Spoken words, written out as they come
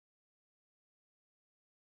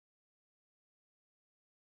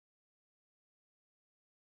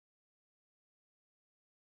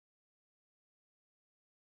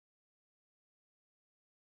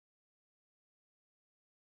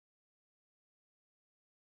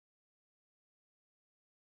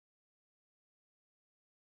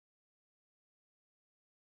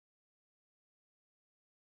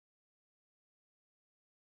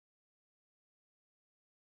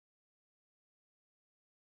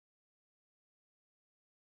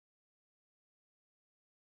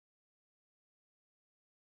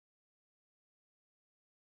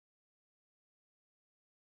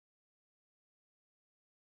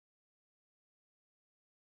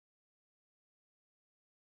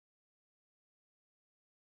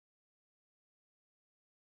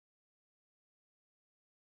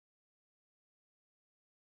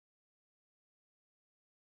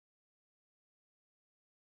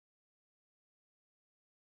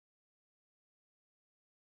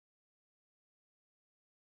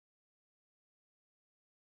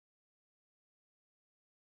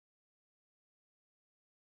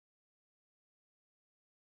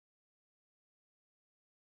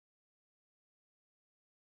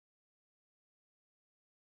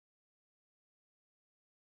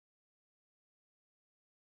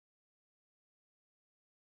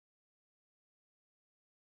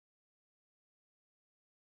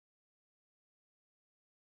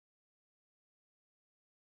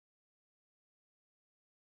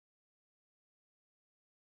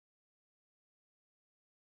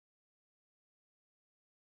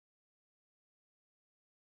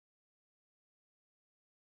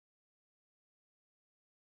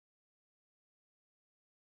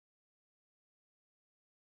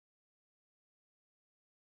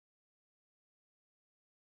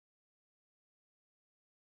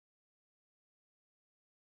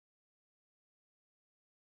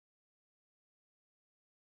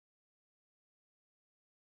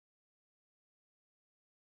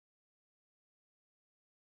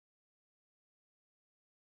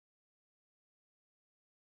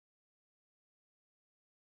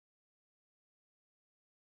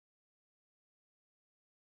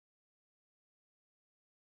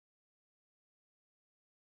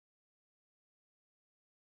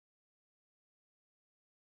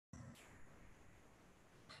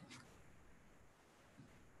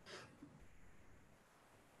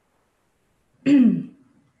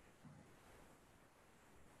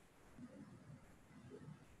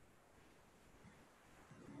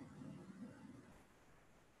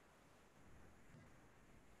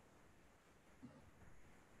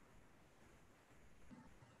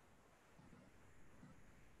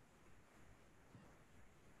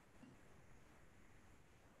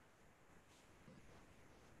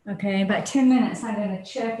Okay, about 10 minutes, I'm gonna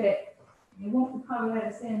check it. You won't probably let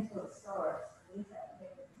us in until it starts.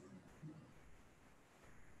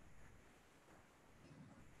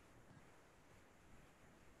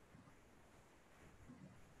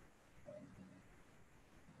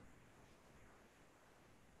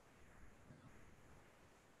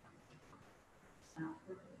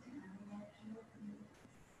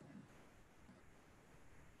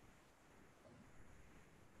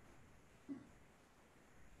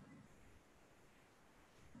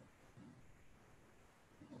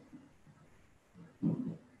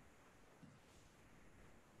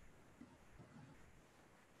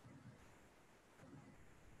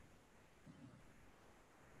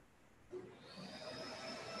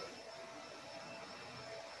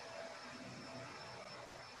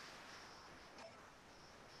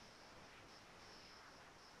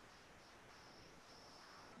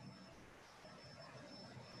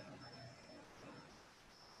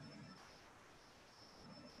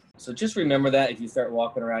 So just remember that if you start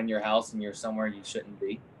walking around your house and you're somewhere you shouldn't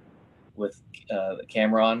be with the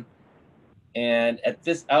camera on. And at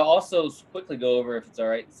this, I'll also quickly go over, if it's all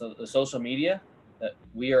right, so the social media, that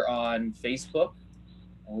we are on Facebook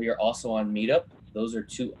and we are also on Meetup. Those are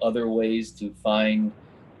two other ways to find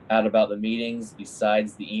out about the meetings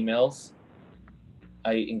besides the emails.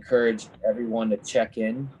 I encourage everyone to check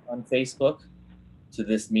in on Facebook to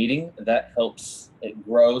this meeting. That helps it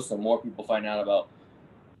grow so more people find out about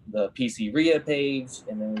the PCREIA page,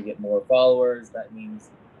 and then we get more followers. That means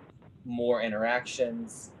more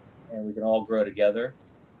interactions, and we can all grow together.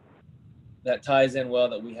 That ties in well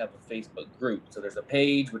that we have a Facebook group. So there's a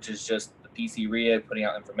page, which is just the PCREIA putting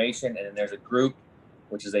out information, and then there's a group,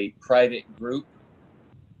 which is a private group,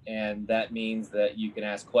 and that means that you can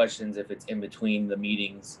ask questions if it's in between the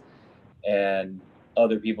meetings, and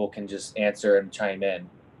other people can just answer and chime in.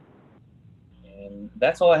 And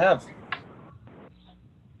that's all I have.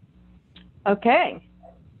 Okay,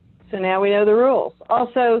 so now we know the rules.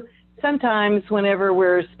 Also, sometimes whenever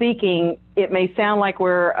we're speaking, it may sound like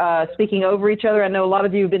we're speaking over each other. I know a lot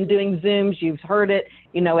of you have been doing Zooms, you've heard it,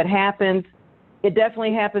 you know it happens. It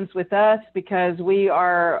definitely happens with us because we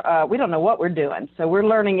don't know what we're doing. So we're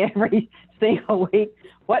learning every single week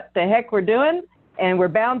what the heck we're doing, and we're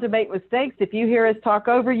bound to make mistakes. If you hear us talk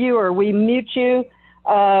over you or we mute you,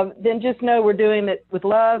 then just know we're doing it with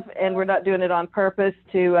love, and we're not doing it on purpose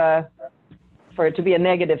for it to be a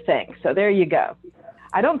negative thing. So there you go.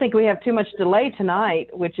 I don't think we have too much delay tonight,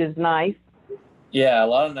 which is nice. Yeah, a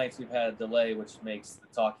lot of nights we've had a delay, which makes the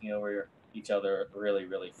talking over each other really,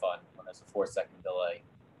 really fun when there's a 4-second delay.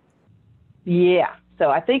 Yeah, so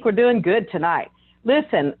I think we're doing good tonight.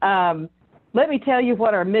 Listen, let me tell you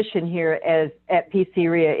what our mission here at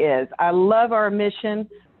PCREIA is. I love our mission.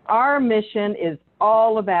 Our mission is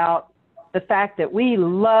all about the fact that we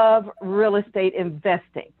love real estate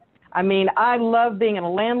investing. I mean, I love being a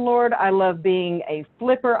landlord. I love being a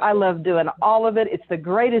flipper. I love doing all of it. It's the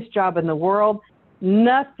greatest job in the world.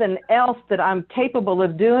 Nothing else that I'm capable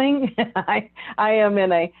of doing. I am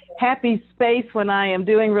in a happy space when I am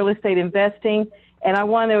doing real estate investing. And I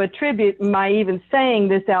want to attribute my even saying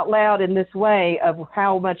this out loud in this way of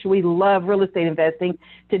how much we love real estate investing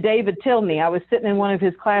to David Tilney. I was sitting in one of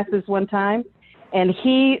his classes one time, and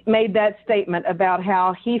he made that statement about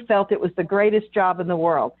how he felt it was the greatest job in the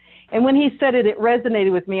world. And when he said it, it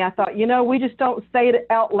resonated with me. I thought, you know, we just don't say it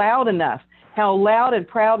out loud enough, how loud and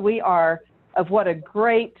proud we are of what a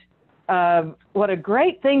great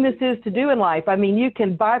thing this is to do in life. I mean, you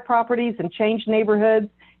can buy properties and change neighborhoods.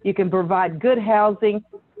 You can provide good housing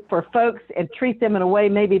for folks and treat them in a way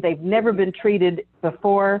maybe they've never been treated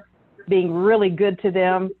before, being really good to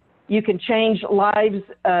them. You can change lives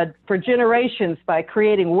for generations by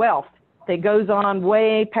creating wealth that goes on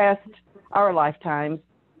way past our lifetimes.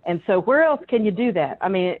 And so where else can you do that? I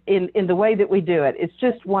mean, in the way that we do it, it's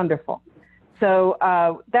just wonderful. So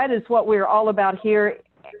that is what we're all about here,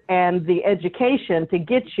 and the education to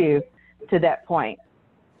get you to that point.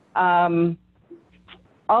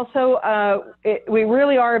 We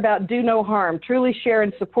really are about do no harm, truly share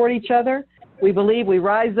and support each other. We believe we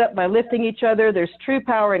rise up by lifting each other. There's true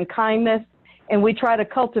power in kindness, and we try to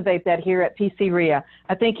cultivate that here at PCREIA.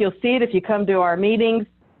 I think you'll see it if you come to our meetings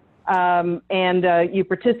and you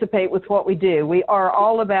participate with what we do. We are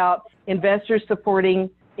all about investors supporting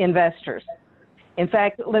investors. In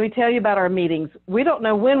fact, let me tell you about our meetings. We don't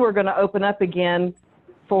know when we're going to open up again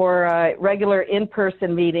for regular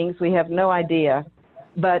in-person meetings. We have no idea.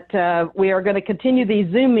 But we are going to continue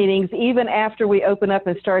these Zoom meetings even after we open up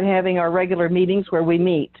and start having our regular meetings where we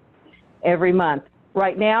meet every month.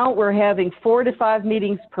 Right now, we're having 4 to 5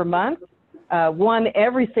 meetings per month, one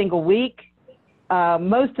every single week.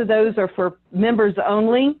 Most of those are for members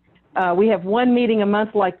only. We have one meeting a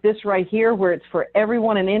month like this right here where it's for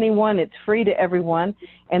everyone and anyone. It's free to everyone.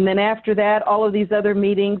 And then after that, all of these other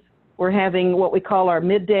meetings, we're having what we call our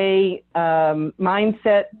midday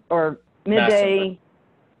mindset or midday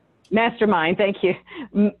mastermind. Thank you.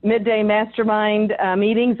 Midday mastermind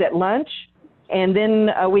meetings at lunch. And then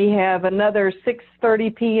we have another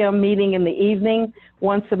 6:30 p.m. meeting in the evening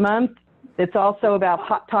once a month. It's also about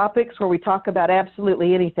hot topics where we talk about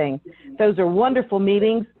absolutely anything. Those are wonderful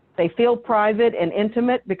meetings. They feel private and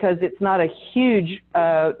intimate because it's not a huge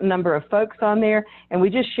number of folks on there. And we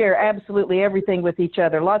just share absolutely everything with each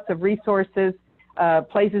other. Lots of resources,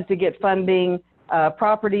 places to get funding,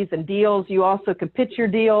 properties and deals. You also can pitch your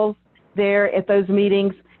deals there at those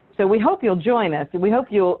meetings. So we hope you'll join us, and we hope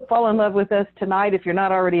you'll fall in love with us tonight if you're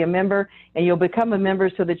not already a member, and you'll become a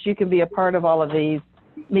member so that you can be a part of all of these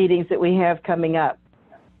meetings that we have coming up.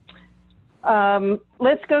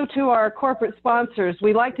 Let's go to our corporate sponsors.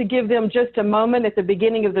 We like to give them just a moment at the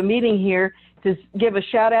beginning of the meeting here to give a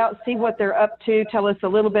shout out, see what they're up to, tell us a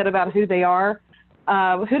little bit about who they are.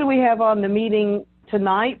 Who do we have on the meeting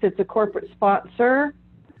tonight that's a corporate sponsor?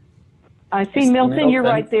 I see Milton, you're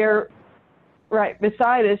right there. Right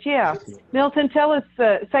beside us, yeah. Milton, tell us,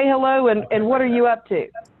 say hello, and what are you up to?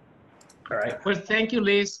 All right. Well, thank you,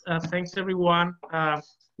 Liz. Thanks, everyone.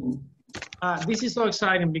 This is so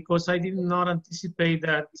exciting because I did not anticipate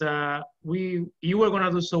that you were going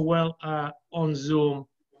to do so well on Zoom.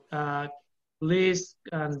 Liz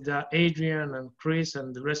and Adrian and Chris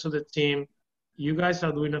and the rest of the team, you guys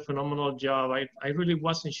are doing a phenomenal job. I really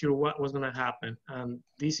wasn't sure what was going to happen, and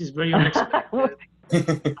this is very unexpected.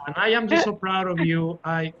 And I am just so proud of you.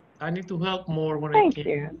 I need to help more when I can. Thank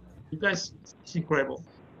you. You guys, it's incredible.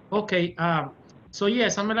 Okay, so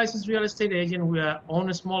yes, I'm a licensed real estate agent. We own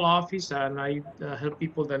a small office, and I help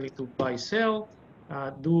people that need to buy, sell,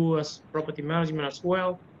 do property management as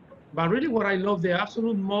well. But really what I love the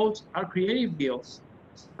absolute most are creative deals.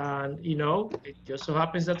 And, you know, it just so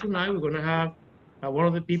happens that tonight we're going to have one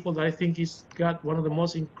of the people that I think is got one of the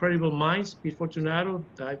most incredible minds, Fortunato.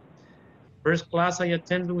 First class I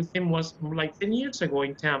attended with him was like 10 years ago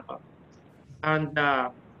in Tampa. And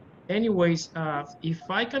anyways, if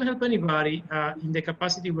I can help anybody in the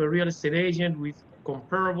capacity of a real estate agent with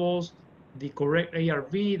comparables, the correct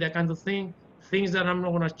ARV, that kind of thing, things that I'm not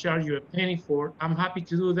going to charge you a penny for, I'm happy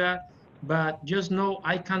to do that. But just know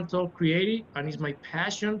I can't talk creative, and it's my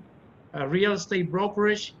passion. Real estate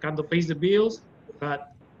brokerage kind of pays the bills,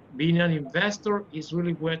 but being an investor is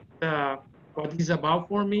really what it's about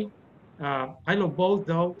for me. I love both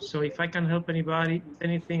though, so if I can help anybody with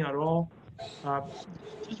anything at all,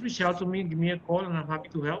 just reach out to me, give me a call, and I'm happy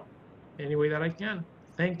to help any way that I can.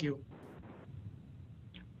 Thank you.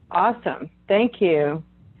 Awesome, thank you.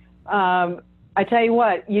 I tell you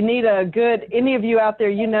what, you need a good, any of you out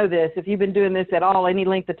there, you know this, if you've been doing this at all, any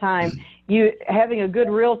length of time, having a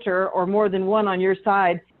good realtor or more than one on your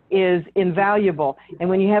side is invaluable. And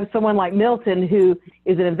when you have someone like Milton, who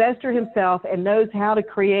is an investor himself and knows how to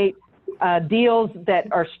create deals that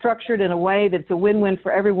are structured in a way that's a win-win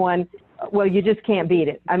for everyone, well, you just can't beat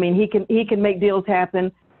it. I mean, he can make deals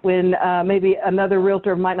happen when maybe another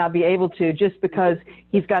realtor might not be able to, just because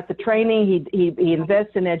he's got the training, he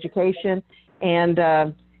invests in education, and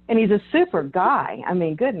he's a super guy. I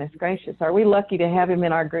mean, goodness gracious, are we lucky to have him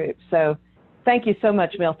in our group? So thank you so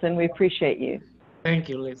much, Milton. We appreciate you. Thank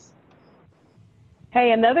you, Liz.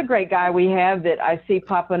 Hey, another great guy we have that I see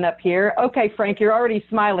popping up here. Okay, Frank, you're already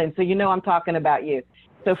smiling, so you know I'm talking about you.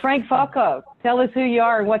 So Frank Falco, tell us who you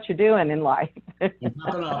are and what you're doing in life.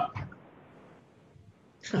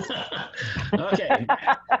 Okay.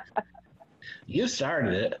 You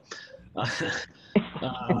started it.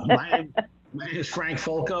 My name is Frank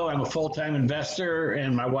Falco. I'm a full-time investor,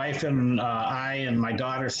 and my wife and I and my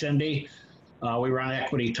daughter Cindy, we run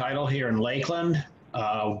Equity Title here in Lakeland.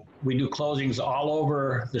 We do closings all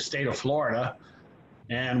over the state of Florida,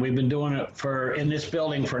 and we've been doing it in this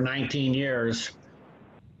building for 19 years.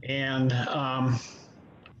 And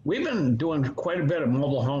we've been doing quite a bit of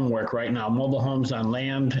mobile home work right now, mobile homes on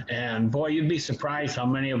land. And boy, you'd be surprised how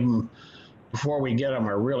many of them, before we get them,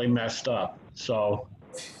 are really messed up. So,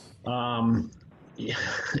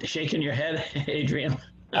 shaking your head, Adrian?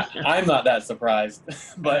 I'm not that surprised,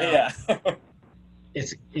 but yeah.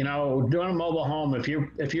 it's, you know, doing a mobile home, if you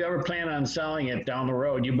ever plan on selling it down the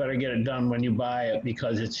road, you better get it done when you buy it,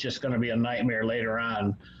 because it's just going to be a nightmare later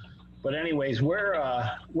on. But anyways,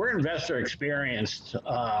 we're investor experienced,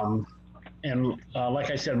 and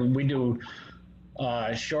like I said, we do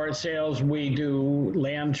short sales, we do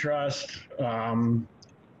land trust,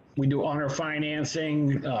 we do owner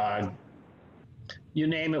financing. You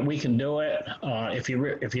name it, we can do it. If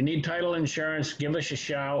you need title insurance, give us a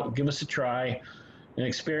shout, give us a try, and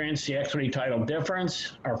experience the equity title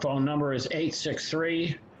difference. Our phone number is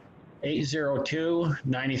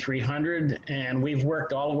 863-802-9300, and we've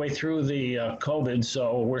worked all the way through the COVID,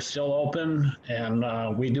 so we're still open,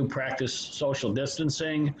 and we do practice social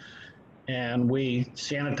distancing, and we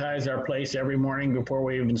sanitize our place every morning before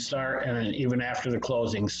we even start, and even after the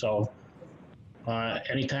closing. So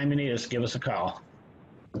anytime you need us, give us a call.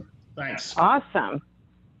 Thanks. Awesome.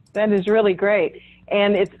 That is really great.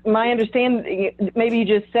 And it's my understanding, maybe you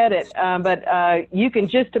just said it, but you can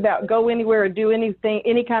just about go anywhere or do anything,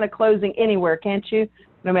 any kind of closing anywhere, can't you?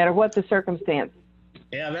 No matter what the circumstance.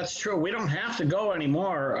 Yeah, that's true. We don't have to go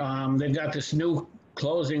anymore. They've got this new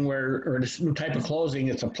closing or this new type of closing.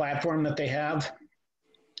 It's a platform that they have,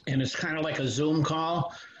 and it's kind of like a Zoom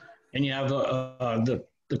call, and you have the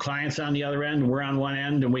clients on the other end, we're on one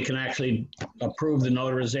end, and we can actually approve the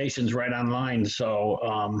notarizations right online.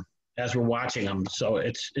 So as we're watching them, so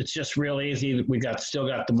it's just real easy. We still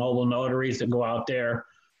got the mobile notaries that go out there.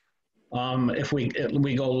 If we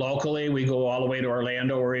go locally, we go all the way to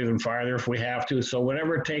Orlando or even farther if we have to. So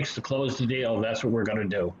whatever it takes to close the deal, that's what we're going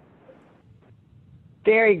to do.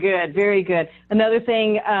 Very good, very good. Another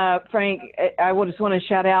thing, Frank, I just want to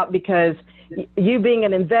shout out, because you being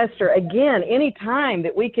an investor, again, any time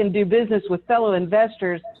that we can do business with fellow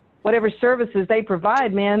investors, whatever services they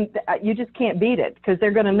provide, man, you just can't beat it, because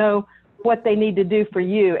they're going to know what they need to do for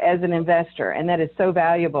you as an investor, and that is so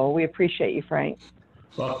valuable. We appreciate you, Frank.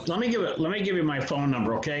 Well, let me give you my phone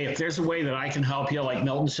number, okay? If there's a way that I can help you, like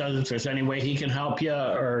Milton says, if there's any way he can help you,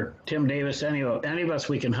 or Tim Davis, any of us,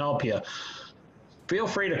 we can help you. Feel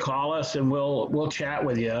free to call us, and we'll chat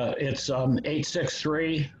with you. It's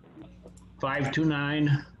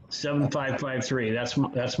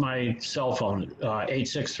 863-529-7553. That's my cell phone.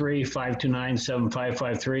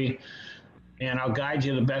 863-529-7553, and I'll guide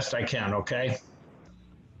you the best I can. Okay.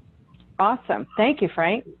 Awesome. Thank you,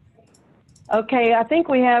 Frank. Okay, I think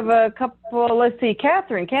we have a couple. Let's see,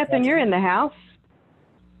 Catherine. Catherine, you're in the house.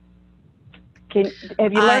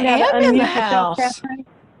 Have you learned how to unmute yourself, Catherine?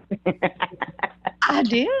 I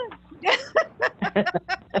did.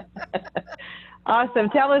 Awesome.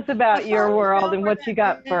 Tell us about your world and what you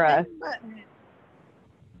got for us.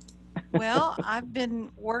 Well, I've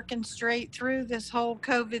been working straight through this whole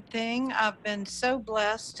COVID thing. I've been so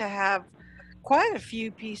blessed to have quite a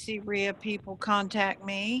few PCREIA people contact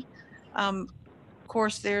me. Of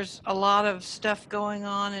course, there's a lot of stuff going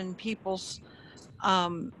on in people's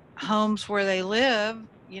homes where they live,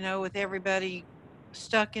 you know, with everybody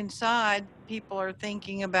stuck inside. People are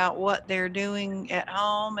thinking about what they're doing at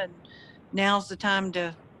home, and now's the time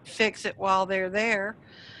to fix it while they're there.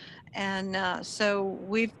 And so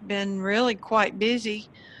we've been really quite busy.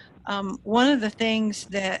 One of the things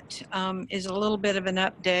that is a little bit of an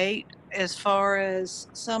update as far as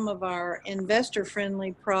some of our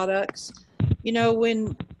investor-friendly products. You know,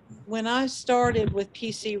 when I started with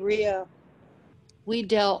PCREIA, we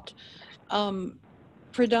dealt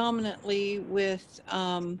predominantly with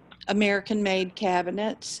American-made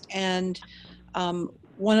cabinets, and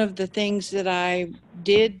one of the things that I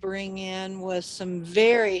did bring in was some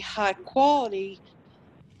very high-quality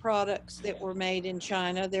products that were made in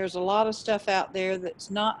China. There's a lot of stuff out there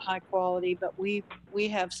that's not high quality, but we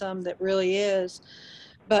have some that really is.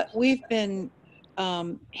 But we've been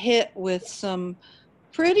hit with some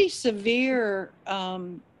pretty severe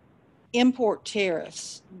import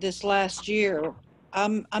tariffs this last year.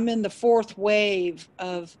 I'm in the fourth wave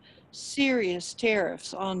of serious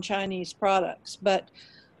tariffs on Chinese products, but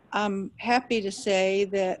I'm happy to say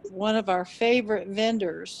that one of our favorite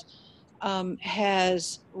vendors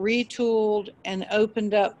has retooled and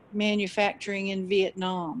opened up manufacturing in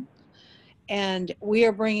Vietnam. And we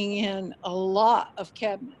are bringing in a lot of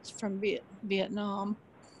cabinets from Vietnam,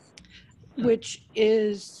 which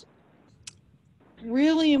is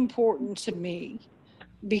really important to me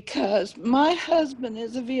because my husband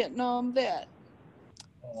is a Vietnam vet.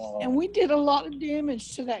 And we did a lot of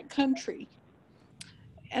damage to that country.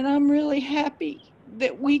 And I'm really happy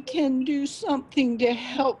that we can do something to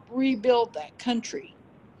help rebuild that country.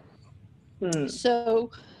 So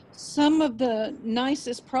some of the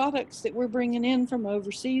nicest products that we're bringing in from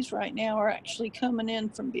overseas right now are actually coming in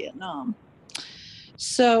from Vietnam.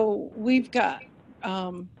 So we've got,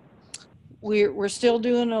 we're still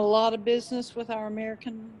doing a lot of business with our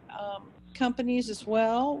American companies as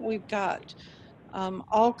well. We've got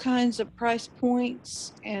all kinds of price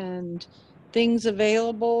points and things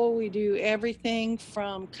available. We do everything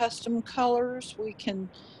from custom colors. We can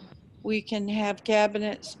have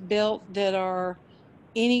cabinets built that are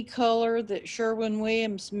any color that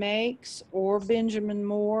Sherwin-Williams makes, or Benjamin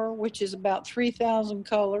Moore, which is about 3,000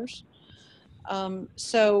 colors.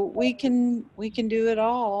 So we can do it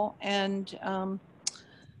all. And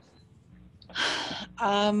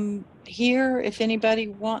here, if anybody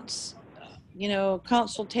wants, a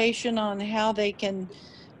consultation on how they can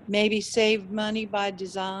maybe save money by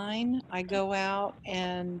design, I go out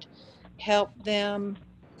and help them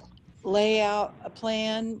lay out a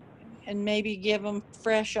plan and maybe give them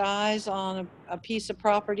fresh eyes on a piece of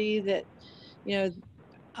property that,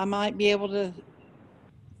 I might be able to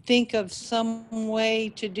think of some way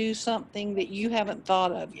to do something that you haven't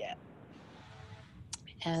thought of yet.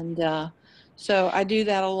 And so I do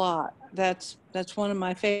that a lot. That's one of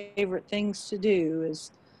my favorite things to do, is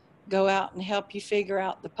go out and help you figure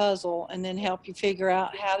out the puzzle, and then help you figure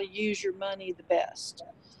out how to use your money the best.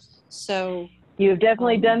 So you've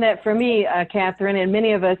definitely done that for me, Catherine, and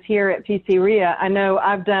many of us here at PCREIA. I know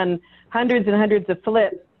I've done hundreds and hundreds of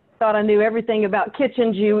flips, thought I knew everything about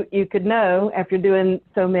kitchens you could know after doing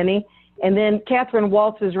so many. And then Catherine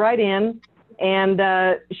waltzes right in and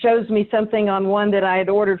shows me something on one that I had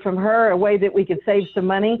ordered from her, a way that we could save some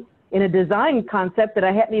money in a design concept that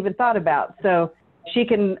I hadn't even thought about. So she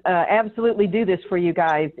can absolutely do this for you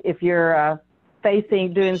guys if you're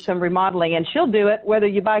doing some remodeling, and she'll do it whether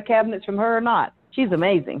you buy cabinets from her or not. She's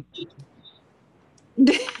amazing.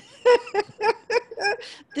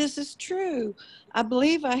 This is true. I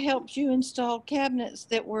believe I helped you install cabinets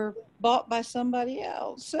that were bought by somebody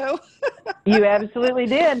else. So you absolutely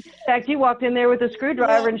did. In fact, you walked in there with a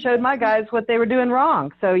screwdriver and showed my guys what they were doing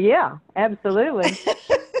wrong. So yeah, absolutely.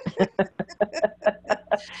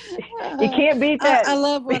 You can't beat that. I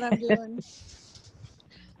love what I'm doing.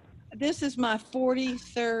 This is my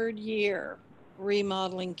 43rd year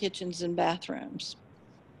remodeling kitchens and bathrooms.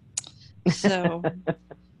 So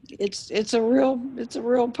it's a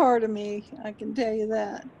real part of me, I can tell you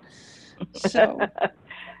that. So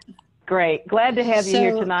great. Glad to have you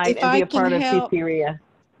here tonight and be a part of PCREIA.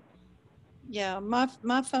 Yeah, my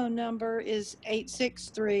phone number is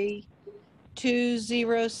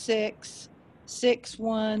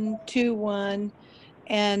 863-206-6121,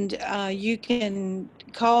 and you can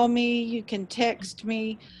call me, you can text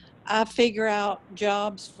me. I figure out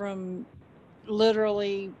jobs from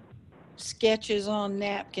literally sketches on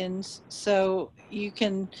napkins, so you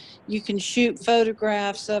can shoot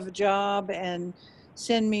photographs of a job and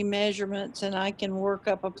send me measurements, and I can work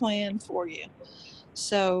up a plan for you.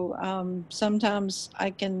 So sometimes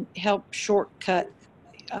I can help shortcut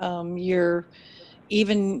your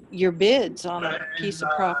bids on a piece of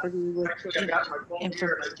property with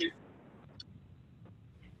information.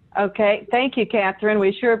 Okay, thank you, Catherine.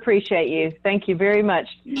 We sure appreciate you. Thank you very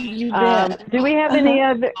much. You bet. Do we have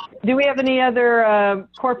any other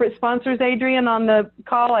corporate sponsors, Adrian, on the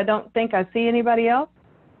call? I don't think I see anybody else.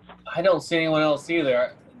 I don't see anyone else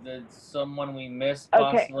either. There's someone we missed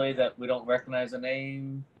possibly that we don't recognize a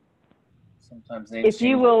name. Sometimes names. If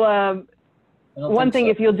you will, one thing,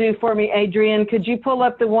 if you'll do for me, Adrian, could you pull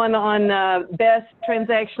up the one on best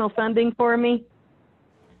transactional funding for me?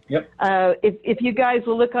 Yep. If you guys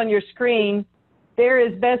will look on your screen, there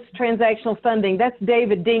is best transactional funding. That's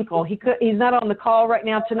David Dinkle. He's not on the call right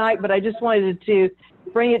now tonight, but I just wanted to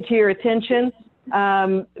bring it to your attention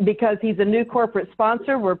because he's a new corporate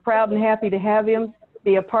sponsor. We're proud and happy to have him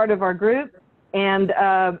be a part of our group. And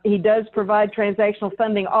he does provide transactional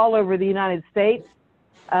funding all over the United States.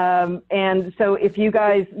 And so if you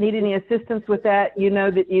guys need any assistance with that, you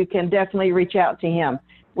know that you can definitely reach out to him.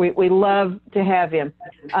 We love to have him.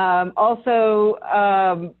 Also,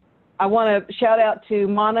 I want to shout out to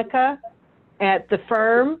Monica at the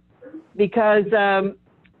firm, because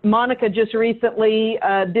Monica just recently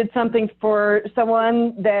did something for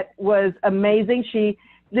someone that was amazing.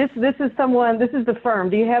 This is the firm.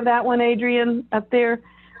 Do you have that one, Adrian, up there?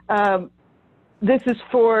 This is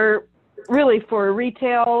really for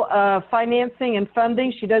retail financing and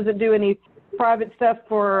funding. She doesn't do any private stuff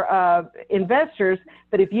for investors,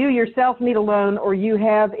 but if you yourself need a loan, or you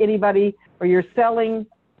have anybody, or you're selling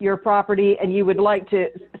your property and you would like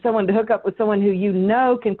someone to hook up with someone who you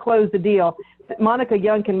know can close the deal, Monica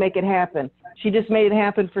Young can make it happen. She just made it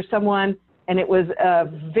happen for someone, and it was a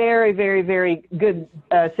very, very, very good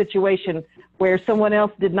situation where someone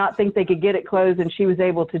else did not think they could get it closed, and she was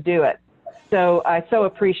able to do it. So I so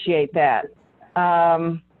appreciate that.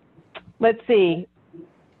 Let's see.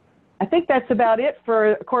 I think that's about it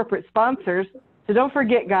for corporate sponsors. So don't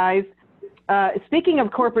forget, guys, speaking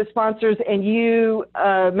of corporate sponsors and you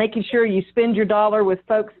making sure you spend your dollar with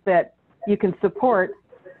folks that you can support,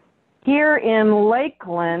 here in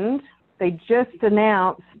Lakeland, they just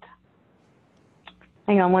announced,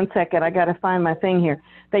 hang on one second, I got to find my thing here.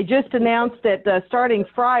 They just announced that starting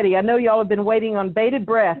Friday, I know y'all have been waiting on bated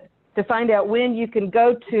breath to find out when you can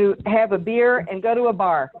go to have a beer and go to a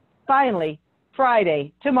bar. Finally,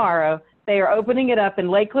 Friday, tomorrow, they are opening it up in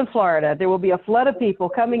Lakeland, Florida. There will be a flood of people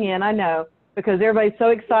coming in, I know, because everybody's so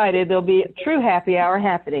excited. There'll be a true happy hour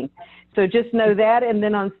happening. So just know that. And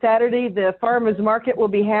then on Saturday, the farmers market will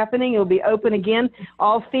be happening. It will be open again.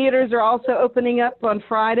 All theaters are also opening up on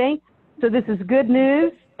Friday. So this is good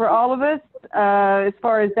news for all of us as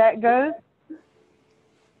far as that goes.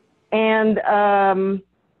 And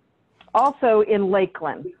also in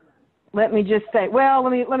Lakeland, let me just say, well,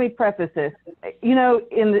 let me preface this. You know,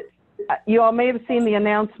 you all may have seen the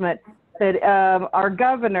announcement that our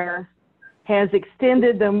governor has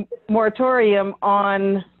extended the moratorium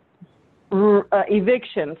on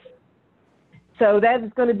evictions. So that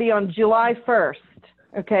is going to be on July 1st,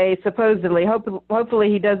 okay, supposedly.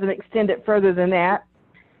 Hopefully he doesn't extend it further than that.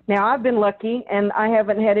 Now, I've been lucky, and I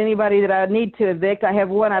haven't had anybody that I need to evict. I have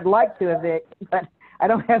one I'd like to evict, but I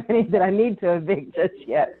don't have any that I need to evict just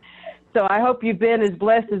yet. So I hope you've been as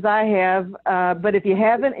blessed as I have. But if you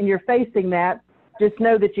haven't and you're facing that, just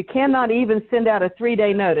know that you cannot even send out a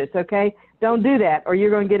 3-day notice, okay? Don't do that, or you're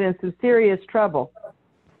going to get in some serious trouble.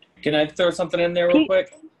 Can I throw something in there real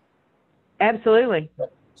quick? Absolutely.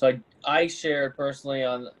 So I shared personally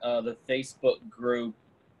on the Facebook group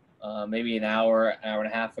maybe an hour and a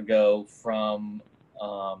half ago from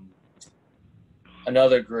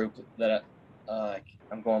another group that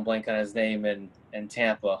I'm going blank on his name in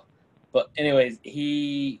Tampa. But anyways,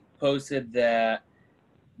 he posted that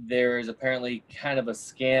there is apparently kind of a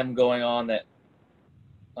scam going on that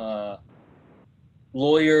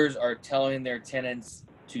lawyers are telling their tenants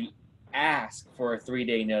to ask for a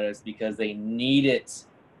 3-day notice because they need it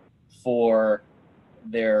for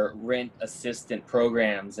their rent assistant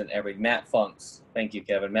programs and everything. Matt Funks, thank you,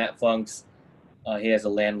 Kevin. Matt Funks, he has a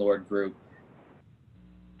landlord group.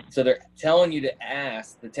 So they're telling you to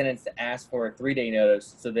ask the tenants to ask for a 3-day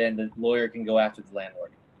notice, so then the lawyer can go after the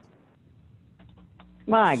landlord.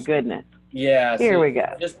 My goodness. Yeah. Here we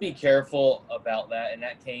go. Just be careful about that. And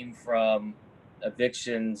that came from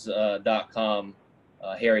evictions.com,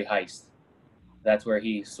 Harry Heist. That's where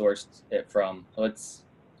he sourced it from. So it's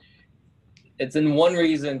in one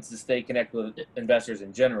reason to stay connected with investors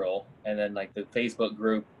in general. And then like the Facebook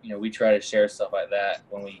group, you know, we try to share stuff like that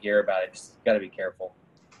when we hear about it. Just got to be careful.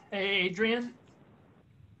 Hey, Adrian,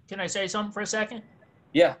 can I say something for a second?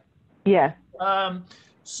 Yeah. Yeah.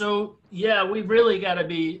 So yeah, we really got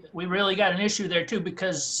an issue there too,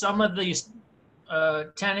 because some of these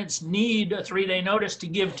tenants need a 3-day notice to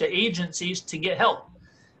give to agencies to get help.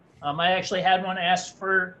 I actually had one ask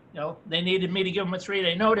for, they needed me to give them a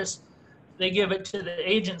 3-day notice. They give it to the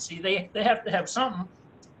agency. They have to have something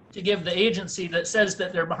to give the agency that says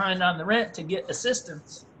that they're behind on the rent to get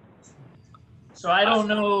assistance. So I don't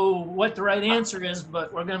know what the right answer is,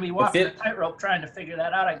 but we're going to be walking a tightrope trying to figure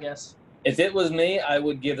that out, I guess. If it was me, I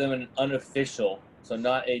would give them an unofficial, so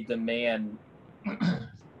not a demand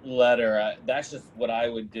letter. That's just what I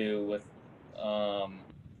would do with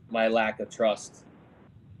my lack of trust,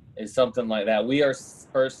 is something like that. We are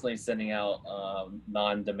personally sending out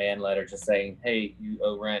non-demand letters just saying, hey, you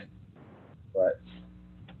owe rent. But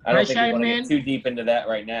I don't think we want to get too deep into that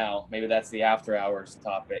right now. Maybe that's the after hours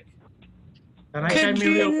topic. Could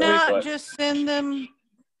you not just send them?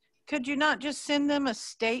 Could you not just send them a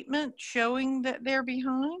statement showing that they're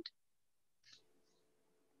behind?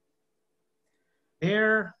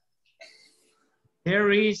 There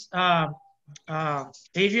is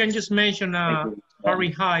Adrian just mentioned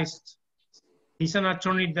Harry Heist. He's an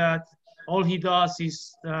attorney that all he does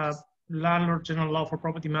is landlord general law for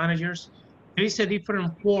property managers. There is a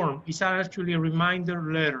different form. It's actually a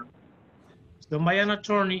reminder letter. It's done by an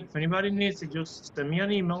attorney. If anybody needs it, just send me an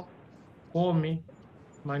email, call me.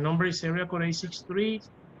 My number is area code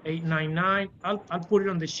 863-899. I'll put it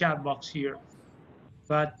on the chat box here.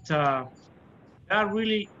 But that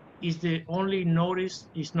really is the only notice.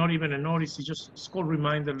 It's not even a notice. It's called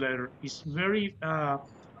reminder letter. It's very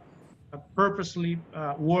purposely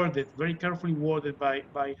worded, very carefully worded by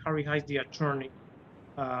Harry Heist, the attorney.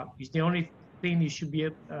 It's the only thing you should be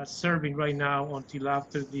serving right now until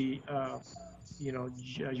after the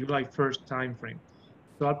July 1st timeframe.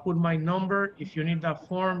 So I'll put my number. If you need that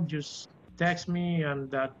form, just text me,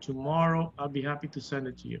 and tomorrow I'll be happy to send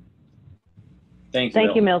it to you. Thank you.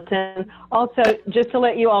 Thank you, Milton. Also, just to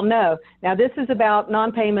let you all know, now this is about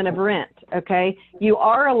non-payment of rent, okay? You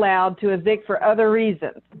are allowed to evict for other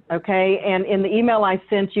reasons, okay? And in the email I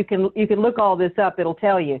sent, you can look all this up, it'll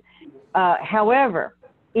tell you. However,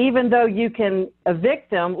 even though you can evict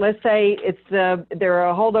them, let's say they're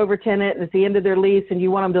a holdover tenant and it's the end of their lease and you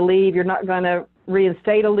want them to leave, you're not going to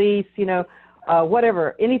reinstate a lease, you know,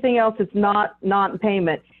 whatever, anything else that's not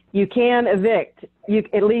non-payment, you can evict.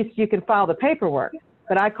 At least you can file the paperwork.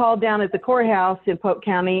 But I called down at the courthouse in Polk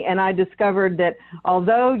County and I discovered that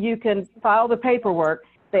although you can file the paperwork,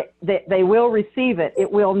 they will receive it. It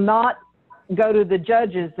will not go to the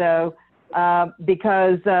judges though,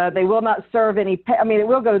 because they will not serve any, it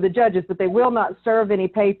will go to the judges, but they will not serve any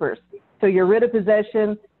papers. So your writ of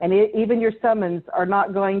possession and even your summons are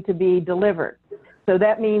not going to be delivered. So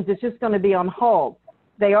that means it's just going to be on hold.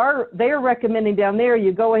 They are recommending down there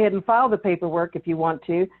you go ahead and file the paperwork if you want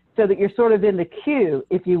to, so that you're sort of in the queue,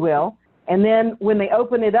 if you will. And then when they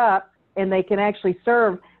open it up and they can actually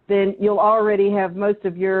serve, then you'll already have most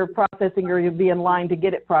of your processing, or you'll be in line to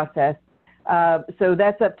get it processed. So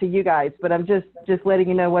that's up to you guys, but I'm just letting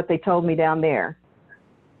you know what they told me down there.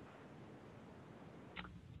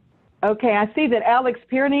 Okay, I see that Alex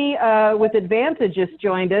Pierney with Advanta just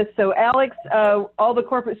joined us. So Alex, all the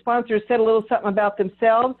corporate sponsors said a little something about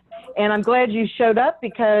themselves, and I'm glad you showed up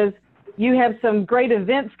because you have some great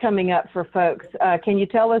events coming up for folks. Can you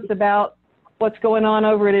tell us about what's going on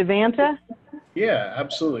over at Advanta? Yeah,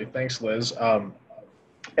 absolutely. Thanks, Liz. Joe,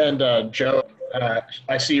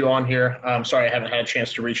 I see you on here. I'm sorry I haven't had a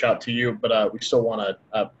chance to reach out to you, but we still want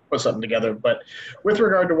to put something together. But with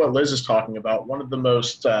regard to what Liz is talking about, one of the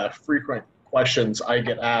most frequent questions I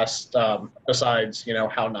get asked, besides,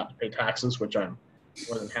 how not to pay taxes, which I'm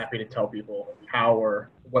more than happy to tell people how or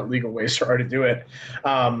what legal ways there are to do it,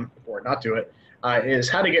 or not do it, is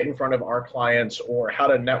how to get in front of our clients or how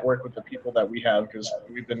to network with the people that we have, because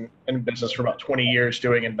we've been in business for about 20 years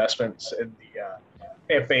doing investments in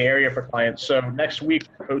the Bay Area for clients. So next week,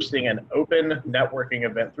 we're hosting an open networking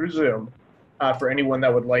event through Zoom for anyone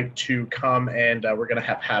that would like to come, and we're going to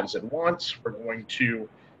have haves and wants. We're going to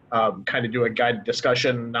kind of do a guided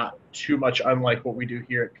discussion, not too much unlike what we do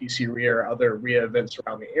here at PCREIA or other REIA events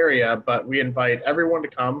around the area, but we invite everyone to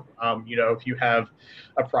come. If you have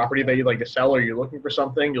a property that you'd like to sell or you're looking for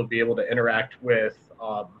something, you'll be able to interact with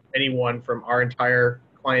anyone from our entire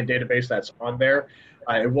client database that's on there.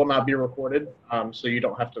 It will not be recorded, so you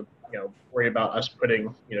don't have to, worry about us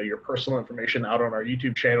putting, your personal information out on our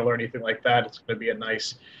YouTube channel or anything like that. It's going to be a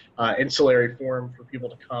nice ancillary forum for people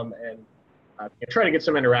to come and try to get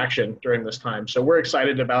some interaction during this time. So we're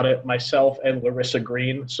excited about it. Myself and Larissa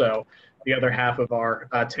Green, so the other half of our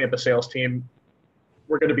Tampa sales team,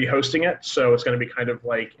 we're going to be hosting it. So it's going to be kind of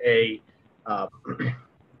like a,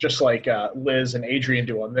 just like Liz and Adrian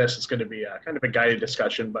do on this, it's going to be kind of a guided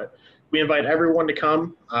discussion, but we invite everyone to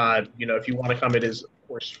come. If you want to come, it is, of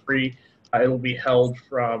course, free. It'll be held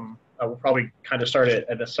from, we'll probably kind of start it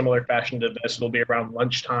in a similar fashion to this. It'll be around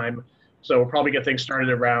lunchtime. So we'll probably get things started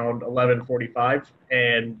around 11:45,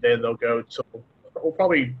 and then they'll go till, we'll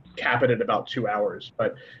probably cap it at about 2 hours.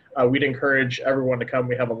 But we'd encourage everyone to come.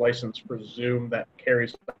 We have a license for Zoom that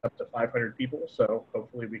carries up to 500 people. So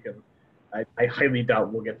hopefully we can, I highly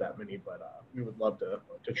doubt we'll get that many, but we would love to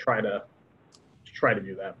try to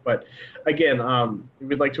do that. But again, we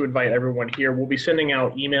would like to invite everyone here. We'll be sending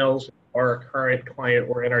out emails, our current client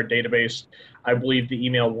or in our database. I believe the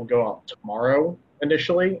email will go out tomorrow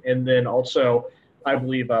initially, and then also I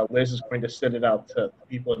believe Liz is going to send it out to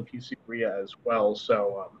people in PCREIA as well.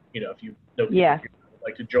 So if you know people who would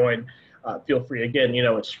like to join, feel free. Again,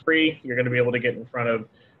 it's free. You're going to be able to get in front of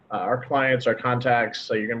our clients, our contacts.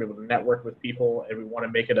 So you're going to be able to network with people, and we want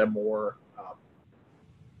to make it a more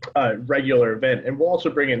regular event. And we'll also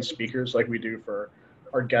bring in speakers like we do for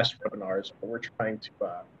our guest webinars. But we're trying to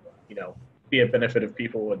be a benefit of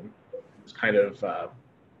people in this kind of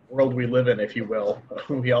world we live in, if you will.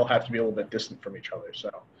 We all have to be a little bit distant from each other. So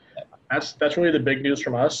that's really the big news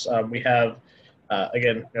from us. We have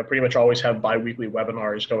again, pretty much always have bi-weekly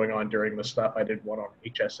webinars going on during this stuff. I did one on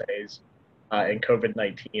HSAs and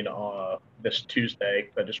COVID-19 this Tuesday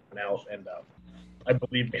that just went out, and I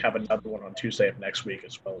believe we have another one on Tuesday of next week,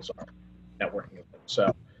 as well as our networking event. So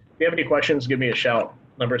if you have any questions, give me a shout.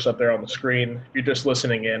 Number's up there on the screen. If you're just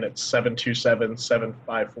listening in, it's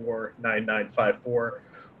 727-754-9954.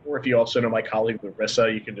 Or if you also know my colleague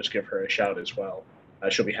Larissa, you can just give her a shout as well.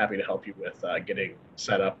 She'll be happy to help you with getting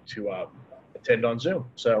set up to attend on Zoom.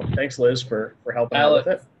 So thanks, Liz, for helping out with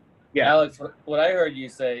it. Yeah, Alex, what I heard you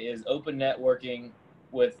say is open networking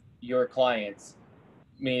with your clients,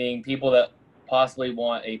 meaning people that possibly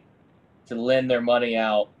want to lend their money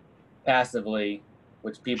out passively,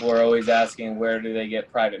 which people are always asking, where do they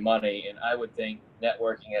get private money? And I would think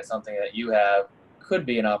networking as something that you have could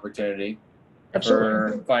be an opportunity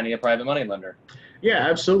for finding a private money lender. Yeah,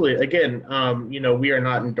 absolutely. Again, we are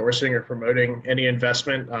not endorsing or promoting any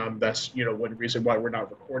investment. That's, one reason why we're not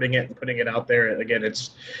recording it and putting it out there. Again,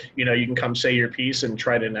 it's, you can come say your piece and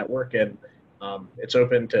try to network, and it's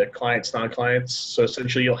open to clients, non-clients. So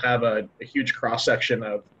essentially you'll have a huge cross section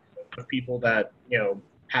of people that,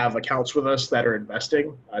 have accounts with us that are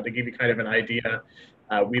investing. To give you kind of an idea,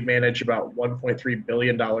 we manage about $1.3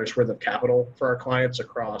 billion worth of capital for our clients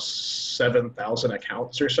across 7,000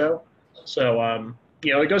 accounts or so. So,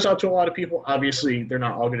 it goes out to a lot of people. Obviously, they're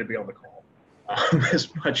not all going to be on the call, as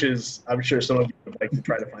much as I'm sure some of you would like to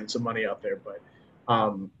try to find some money out there. But,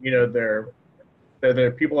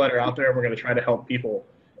 they're people that are out there, and we're going to try to help people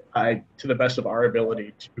to the best of our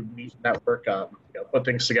ability to meet, network, put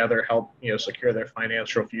things together, help, secure their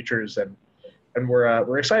financial futures. And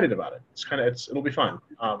we're excited about it. It'll be fun.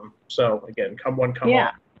 So again, come one, come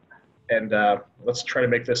on, and let's try to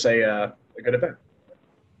make this a good event.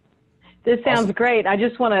 This sounds great. I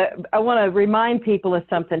want to remind people of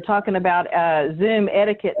something, talking about Zoom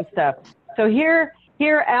etiquette and stuff. So here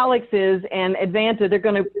Alex is, and Advanta, they're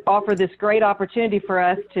going to offer this great opportunity for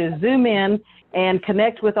us to Zoom in and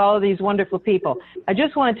connect with all of these wonderful people. I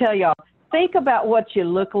just want to tell y'all, think about what you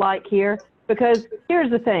look like here, because here's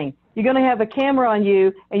the thing. You're going to have a camera on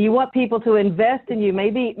you, and you want people to invest in you,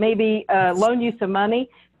 maybe loan you some money.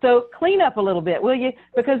 So clean up a little bit, will you?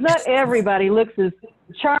 Because not everybody looks as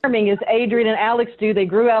charming as Adrian and Alex do. They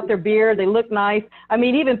grew out their beard. They look nice. I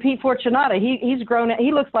mean, even Pete Fortunato, he's grown.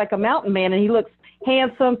 He looks like a mountain man, and he looks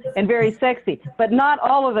handsome and very sexy. But not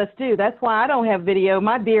all of us do. That's why I don't have video.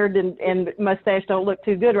 My beard and mustache don't look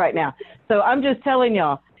too good right now. So I'm just telling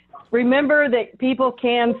y'all, remember that people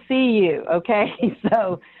can see you, okay?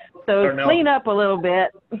 So clean up a little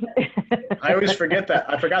bit. I always forget that.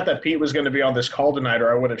 I forgot that Pete was going to be on this call tonight,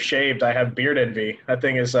 or I would have shaved. I have beard envy. That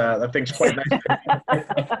thing's quite nice.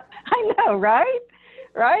 I know, right?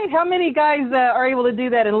 Right? How many guys are able to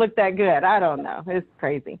do that and look that good? I don't know. It's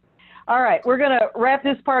crazy. All right, we're going to wrap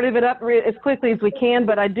this part of it up as quickly as we can,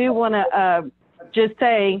 but I do want to just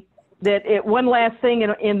say that one last thing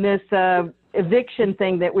in this eviction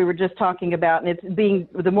thing that we were just talking about, and it's being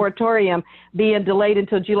the moratorium being delayed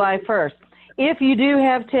until July 1st. If you do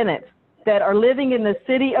have tenants that are living in the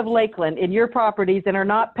city of Lakeland in your properties and are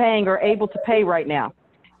not paying or able to pay right now,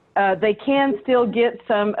 they can still get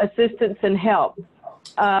some assistance and help.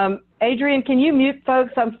 Adrian, can you mute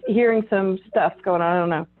folks? I'm hearing some stuff going on. I don't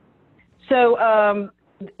know. So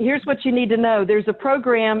here's what you need to know. There's a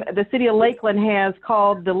program the city of Lakeland has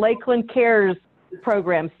called the Lakeland Cares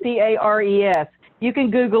Program, CARES. You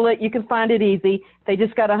can Google it. You can find it easy. They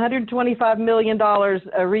just got $125 million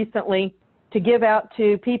recently to give out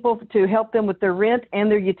to people to help them with their rent and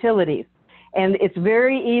their utilities. And it's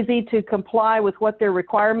very easy to comply with what their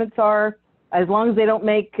requirements are. As long as they don't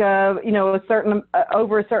make, over a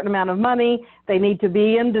certain amount of money, they need to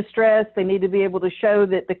be in distress. They need to be able to show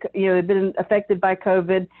that they've been affected by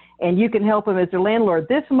COVID, and you can help them as their landlord.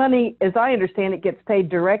 This money, as I understand it, gets paid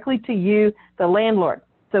directly to you, the landlord.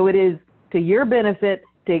 So it is to your benefit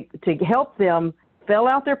to help them fill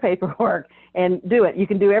out their paperwork and do it. You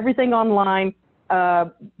can do everything online.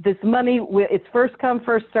 This money, it's first come,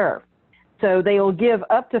 first serve. So they will give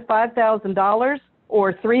up to $5,000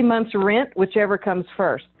 or 3 months rent, whichever comes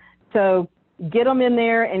first. So get them in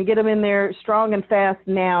there and get them in there strong and fast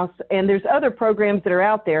now. And there's other programs that are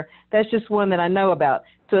out there. That's just one that I know about.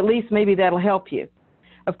 So at least maybe that'll help you.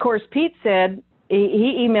 Of course, Pete said,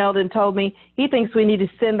 he emailed and told me he thinks we need to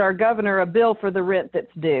send our governor a bill for the rent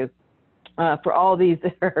that's due for all these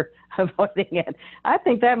that are avoiding it. I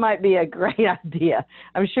think that might be a great idea.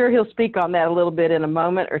 I'm sure he'll speak on that a little bit in a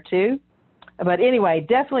moment or two. But anyway,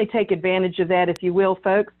 definitely take advantage of that if you will,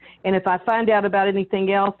 folks. And if I find out about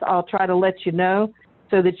anything else, I'll try to let you know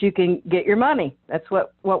so that you can get your money. That's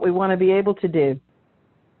what we want to be able to do.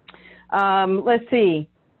 Let's see.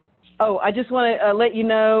 Oh, I just want to let you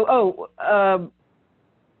know.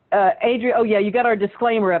 Adrian, oh yeah, you got our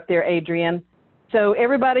disclaimer up there, Adrian. So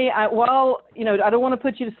everybody, I don't want to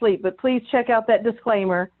put you to sleep, but please check out that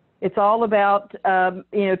disclaimer. It's all about,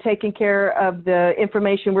 taking care of the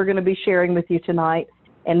information we're going to be sharing with you tonight,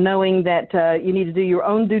 and knowing that you need to do your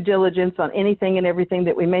own due diligence on anything and everything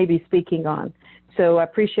that we may be speaking on. So I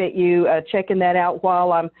appreciate you checking that out.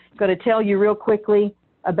 While I'm going to tell you real quickly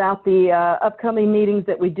about the upcoming meetings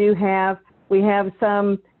that we do have. We have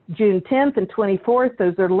some June 10th and 24th.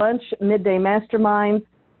 Those are lunch midday masterminds.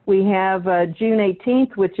 we have June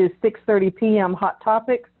 18th, which is 6:30 p.m. Hot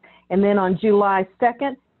Topics. And then on July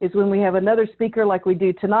 2nd is when we have another speaker like we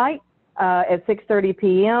do tonight at 6:30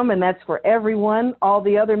 p.m. And that's for everyone. All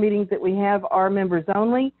the other meetings that we have are members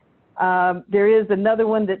only. There is another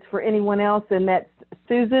one that's for anyone else, and that's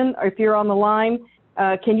Susan, if you're on the line.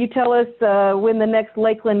 Can you tell us when the next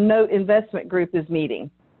Lakeland Note Investment Group is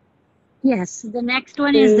meeting? Yes, the next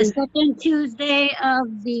one is the second Tuesday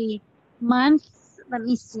of the month. Let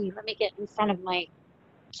me see. Let me get in front of my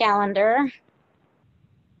calendar.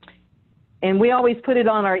 And we always put it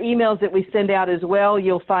on our emails that we send out as well.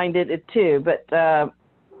 You'll find it too. But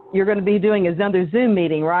you're going to be doing another Zoom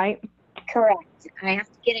meeting, right? Correct. I have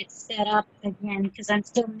to get it set up again because I'm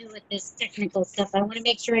still new at this technical stuff. I want to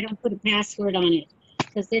make sure I don't put a password on it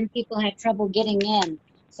because then people have trouble getting in.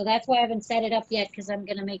 So that's why I haven't set it up yet, because I'm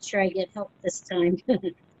going to make sure I get help this time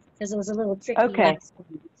because it was a little tricky. Okay.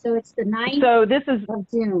 So it's the 9th So this is of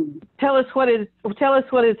June. Tell us what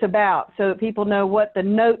it's about so that people know what the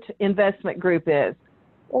Note Investment Group is.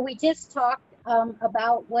 Well, we just talked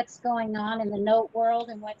about what's going on in the note world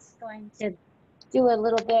and what's going to do a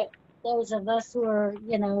little bit. Those of us who are,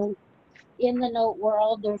 you know, in the note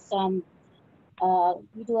world, there's some,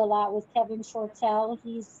 we do a lot with Kevin Shortell.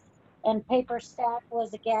 And Paper Stack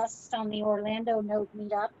was a guest on the Orlando Note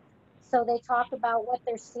Meetup. So they talk about what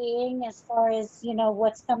they're seeing as far as, you know,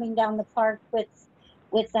 what's coming down the park with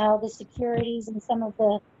how the securities and some of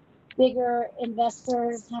the bigger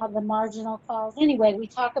investors, how the marginal calls. Anyway, we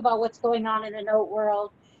talk about what's going on in the note world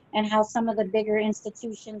and how some of the bigger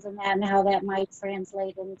institutions and how that might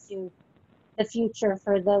translate into the future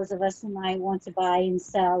for those of us who might want to buy and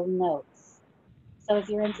sell notes. So if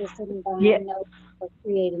you're interested in buying notes or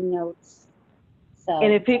creating notes. So.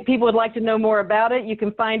 And if people would like to know more about it, you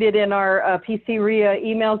can find it in our PCREIA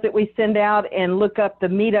emails that we send out, and look up the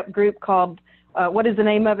meetup group called, what is the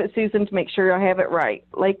name of it, Susan, to make sure I have it right?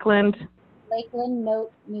 Lakeland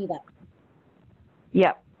Note Meetup.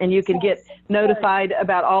 Yep. And you can get notified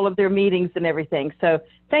about all of their meetings and everything. So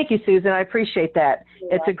thank you, Susan. I appreciate that.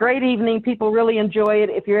 It's a great evening. People really enjoy it.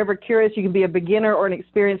 If you're ever curious, you can be a beginner or an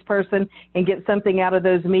experienced person and get something out of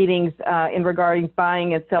those meetings in regarding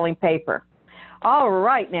buying and selling paper. All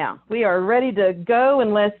right, now we are ready to go.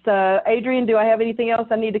 Unless, Adrian, do I have anything else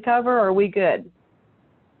I need to cover, or are we good?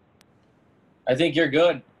 I think you're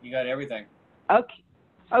good. You got everything. Okay.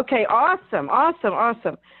 Okay, awesome.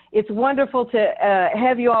 It's wonderful to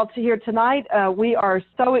have you all here tonight. We are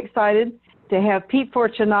so excited to have Pete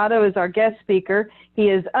Fortunato as our guest speaker. He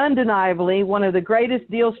is undeniably one of the greatest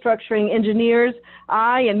deal structuring engineers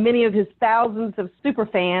I and many of his thousands of super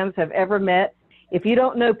fans have ever met. If you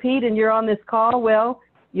don't know Pete and you're on this call, well,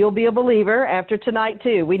 you'll be a believer after tonight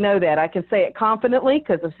too. We know that. I can say it confidently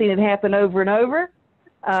because I've seen it happen over and over.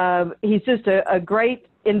 He's just a great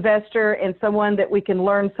investor and someone that we can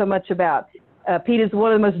learn so much about. Pete is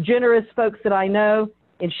one of the most generous folks that I know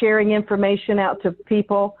in sharing information out to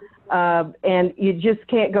people, and you just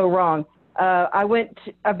can't go wrong.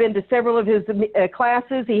 I've been to several of his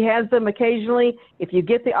classes. He has them occasionally. If you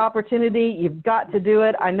get the opportunity, you've got to do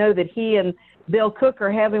it. I know that he and Bill Cook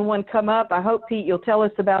are having one come up. I hope, Pete, you'll tell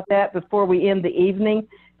us about that before we end the evening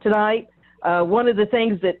tonight. One of the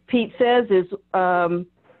things that Pete says is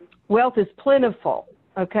wealth is plentiful.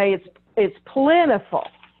 Okay, it's plentiful.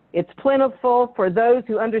 It's plentiful for those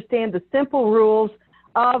who understand the simple rules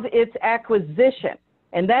of its acquisition.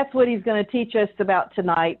 And that's what he's going to teach us about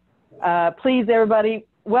tonight. Please, everybody,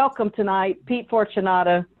 welcome tonight, Pete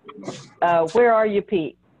Fortunato. Where are you,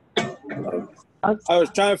 Pete? I was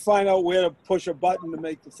trying to find out where to push a button to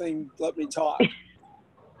make the thing let me talk.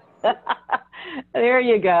 There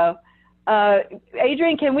you go.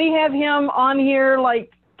 Adrian, can we have him on here?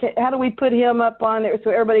 Like, how do we put him up on there so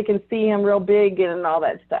everybody can see him real big and all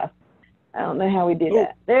that stuff? I don't know how we do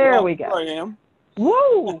that. There we go. There I am.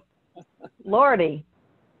 Woo! Lordy.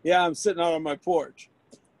 Yeah, I'm sitting out on my porch.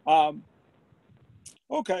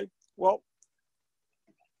 Okay, well,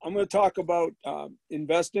 I'm going to talk about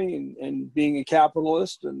investing and being a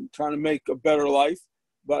capitalist and trying to make a better life.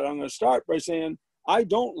 But I'm going to start by saying I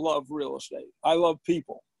don't love real estate. I love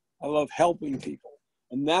people. I love helping people.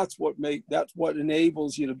 And that's what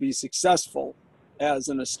enables you to be successful as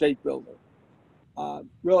an estate builder.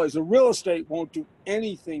 Realize the real estate won't do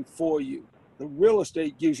anything for you. The real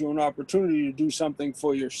estate gives you an opportunity to do something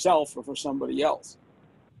for yourself or for somebody else.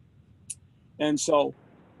 And so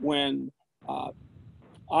when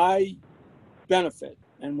I benefit,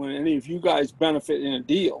 and when any of you guys benefit in a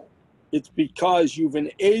deal, it's because you've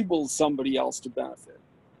enabled somebody else to benefit.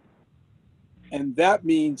 And that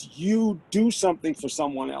means you do something for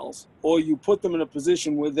someone else, or you put them in a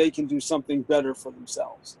position where they can do something better for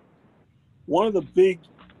themselves. one of the big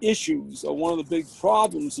issues or one of the big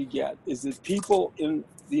problems you get is that people in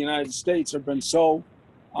the United States have been so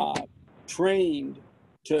trained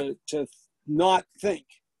to not think,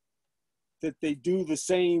 that they do the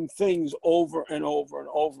same things over and over and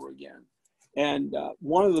over again. And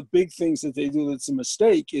one of the big things that they do that's a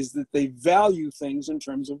mistake is that they value things in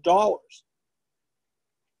terms of dollars.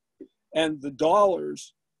 And the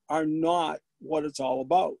dollars are not what it's all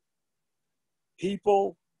about.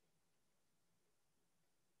 People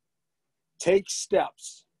take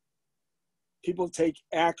steps, people take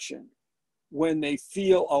action when they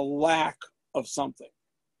feel a lack of something.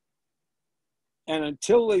 And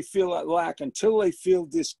until they feel that lack, until they feel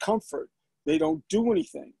discomfort, they don't do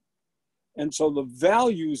anything. And so the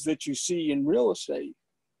values that you see in real estate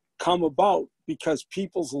come about because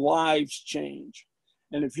people's lives change.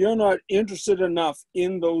 And if you're not interested enough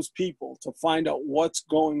in those people to find out what's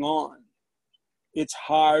going on, it's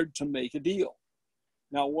hard to make a deal.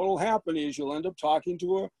 Now, what will happen is you'll end up talking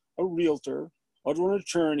to a realtor or to an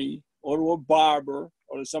attorney or to a barber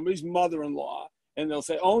or to somebody's mother-in-law, and they'll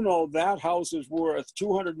say, oh no, that house is worth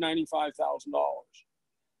 $295,000.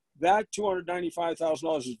 That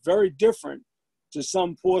 $295,000 is very different to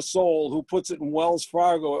some poor soul who puts it in Wells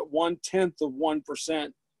Fargo at 0.1%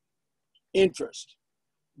 interest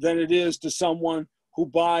than it is to someone who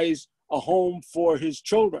buys a home for his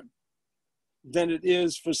children, than it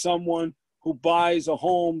is for someone who buys a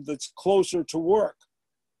home that's closer to work,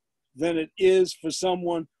 than it is for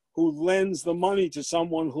someone who lends the money to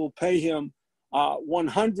someone who'll pay him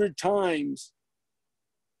 100 times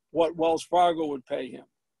what Wells Fargo would pay him.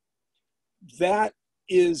 That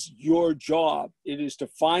is your job. It is to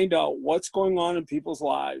find out what's going on in people's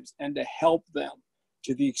lives and to help them.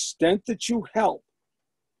 To the extent that you help,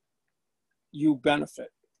 you benefit.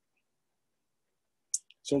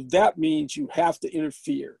 So that means you have to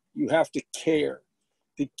interfere. You have to care.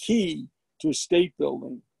 The key to estate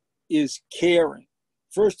building is caring.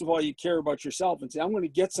 First of all, you care about yourself and say, I'm going to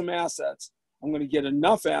get some assets. I'm going to get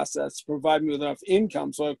enough assets to provide me with enough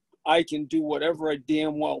income so I can do whatever I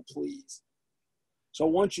damn well please. So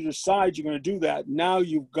once you decide you're going to do that, now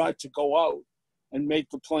you've got to go out and make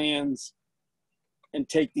the plans and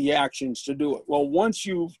take the actions to do it. Well, once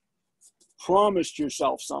you've promised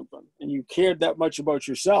yourself something and you cared that much about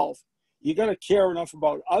yourself, you got to care enough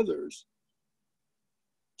about others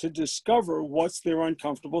to discover what's their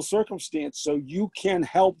uncomfortable circumstance so you can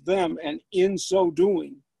help them, and in so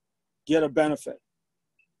doing, get a benefit.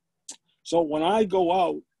 So when I go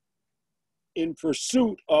out in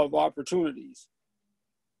pursuit of opportunities,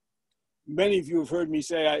 many of you have heard me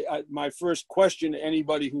say my first question to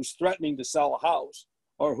anybody who's threatening to sell a house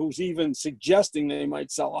or who's even suggesting they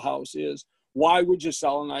might sell a house is, why would you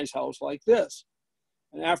sell a nice house like this?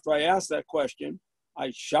 And after I ask that question,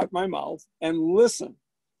 I shut my mouth and listen.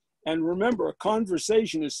 And remember, a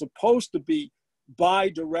conversation is supposed to be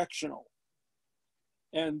bi-directional.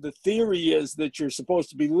 And the theory is that you're supposed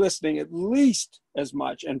to be listening at least as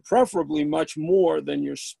much and preferably much more than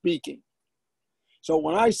you're speaking. So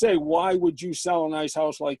when I say, why would you sell a nice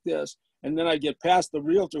house like this? And then I get past the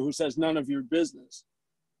realtor who says, none of your business.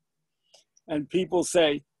 And people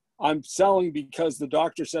say, I'm selling because the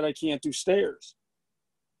doctor said I can't do stairs.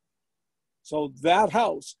 So that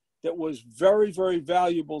house that was very, very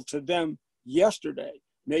valuable to them yesterday,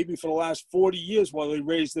 maybe for the last 40 years while they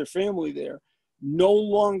raised their family there, no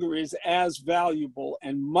longer is as valuable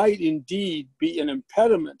and might indeed be an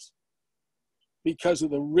impediment because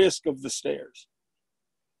of the risk of the stairs.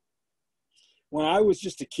 When I was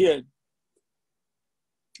just a kid,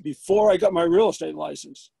 before I got my real estate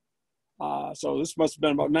license, so this must have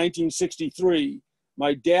been about 1963,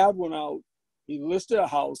 my dad went out, he listed a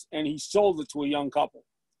house, and he sold it to a young couple.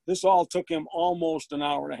 This all took him almost an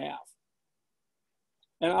hour and a half.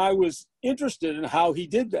 And I was interested in how he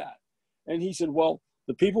did that. And he said, well,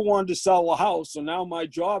 the people wanted to sell a house, so now my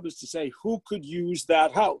job is to say, who could use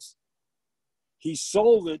that house? He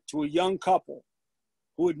sold it to a young couple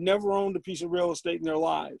who had never owned a piece of real estate in their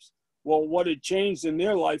lives. Well, what had changed in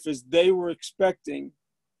their life is they were expecting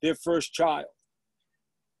their first child.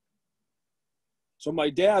 So my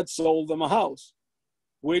dad sold them a house.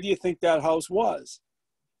 Where do you think that house was?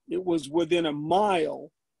 It was within a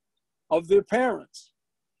mile of their parents.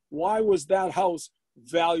 Why was that house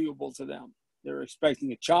valuable to them? They were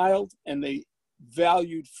expecting a child and they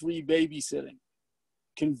valued free babysitting,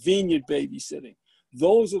 convenient babysitting.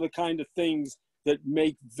 Those are the kind of things that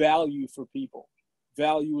make value for people.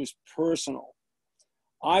 Value is personal.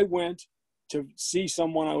 I went to see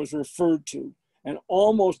someone I was referred to, and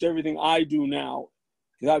almost everything I do now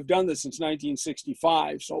because I've done this since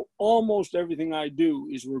 1965. So almost everything I do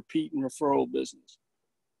is repeat and referral business.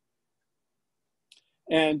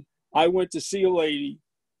 And I went to see a lady,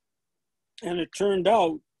 and it turned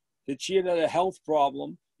out that she had a health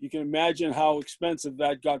problem. You can imagine how expensive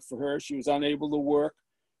that got for her. She was unable to work.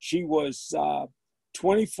 She was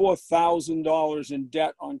 $24,000 in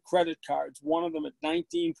debt on credit cards, one of them at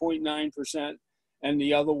 19.9% and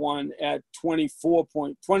the other one at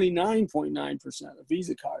 29.9%, a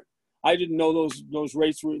Visa card. I didn't know those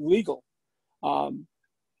rates were illegal.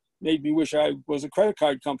 Made me wish I was a credit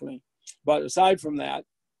card company. But aside from that,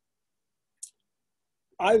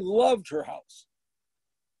 I loved her house,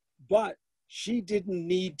 but she didn't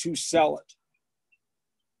need to sell it.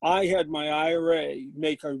 I had my IRA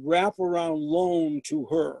make a wraparound loan to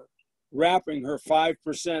her, wrapping her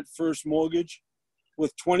 5% first mortgage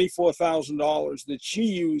with $24,000 that she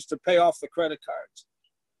used to pay off the credit cards.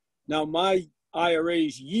 Now, my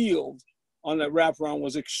IRA's yield on that wraparound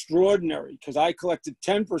was extraordinary because I collected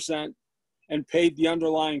 10% and paid the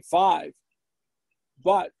underlying 5%.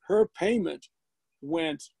 But her payment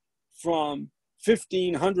went from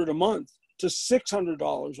 $1,500 a month to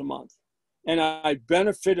 $600 a month. And I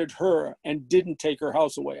benefited her and didn't take her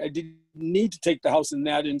house away. I didn't need to take the house in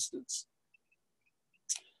that instance.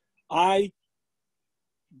 I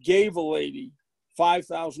gave a lady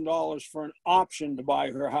 $5,000 for an option to buy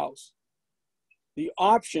her house. The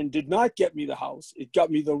option did not get me the house. It got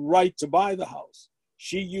me the right to buy the house.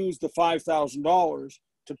 She used the $5,000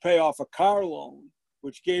 to pay off a car loan,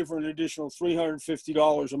 which gave her an additional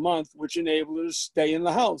 $350 a month, which enabled her to stay in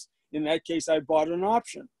the house. In that case, I bought an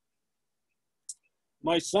option.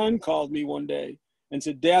 My son called me one day and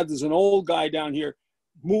said, "Dad, there's an old guy down here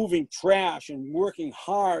moving trash and working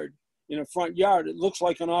hard in a front yard. It looks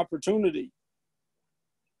like an opportunity."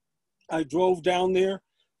 I drove down there.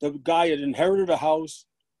 The guy had inherited a house.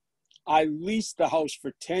 I leased the house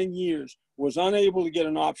for 10 years, was unable to get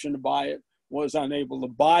an option to buy it, was unable to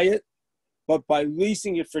buy it. But by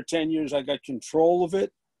leasing it for 10 years, I got control of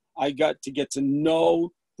it. I got to get to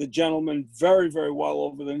know the gentleman very, very well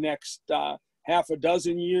over the next half a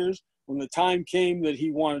dozen years. When the time came that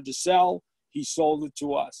he wanted to sell, he sold it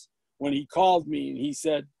to us. When he called me and he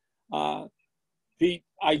said, "Pete,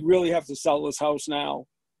 I really have to sell this house now,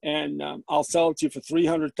 and I'll sell it to you for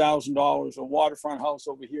 $300,000, a waterfront house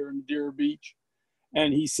over here in Deer Beach."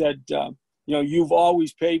 And he said, "You've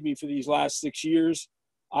always paid me for these last 6 years.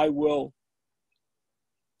 I will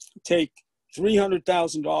take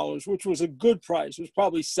 $300,000, which was a good price. It was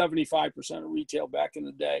probably 75% of retail back in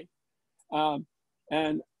the day.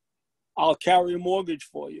 And I'll carry a mortgage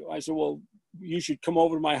for you." I said, "Well, you should come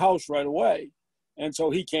over to my house right away." And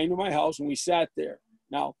so he came to my house and we sat there.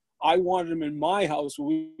 Now, I wanted him in my house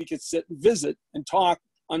where we could sit and visit and talk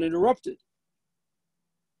uninterrupted.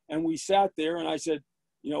 And we sat there and I said,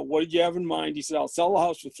 "What did you have in mind?" He said, "I'll sell the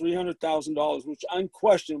house for $300,000, which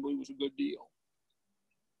unquestionably was a good deal."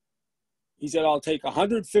 He said, "I'll take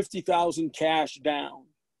 $150,000 cash down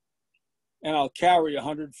and I'll carry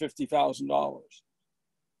 $150,000.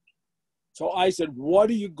 So I said, "What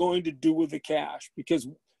are you going to do with the cash?" Because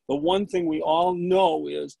the one thing we all know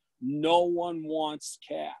is no one wants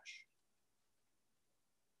cash.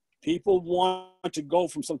 People want to go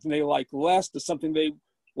from something they like less to something they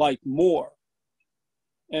like more.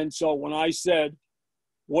 And so when I said,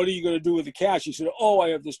 "What are you going to do with the cash?" He said, "Oh, I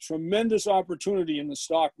have this tremendous opportunity in the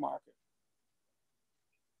stock market."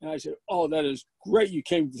 And I said, "Oh, that is great. You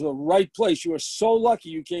came to the right place. You are so lucky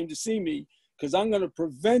you came to see me, because I'm going to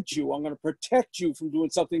prevent you. I'm going to protect you from doing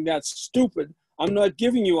something that's stupid. I'm not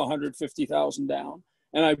giving you $150,000 down."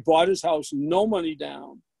 And I bought his house, no money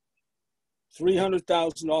down,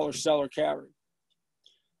 $300,000 seller carry.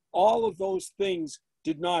 All of those things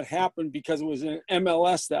did not happen because it was an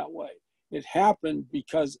MLS that way. It happened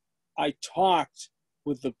because I talked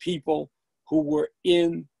with the people who were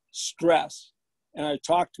in stress. And I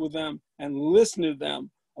talked with them and listened to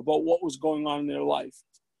them about what was going on in their life.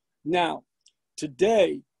 Now,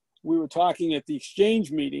 today, we were talking at the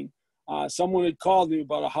exchange meeting. Someone had called me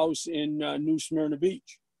about a house in New Smyrna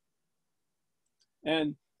Beach.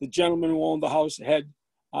 And the gentleman who owned the house had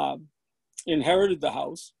inherited the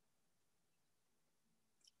house.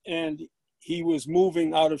 And he was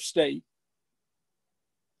moving out of state.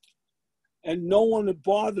 And no one had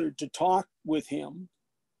bothered to talk with him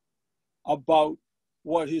about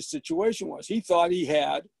what his situation was. He thought he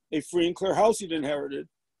had a free and clear house he'd inherited,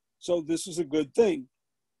 so this was a good thing.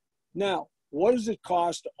 Now, what does it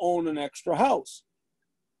cost to own an extra house?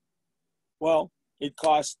 Well, it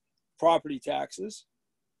costs property taxes,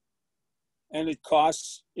 and it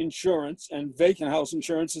costs insurance, and vacant house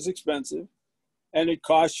insurance is expensive. and it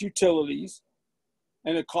costs utilities,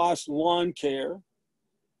 and it costs lawn care.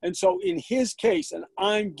 And so in his case, and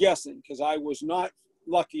I'm guessing because I was not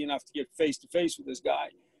lucky enough to get face-to-face with this guy,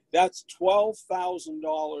 that's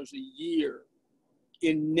 $12,000 a year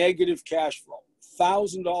in negative cash flow,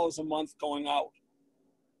 $1,000 a month going out.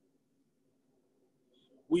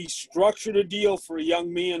 We structured a deal for a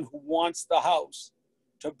young man who wants the house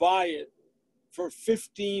to buy it for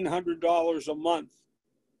 $1,500 a month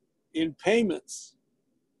in payments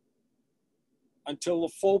until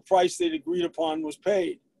the full price they'd agreed upon was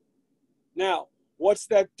paid. Now, what's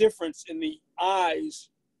that difference in the eyes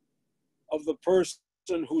of the person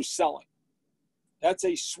who's selling? That's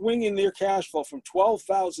a swing in their cash flow from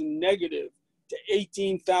 12,000 negative to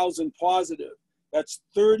 18,000 positive. That's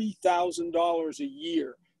 $30,000 a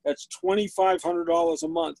year. That's $2,500 a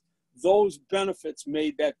month. Those benefits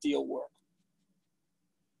made that deal work.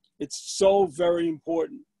 It's so very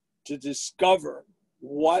important to discover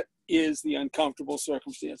what is the uncomfortable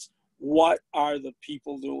circumstance. What are the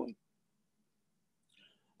people doing?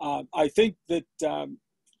 I think that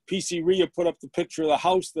PCREIA put up the picture of the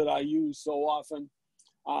house that I use so often,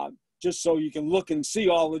 just so you can look and see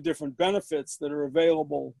all the different benefits that are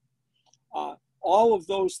available. All of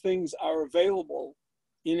those things are available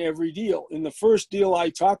in every deal. In the first deal I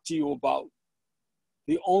talked to you about,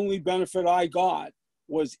 the only benefit I got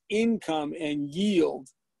was income and yield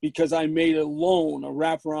because I made a loan, a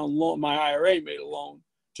wraparound loan. My IRA made a loan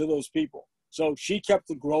to those people. So she kept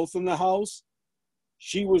the growth in the house.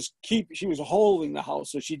 She was holding the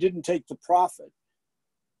house, so she didn't take the profit.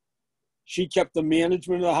 She kept the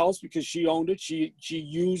management of the house because she owned it. She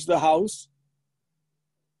used the house.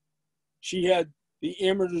 She had the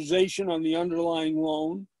amortization on the underlying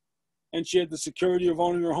loan, and she had the security of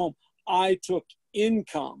owning her home. I took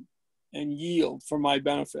income and yield for my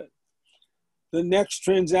benefit. The next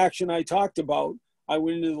transaction I talked about, I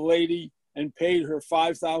went into the lady and paid her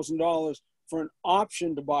 $5,000 for an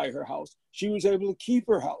option to buy her house. She was able to keep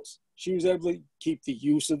her house. She was able to keep the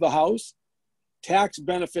use of the house. Tax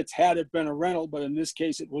benefits had it been a rental, but in this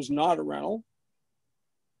case, it was not a rental.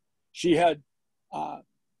 She had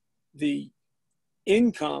the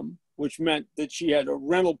income, which meant that she had a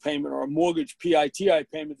rental payment or a mortgage PITI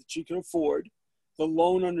payment that she could afford. The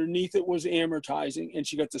loan underneath it was amortizing, and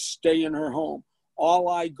she got to stay in her home. All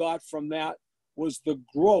I got from that was the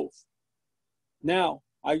growth. Now,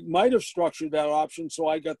 I might have structured that option so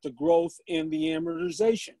I got the growth and the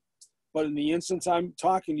amortization. But in the instance I'm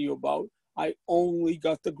talking to you about, I only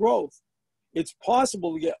got the growth. It's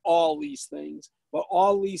possible to get all these things, but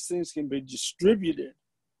all these things can be distributed.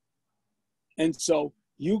 And so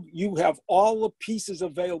you have all the pieces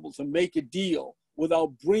available to make a deal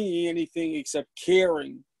without bringing anything except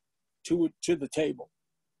caring to the table.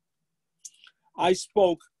 I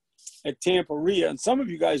spoke at PCREIA, and some of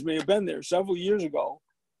you guys may have been there several years ago.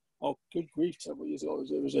 Oh, good grief, several years ago.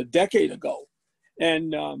 It was a decade ago.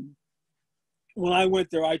 And when I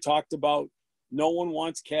went there, I talked about no one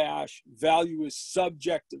wants cash. Value is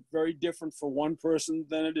subjective, very different for one person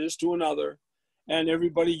than it is to another. And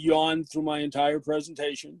everybody yawned through my entire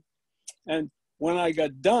presentation. And when I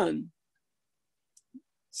got done,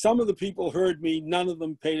 some of the people heard me, none of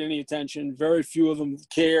them paid any attention. Very few of them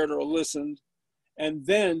cared or listened. And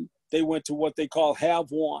then they went to what they call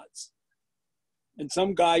have-wants. And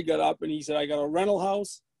some guy got up and he said, I got a rental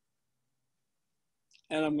house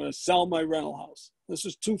and I'm going to sell my rental house. This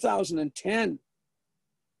was 2010.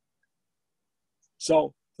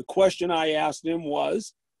 So the question I asked him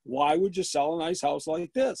was, why would you sell a nice house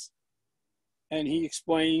like this? And he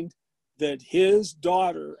explained that his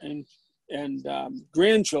daughter and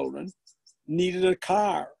grandchildren needed a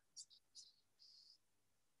car.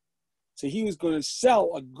 So he was going to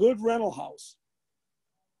sell a good rental house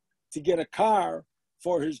to get a car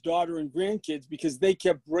for his daughter and grandkids because they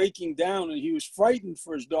kept breaking down and he was frightened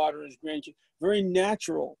for his daughter and his grandkids. Very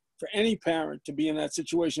natural for any parent to be in that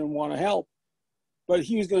situation and want to help. But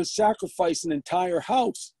he was going to sacrifice an entire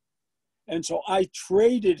house. And so I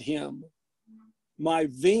traded him my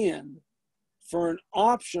van for an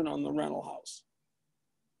option on the rental house.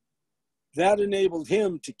 That enabled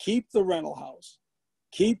him to keep the rental house,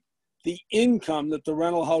 keep the income that the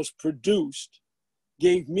rental house produced,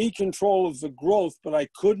 gave me control of the growth, but I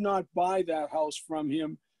could not buy that house from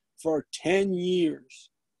him for 10 years.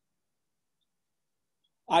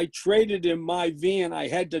 I traded him my van. I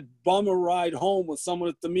had to bum a ride home with someone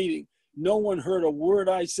at the meeting. No one heard a word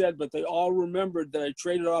I said, but they all remembered that I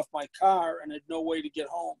traded off my car and had no way to get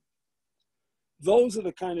home. Those are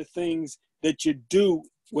the kind of things that you do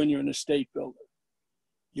when you're an estate builder.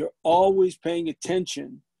 You're always paying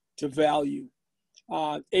attention to value.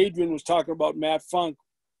 Adrian was talking about Matt Funk.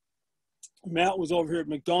 Matt was over here at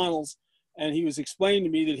McDonald's, and he was explaining to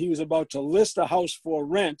me that he was about to list a house for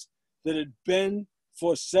rent that had been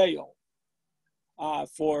for sale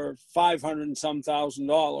for $500 and some thousand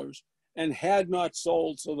and had not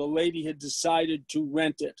sold, so the lady had decided to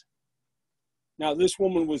rent it. Now, this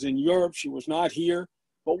woman was in Europe. She was not here.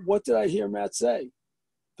 But what did I hear Matt say?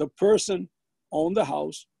 The person owned the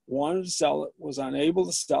house, wanted to sell it, was unable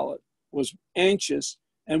to sell it, was anxious,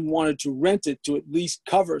 and wanted to rent it to at least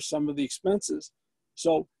cover some of the expenses.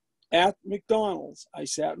 So at McDonald's, I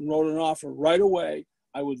sat and wrote an offer right away.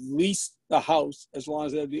 I would lease the house as long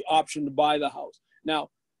as I had the option to buy the house. Now,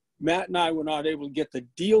 Matt and I were not able to get the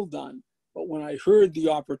deal done, but when I heard the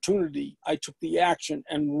opportunity, I took the action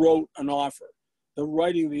and wrote an offer. The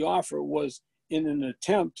writing of the offer was in an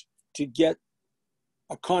attempt to get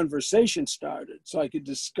a conversation started so I could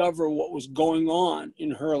discover what was going on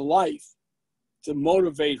in her life to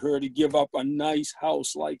motivate her to give up a nice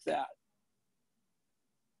house like that.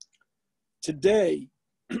 Today,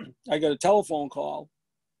 I got a telephone call,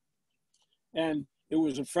 and it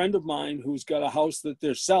was a friend of mine who's got a house that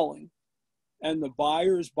they're selling, and the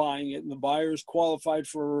buyer is buying it, and the buyer is qualified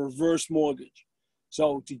for a reverse mortgage.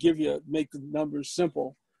 So to make the numbers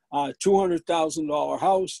simple, $200,000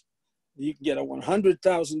 house, you can get a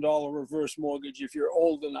 $100,000 reverse mortgage if you're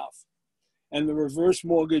old enough. And the reverse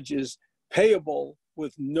mortgage is payable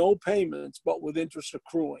with no payments, but with interest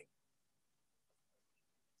accruing.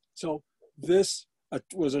 So this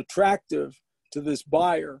was attractive to this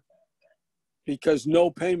buyer because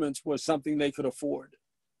no payments was something they could afford.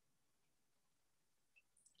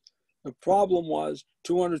 The problem was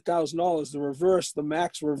 $200,000, the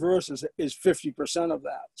max reverse is 50% of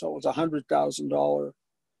that. So it was $100,000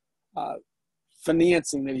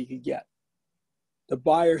 financing that he could get. The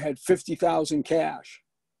buyer had $50,000 cash.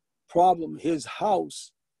 Problem, his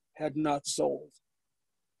house had not sold.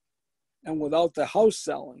 And without the house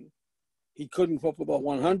selling, he couldn't come up with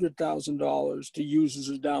 $100,000 to use as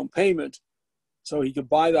a down payment, so he could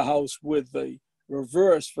buy the house with the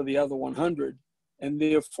reverse for the other 100, and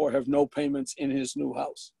therefore have no payments in his new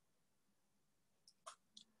house.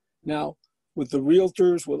 Now, with the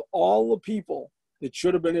realtors, with all the people that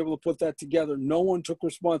should have been able to put that together, no one took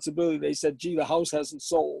responsibility. They said, gee, the house hasn't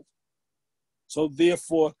sold, so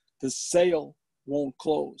therefore the sale won't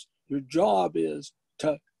close. Your job is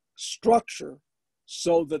to structure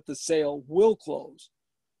so that the sale will close.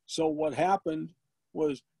 So what happened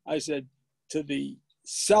was I said to the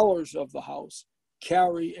sellers of the house,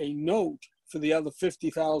 carry a note for the other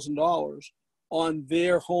 $50,000 on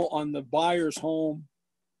their home, on the buyer's home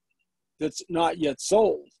that's not yet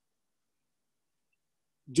sold,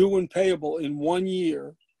 due and payable in 1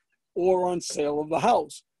 year, or on sale of the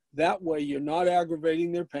house. That way you're not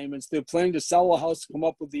aggravating their payments. They're planning to sell the house to come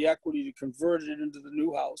up with the equity to convert it into the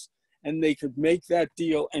new house, and they could make that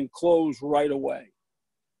deal and close right away.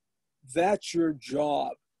 That's your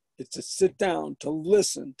job. It's to sit down, to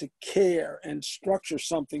listen, to care, and structure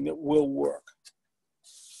something that will work.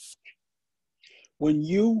 When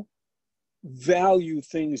you value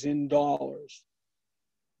things in dollars,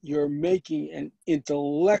 you're making an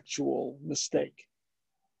intellectual mistake.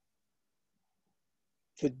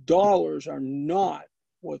 The dollars are not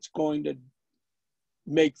what's going to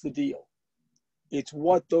make the deal. It's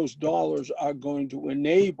what those dollars are going to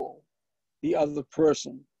enable the other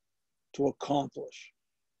person to accomplish.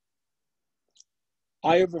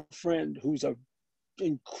 I have a friend who's an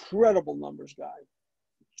incredible numbers guy,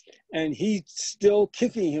 and he's still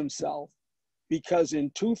kicking himself because in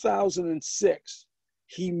 2006,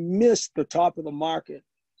 he missed the top of the market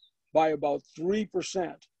by about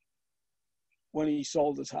 3% when he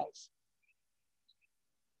sold his house.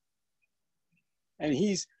 And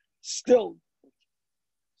he's still,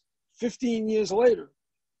 15 years later,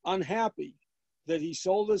 unhappy that he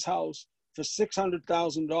sold his house for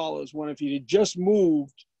 $600,000 when if he had just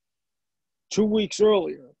moved 2 weeks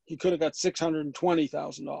earlier, he could have got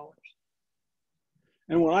 $620,000.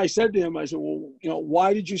 And when I said to him, I said, well,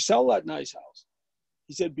 why did you sell that nice house?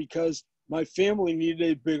 He said, because my family needed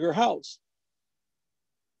a bigger house.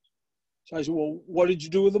 So I said, well, what did you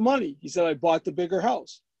do with the money? He said, I bought the bigger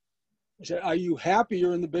house. I said, are you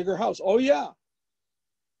happier in the bigger house? Oh, yeah.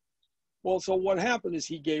 Well, so what happened is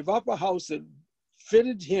he gave up a house that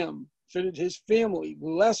fitted him, fitted his family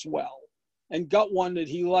less well, and got one that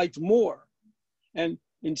he liked more. And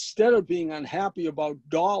instead of being unhappy about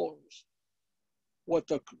dollars, what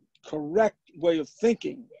the correct way of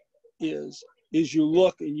thinking is you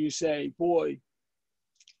look and you say, boy,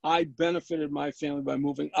 I benefited my family by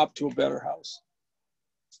moving up to a better house.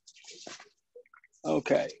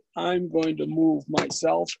 Okay, I'm going to move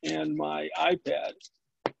myself and my iPad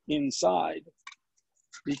inside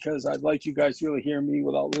because I'd like you guys to really hear me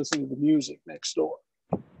without listening to the music next door.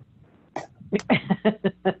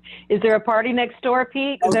 Is there a party next door,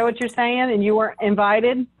 Pete? Is that what you're saying? And you weren't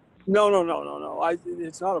invited? No.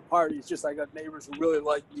 It's not a party. It's just I got neighbors who really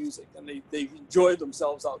like music and they enjoy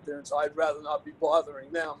themselves out there. And so I'd rather not be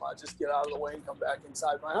bothering them. I'll just get out of the way and come back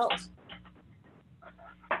inside my house.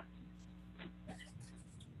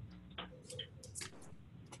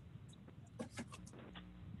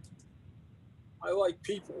 I like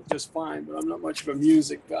people just fine, but I'm not much of a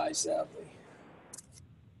music guy, sadly.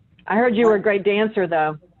 I heard you were a great dancer,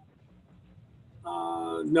 though.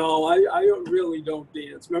 No, I really don't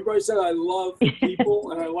dance. Remember I said I love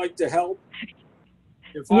people and I like to help?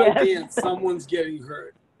 If I dance, someone's getting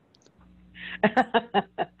hurt.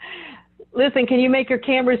 Listen, can you make your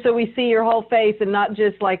camera so we see your whole face and not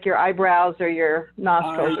just like your eyebrows or your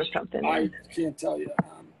nostrils or something? I can't tell you.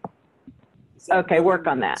 Okay, work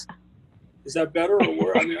on that. Is that better or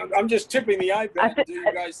worse? I mean, I'm just tipping the iPad until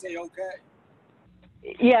you guys say okay.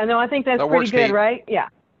 Yeah, no, I think that's pretty good, Pete. Right? Yeah.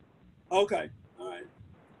 Okay, all right.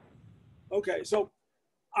 Okay, so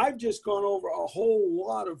I've just gone over a whole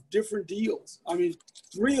lot of different deals. I mean,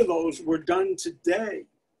 3 of those were done today.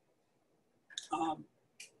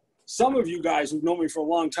 Some of you guys who've known me for a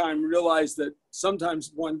long time realize that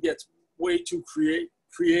sometimes one gets way too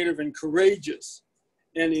creative and courageous.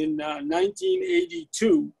 And in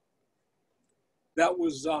 1982, that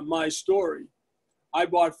was my story. I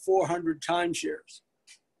bought 400 timeshares.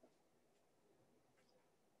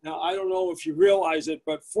 Now, I don't know if you realize it,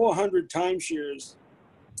 but 400 timeshares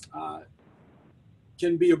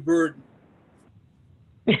can be a burden.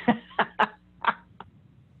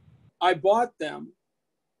 I bought them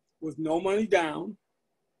with no money down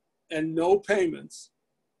and no payments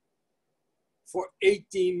for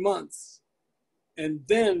 18 months. And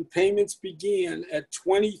then payments began at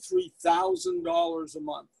 $23,000 a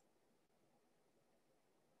month.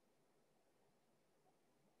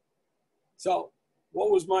 So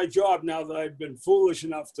what was my job now that I've been foolish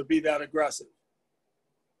enough to be that aggressive?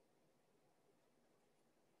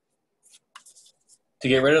 To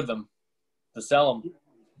get rid of them, to sell them.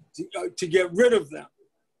 To get rid of them,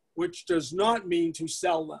 which does not mean to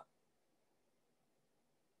sell them.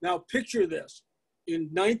 Now picture this.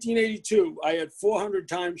 In 1982, I had 400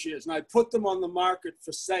 timeshares and I put them on the market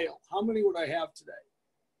for sale. How many would I have today?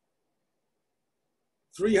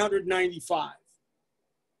 395.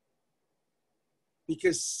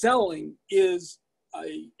 Because selling is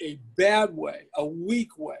a bad way, a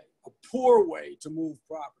weak way, a poor way to move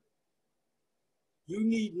property. You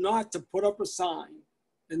need not to put up a sign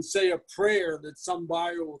and say a prayer that some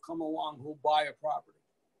buyer will come along who'll buy a property.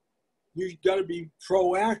 You've got to be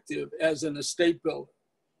proactive as an estate builder.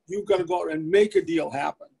 You've got to go out and make a deal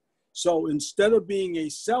happen. So instead of being a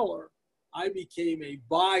seller, I became a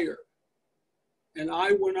buyer. And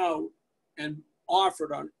I went out and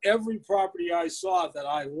offered on every property I saw that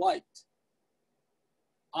I liked.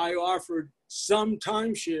 I offered some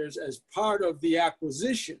timeshares as part of the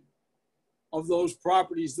acquisition of those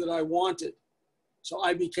properties that I wanted. So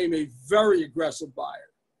I became a very aggressive buyer.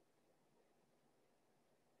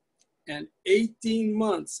 And 18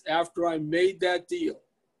 months after I made that deal,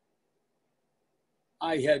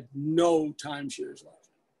 I had no timeshares left.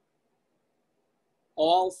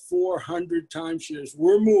 All 400 timeshares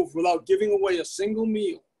were moved without giving away a single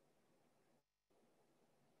meal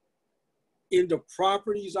into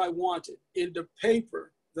properties I wanted, into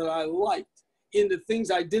paper that I liked, into things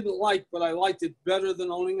I didn't like, but I liked it better than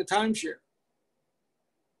owning a timeshare.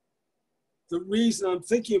 The reason I'm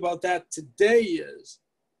thinking about that today is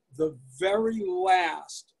the very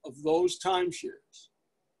last of those timeshares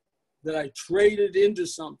that I traded into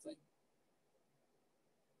something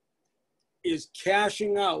is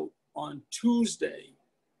cashing out on Tuesday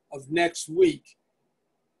of next week,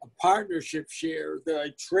 a partnership share that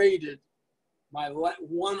I traded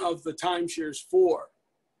one of the timeshares for.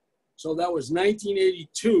 So that was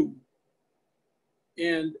 1982.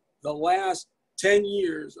 And the last 10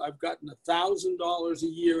 years, I've gotten $1,000 a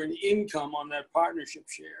year in income on that partnership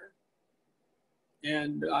share.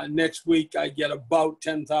 And next week, I get about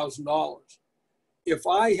 $10,000. If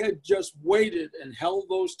I had just waited and held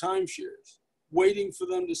those timeshares, waiting for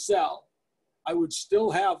them to sell, I would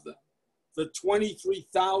still have them. The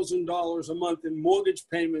 $23,000 a month in mortgage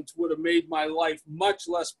payments would have made my life much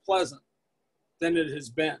less pleasant than it has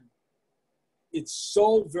been. It's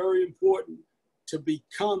so very important to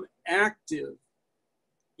become active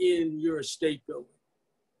in your estate building.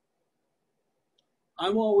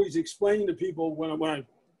 I'm always explaining to people when I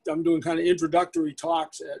I'm doing kind of introductory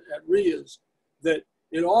talks at REIAs, that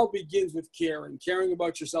it all begins with caring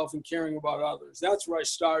about yourself and caring about others. That's where I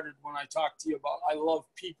started when I talked to you about I love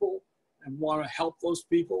people and want to help those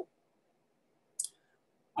people.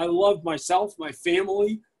 I love myself, my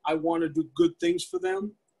family. I want to do good things for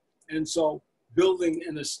them. And so building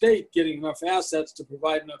an estate, getting enough assets to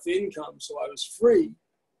provide enough income so I was free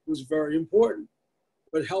was very important.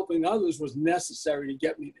 But helping others was necessary to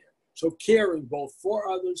get me there. So caring both for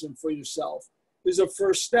others and for yourself is a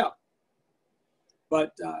first step.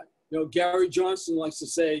 But you know, Gary Johnson likes to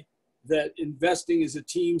say that investing is a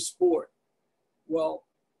team sport. Well,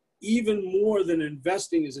 even more than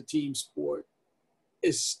investing is a team sport,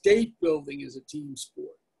 estate building is a team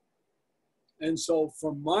sport. And so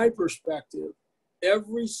from my perspective,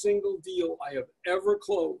 every single deal I have ever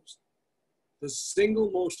closed, the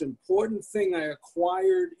single most important thing I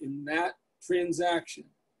acquired in that transaction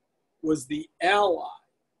was the ally,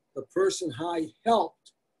 the person I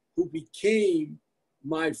helped, who became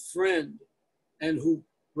my friend and who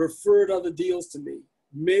referred other deals to me,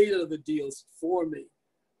 made other deals for me,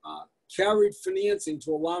 carried financing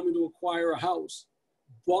to allow me to acquire a house,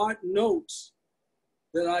 bought notes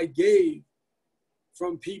that I gave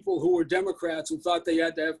from people who were Democrats who thought they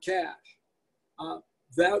had to have cash.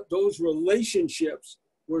 Those relationships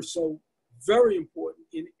were so very important.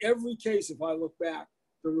 In every case, if I look back,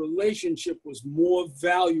 the relationship was more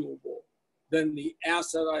valuable than the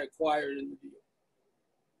asset I acquired in the deal.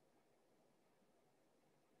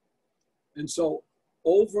 And so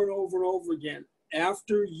over and over and over again,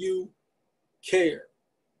 after you care,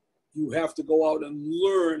 you have to go out and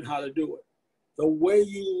learn how to do it. The way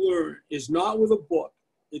you learn is not with a book.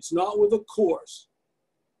 It's not with a course.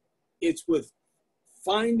 It's with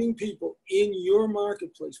finding people in your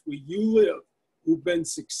marketplace where you live who've been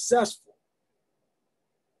successful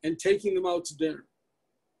and taking them out to dinner,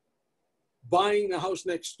 buying the house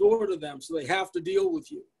next door to them so they have to deal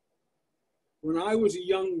with you. When I was a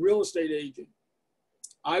young real estate agent,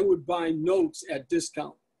 I would buy notes at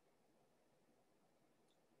discount.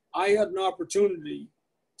 I had an opportunity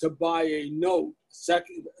to buy a note, a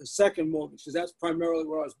second mortgage, because that's primarily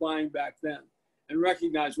what I was buying back then. And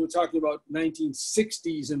recognize we're talking about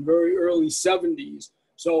 1960s and very early 70s.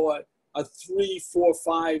 So a $3,000,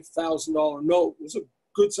 $4,000, $5,000 note was a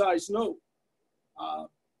good sized note.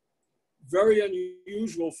 Very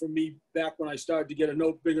unusual for me back when I started to get a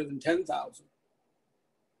note bigger than 10,000.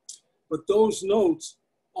 But those notes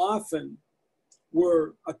often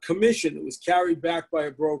were a commission that was carried back by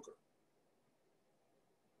a broker.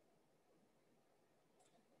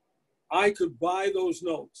 I could buy those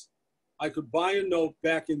notes. I could buy a note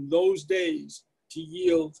back in those days to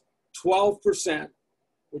yield 12%,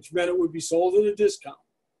 which meant it would be sold at a discount.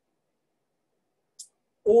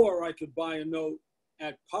 Or I could buy a note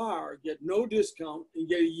at par, get no discount, and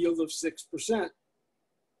get a yield of 6%.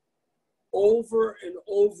 Over and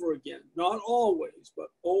over again, not always, but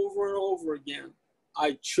over and over again,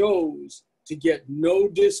 I chose to get no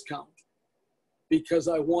discount because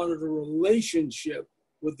I wanted a relationship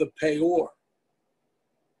with the payor.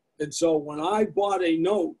 And so when I bought a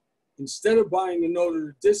note, instead of buying a note at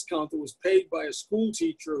a discount that was paid by a school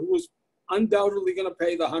teacher who was undoubtedly going to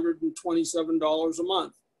pay the $127 a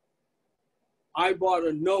month, I bought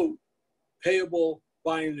a note payable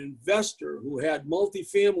by an investor who had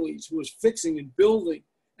multifamilies, who was fixing and building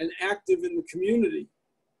and active in the community.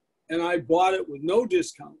 And I bought it with no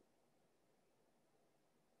discount.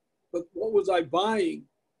 But what was I buying?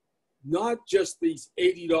 Not just these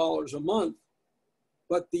 $80 a month,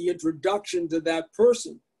 but the introduction to that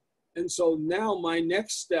person. And so now my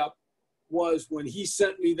next step was when he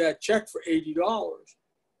sent me that check for $80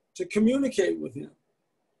 to communicate with him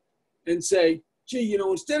and say, gee, you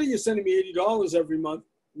know, instead of you sending me $80 every month,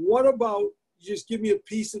 what about you just give me a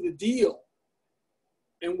piece of the deal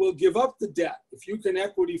and we'll give up the debt if you can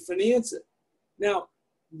equity finance it. Now,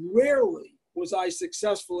 rarely was I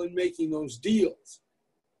successful in making those deals,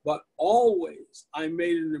 but always I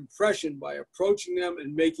made an impression by approaching them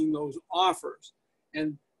and making those offers.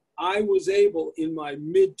 And I was able in my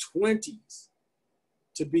mid-20s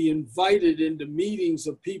to be invited into meetings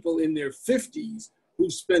of people in their 50s who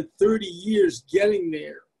spent 30 years getting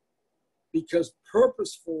there because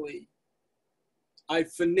purposefully I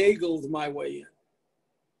finagled my way in.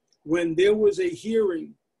 When there was a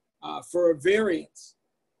hearing for a variance,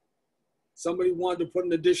 somebody wanted to put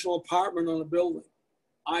an additional apartment on a building.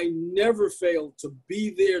 I never failed to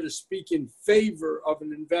be there to speak in favor of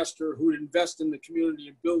an investor who would invest in the community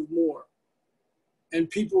and build more. And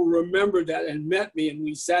people remembered that and met me, and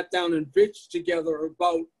we sat down and bitched together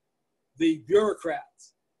about the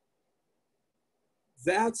bureaucrats.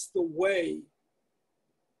 That's the way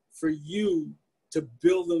for you to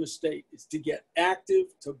build an estate, is to get active,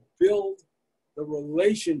 to build the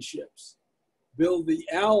relationships, build the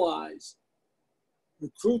allies,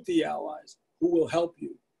 recruit the allies who will help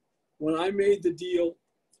you. When I made the deal,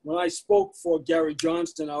 when I spoke for Gary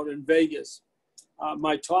Johnston out in Vegas,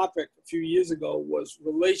 my topic a few years ago was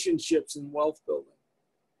relationships and wealth building.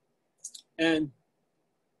 And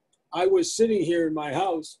I was sitting here in my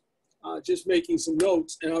house, just making some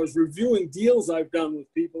notes, and I was reviewing deals I've done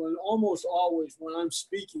with people. And almost always when I'm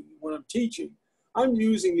speaking, when I'm teaching, I'm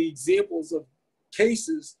using the examples of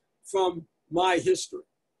cases from my history.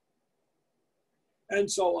 And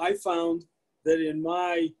so I found that in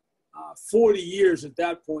my 40 years at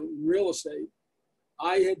that point in real estate,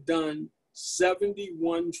 I had done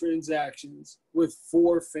 71 transactions with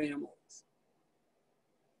 4 families.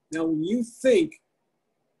 Now, when you think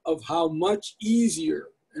of how much easier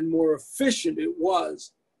and more efficient it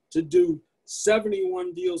was to do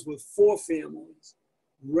 71 deals with 4 families,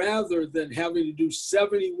 rather than having to do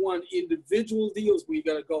 71 individual deals where you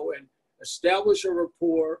got to go and establish a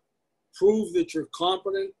rapport, prove that you're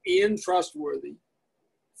competent and trustworthy,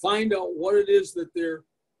 find out what it is that they're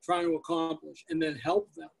trying to accomplish, and then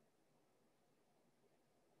help them.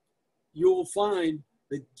 You'll find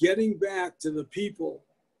that getting back to the people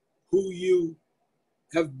who you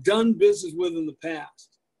have done business with in the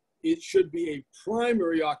past, it should be a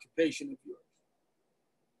primary occupation of yours.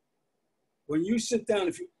 When you sit down,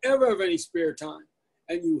 if you ever have any spare time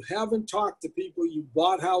and you haven't talked to people you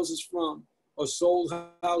bought houses from or sold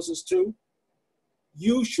houses to,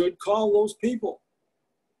 you should call those people.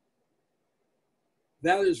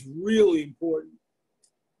 That is really important.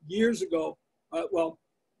 Years ago, well,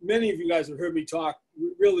 many of you guys have heard me talk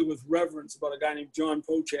really with reverence about a guy named John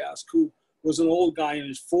Pochask, who was an old guy in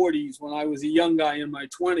his 40s when I was a young guy in my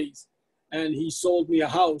 20s, and he sold me a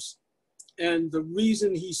house. And the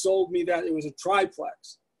reason he sold me that, it was a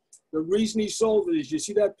triplex. The reason he sold it is, you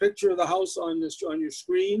see that picture of the house on your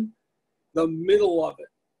screen? The middle of it.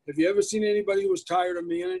 Have you ever seen anybody who was tired of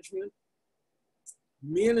management?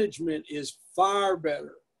 Management is far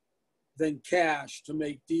better than cash to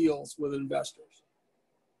make deals with investors.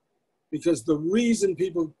 Because the reason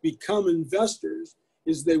people become investors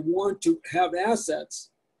is they want to have assets,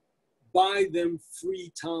 buy them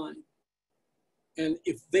free time. And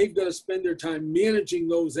if they've got to spend their time managing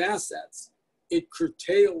those assets, it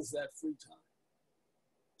curtails that free time.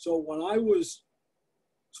 So when I was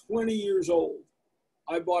 20 years old,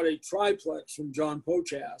 I bought a triplex from John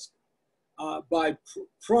Pochask by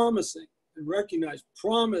promising, and recognize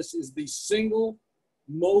promise is the single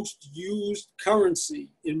most used currency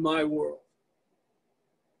in my world.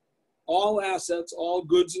 All assets, all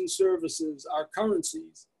goods and services are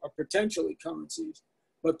currencies, are potentially currencies,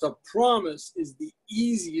 but the promise is the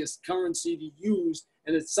easiest currency to use,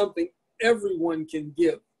 and it's something everyone can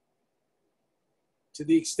give. To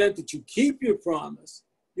the extent that you keep your promise,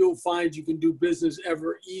 you'll find you can do business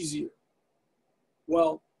ever easier.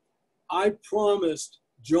 Well, I promised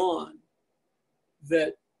John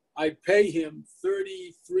that I'd pay him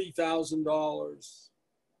 $33,000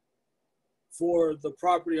 for the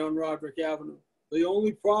property on Roderick Avenue. The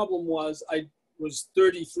only problem was I was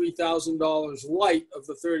 $33,000 light of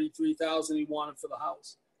the $33,000 he wanted for the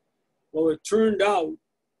house. Well, it turned out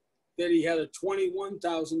that he had a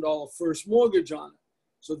 $21,000 first mortgage on it.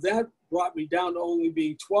 So that brought me down to only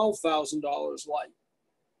being $12,000 light.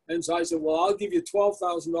 And so I said, well, I'll give you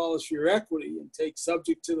 $12,000 for your equity and take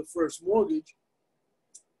subject to the first mortgage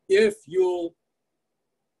if you'll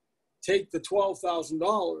take the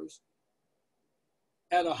 $12,000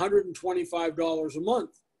 at $125 a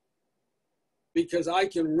month, because I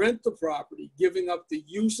can rent the property, giving up the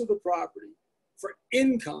use of the property for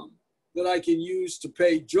income that I can use to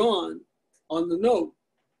pay John on the note.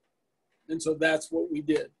 And so that's what we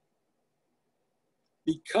did.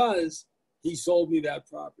 Because he sold me that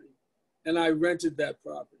property and I rented that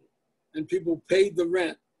property and people paid the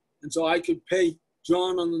rent. And so I could pay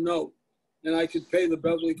John on the note and I could pay the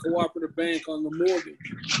Beverly Cooperative Bank on the mortgage.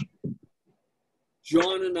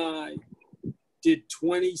 John and I did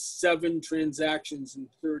 27 transactions in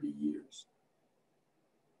 30 years.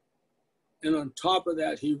 And on top of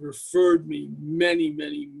that, he referred me many,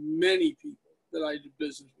 many, many people that I did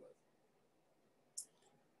business with.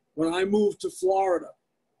 When I moved to Florida,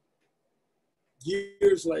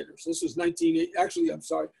 years later, so this was when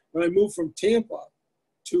I moved from Tampa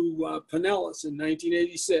to Pinellas in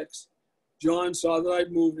 1986, John saw that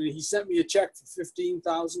I'd moved and he sent me a check for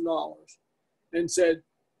 $15,000 and said,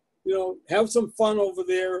 you know, have some fun over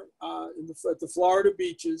there at the Florida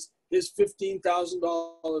beaches. Here's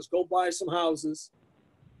 $15,000. Go buy some houses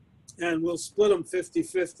and we'll split them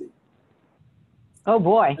 50-50. Oh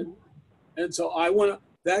boy. And so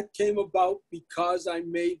that came about because I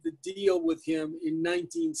made the deal with him in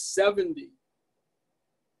 1970,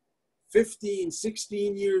 15,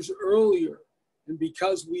 16 years earlier. And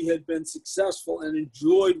because we had been successful and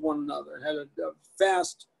enjoyed one another and had a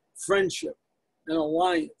fast friendship and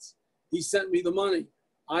alliance, he sent me the money.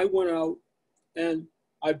 I went out and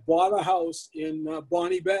I bought a house in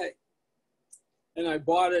Bonnie Bay. And I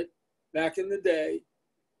bought it back in the day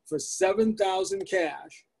for $7,000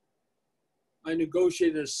 cash. I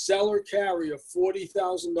negotiated a seller carry of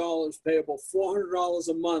 $40,000 payable $400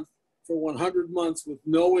 a month for 100 months with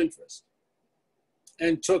no interest,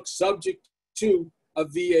 and took subject to a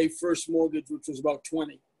VA first mortgage, which was about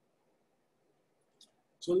 20.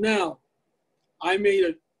 So now I made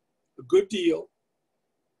a good deal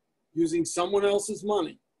using someone else's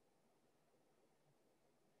money,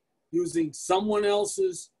 using someone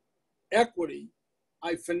else's equity.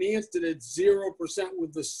 I financed it at 0%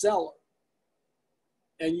 with the seller.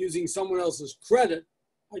 And using someone else's credit,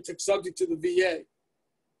 I took subject to the VA.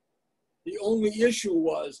 The only issue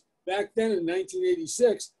was, back then in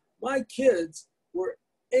 1986, my kids were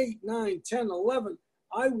 8, 9, 10, 11.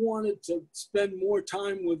 I wanted to spend more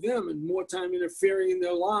time with them and more time interfering in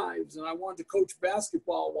their lives. And I wanted to coach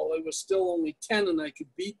basketball while they were still only 10 and I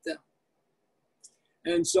could beat them.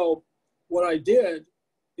 And so what I did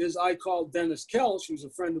is I called Dennis Kelch, who's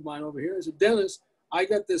a friend of mine over here. I said, Dennis, I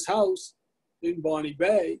got this house in Bonnie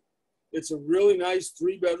Bay. It's a really nice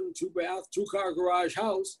 3-bedroom, 2-bath, 2-car garage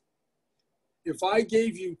house. If I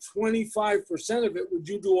gave you 25% of it, would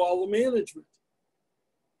you do all the management?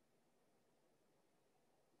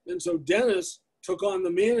 And so Dennis took on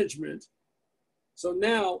the management. So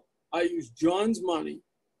now I used John's money.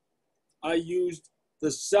 I used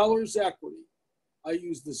the seller's equity. I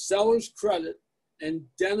used the seller's credit and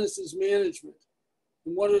Dennis's management.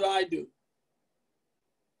 And what did I do?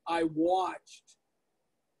 I watched.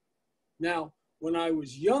 Now, when I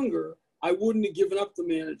was younger, I wouldn't have given up the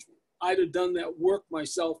management. I'd have done that work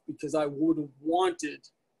myself because I would have wanted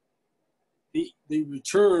the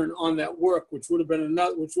return on that work, which would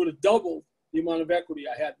have doubled the amount of equity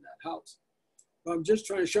I had in that house. But I'm just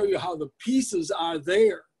trying to show you how the pieces are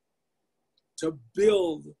there to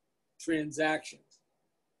build transactions.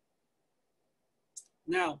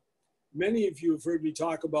 Now, many of you have heard me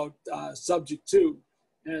talk about subject to,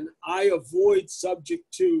 and I avoid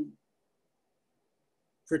subject to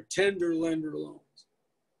pretender lender loans.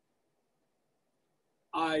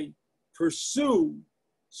 I pursue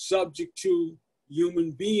subject to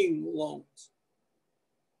human being loans.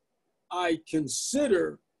 I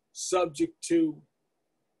consider subject to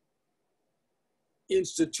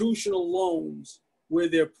institutional loans where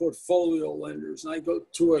they're portfolio lenders. And I go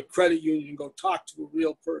to a credit union and go talk to a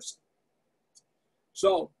real person.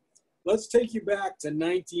 So let's take you back to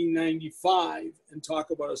 1995 and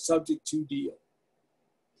talk about a subject to deal.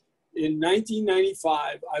 In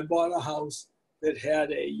 1995, I bought a house that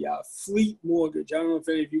had a Fleet mortgage. I don't know if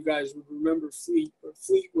any of you guys would remember Fleet, but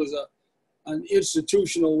Fleet was an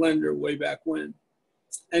institutional lender way back when.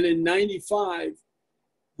 And in 95,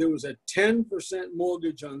 there was a 10%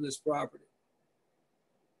 mortgage on this property.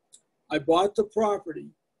 I bought the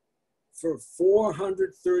property for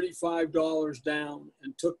 $435 down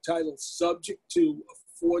and took title subject to a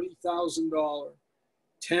 $40,000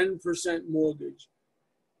 10% mortgage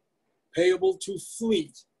payable to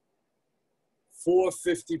Fleet,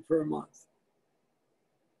 $450 per month.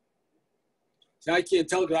 See, I can't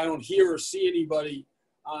tell because I don't hear or see anybody.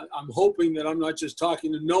 I'm hoping that I'm not just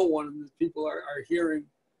talking to no one and that people are hearing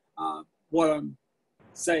what I'm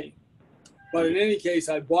saying. But in any case,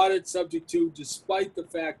 I bought it subject to, despite the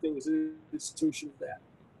fact there was an institution of that.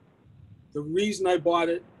 The reason I bought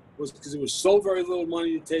it was because it was so very little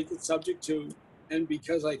money to take it subject to, and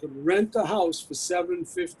because I could rent the house for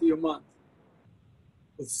 $750 a month.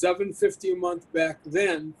 With $750 a month back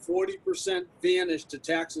then, 40% vanished to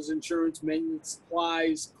taxes, insurance, maintenance,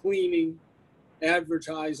 supplies, cleaning,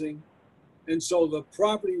 advertising, and so the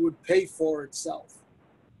property would pay for itself.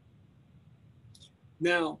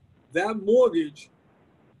 Now, that mortgage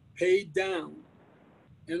paid down,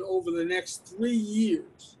 and over the next 3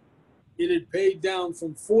 years, it had paid down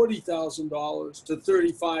from $40,000 to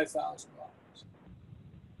 $35,000.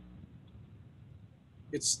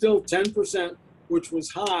 It's still 10%, which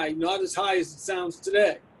was high, not as high as it sounds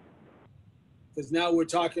today, because now we're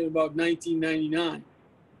talking about 1999.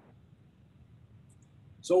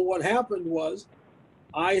 So what happened was,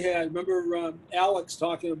 remember Alex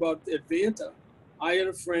talking about Advanta? I had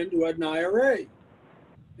a friend who had an IRA.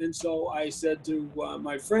 And so I said to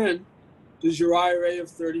my friend, does your IRA have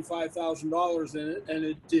 $35,000 in it? And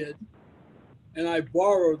it did. And I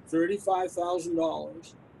borrowed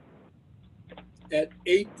 $35,000 at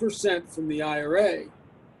 8% from the IRA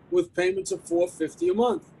with payments of $450 a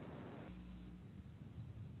month.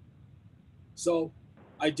 So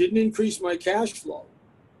I didn't increase my cash flow.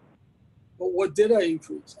 But what did I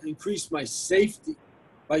increase? I increased my safety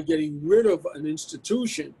by getting rid of an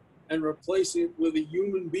institution and replacing it with a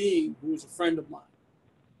human being who was a friend of mine.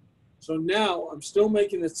 So now I'm still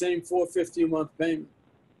making the same $450 a month payment.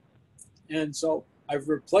 And so I've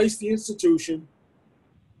replaced the institution.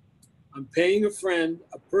 I'm paying a friend,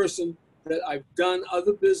 a person that I've done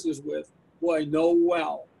other business with, who I know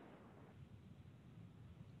well.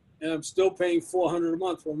 And I'm still paying $400 a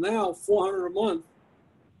month. Well, now $400 a month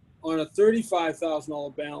on a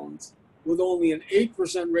 $35,000 balance with only an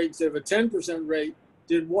 8% rate instead of a 10% rate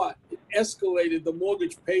did what? It escalated the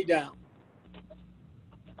mortgage pay down.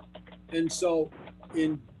 And so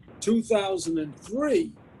in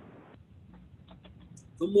 2003,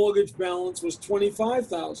 the mortgage balance was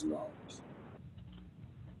 $25,000.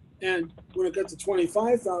 And when it got to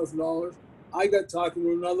 $25,000, I got talking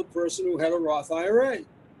to another person who had a Roth IRA.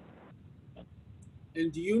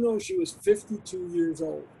 And do you know she was 52 years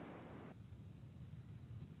old?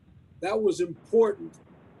 That was important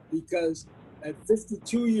because at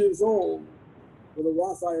 52 years old with a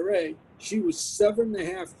Roth IRA, she was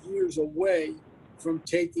 7.5 years away from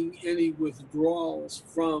taking any withdrawals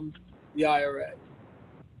from the IRA.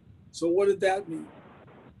 So what did that mean?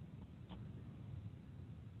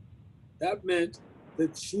 That meant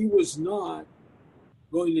that she was not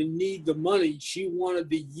going to need the money. She wanted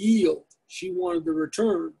the yield. She wanted the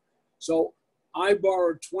return. So I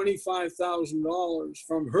borrowed $25,000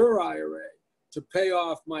 from her IRA to pay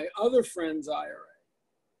off my other friend's IRA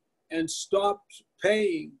and stopped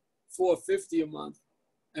paying $450 a month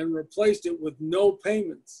and replaced it with no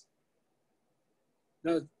payments.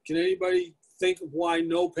 Now, can anybody think of why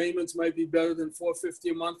no payments might be better than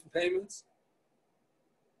 $450 a month in payments?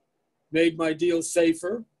 Made my deal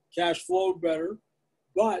safer, cash flowed better,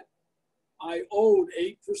 but I owed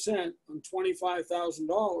 8% on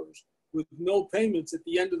 $25,000 with no payments. At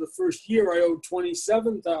the end of the first year, I owed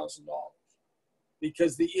 $27,000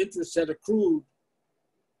 because the interest had accrued.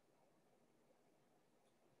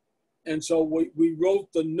 And so we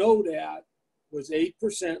wrote the note at was 8%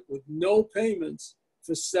 with no payments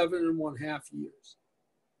for 7.5 years.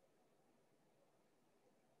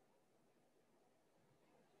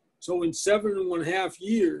 So in 7.5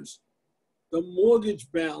 years, the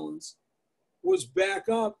mortgage balance was back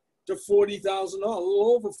up to $40,000, a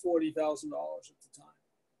little over $40,000 at the time.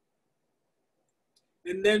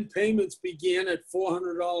 And then payments began at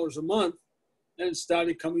 $400 a month and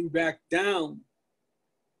started coming back down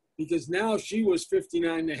because now she was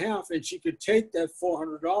 59.5 and she could take that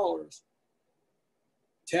 $400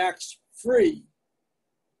 tax-free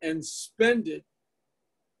and spend it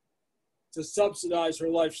to subsidize her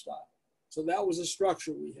lifestyle. So that was a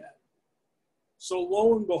structure we had. So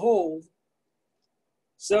lo and behold,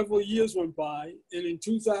 several years went by, and in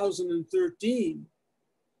 2013,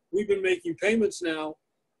 we've been making payments now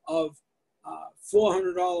of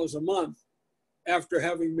 $400 a month after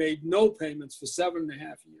having made no payments for 7.5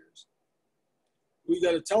 years. We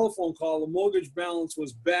got a telephone call. The mortgage balance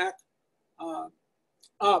was back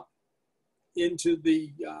up into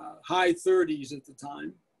the high 30s at the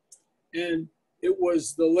time. And it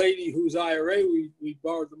was the lady whose IRA we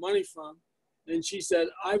borrowed the money from. And she said,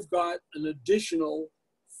 I've got an additional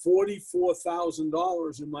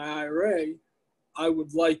 $44,000 in my IRA I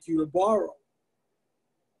would like you to borrow.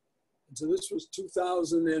 And so this was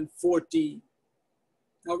 2014.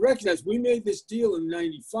 Now recognize we made this deal in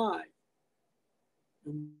 95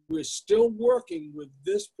 and we're still working with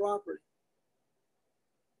this property.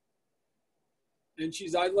 And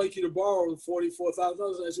she's, I'd like you to borrow the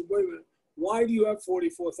 $44,000. I said, wait a minute, why do you have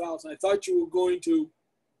 $44,000? I thought you were going to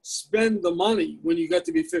spend the money when you got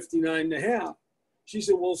to be 59.5. She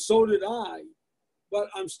said, well, so did I, but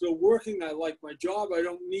I'm still working. I like my job. I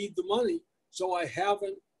don't need the money. So I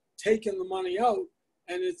haven't taken the money out,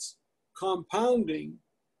 and it's compounding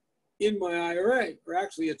in my IRA, or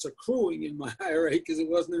actually it's accruing in my IRA because it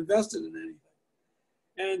wasn't invested in anything.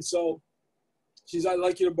 And so she said, I'd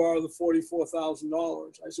like you to borrow the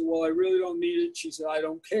 $44,000. I said, well, I really don't need it. She said, I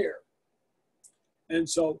don't care. And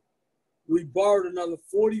so we borrowed another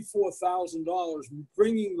 $44,000,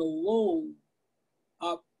 bringing the loan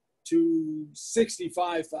up to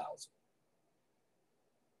 $65,000.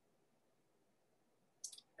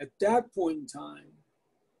 At that point in time,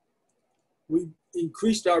 we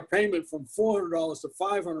increased our payment from $400 to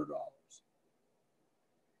 $500.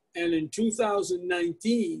 And in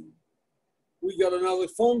 2019, we got another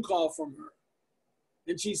phone call from her.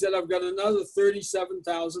 And she said, I've got another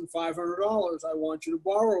 $37,500. I want you to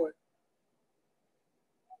borrow it.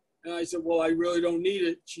 And I said, well, I really don't need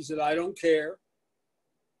it. She said, I don't care.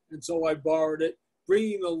 And so I borrowed it,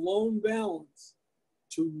 bringing the loan balance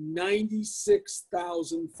to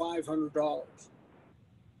 $96,500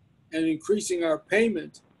 and increasing our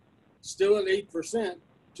payment, still at 8%,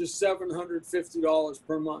 to $750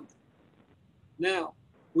 per month. Now,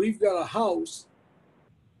 we've got a house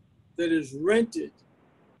that is rented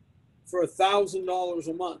for $1,000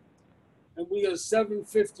 a month, and we got a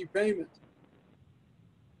 $750 payment.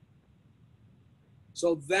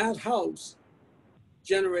 So that house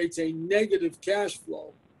generates a negative cash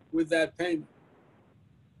flow with that payment.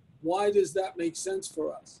 Why does that make sense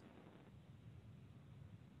for us?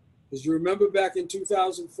 Because you remember back in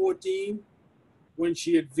 2014 when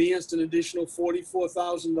she advanced an additional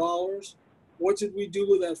 $44,000? What did we do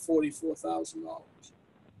with that $44,000?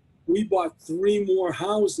 We bought 3 more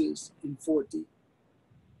houses in 14.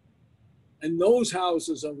 And those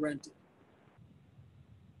houses are rented.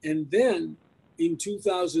 And then in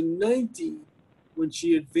 2019, when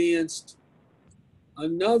she advanced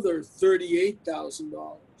another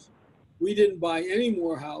 $38,000, we didn't buy any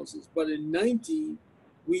more houses, but in 19,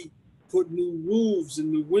 we put new roofs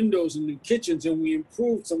and new windows and new kitchens, and we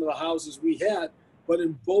improved some of the houses we had. But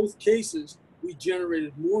in both cases, we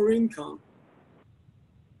generated more income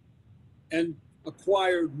and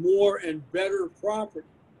acquired more and better property.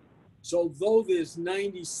 So though there's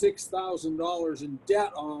 $96,000 in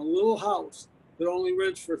debt on a little house that only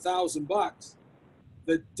rents for $1,000,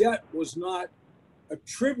 the debt was not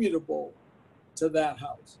attributable to that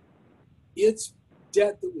house. It's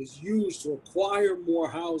debt that was used to acquire more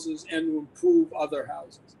houses and to improve other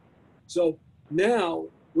houses. So now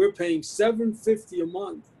we're paying $750 a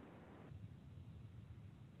month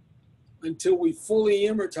until we fully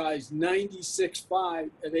amortize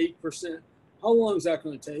 $96,500 at 8%. How long is that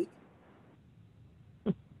going to take?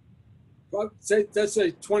 Let's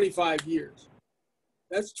say 25 years.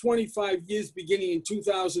 That's 25 years beginning in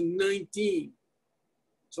 2019.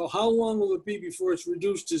 So how long will it be before it's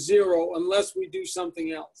reduced to 0 unless we do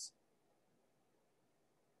something else?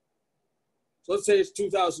 So let's say it's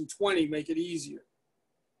 2020, make it easier.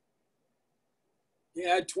 You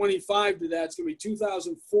add 25 to that, it's going to be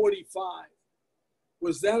 2045.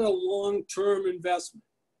 Was that a long-term investment?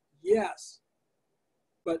 Yes.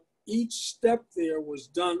 But each step there was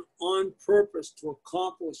done on purpose to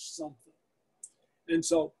accomplish something. And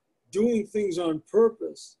so doing things on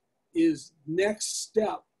purpose is next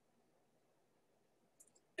step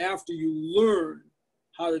after you learn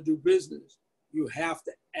how to do business. You have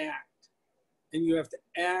to act, and you have to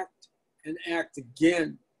act and act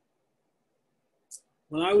again.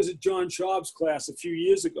 When I was at John Schaub's class a few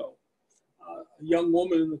years ago, a young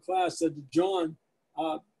woman in the class said to John,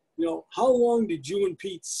 how long did you and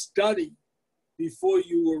Pete study before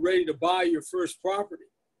you were ready to buy your first property?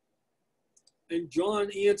 And John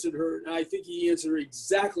answered her, and I think he answered her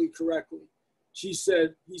exactly correctly. He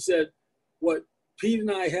said, what Pete and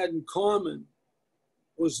I had in common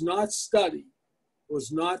was not study, was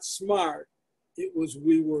not smart. It was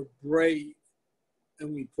we were brave,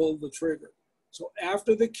 and we pulled the trigger. So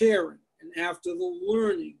after the caring and after the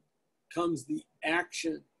learning comes the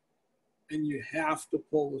action, and you have to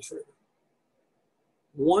pull the trigger.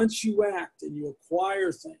 Once you act and you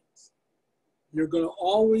acquire things, you're going to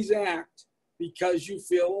always act because you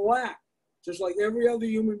feel a lack. Just like every other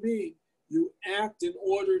human being, you act in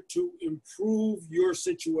order to improve your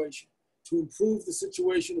situation, to improve the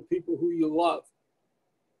situation of people who you love.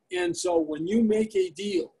 And so when you make a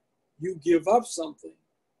deal, you give up something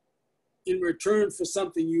in return for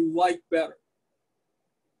something you like better.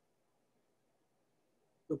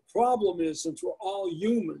 The problem is, since we're all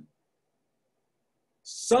human,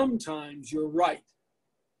 sometimes you're right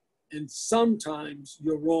and sometimes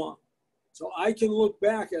you're wrong. So I can look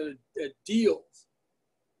back at deals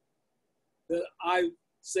that I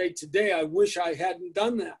say today, I wish I hadn't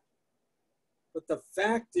done that. But the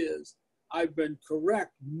fact is, I've been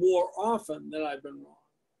correct more often than I've been wrong.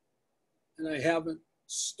 And I haven't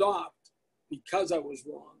stopped because I was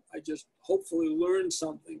wrong. I just hopefully learned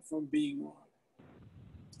something from being wrong.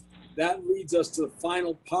 That leads us to the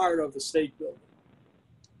final part of estate building.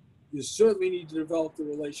 You certainly need to develop the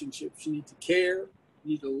relationships. You need to care,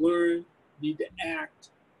 you need to learn, you need to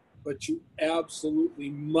act, but you absolutely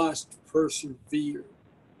must persevere.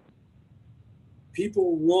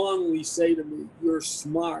 People wrongly say to me, you're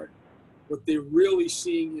smart. What they're really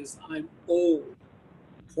seeing is I'm old.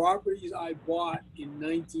 Properties I bought in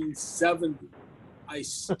 1970, I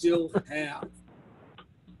still have.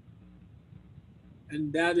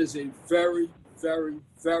 And that is a very, very,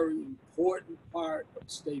 very important part of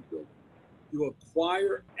estate building. You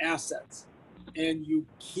acquire assets and you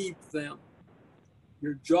keep them.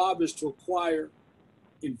 Your job is to acquire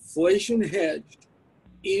inflation hedged,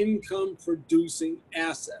 income producing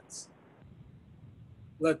assets.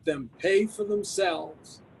 Let them pay for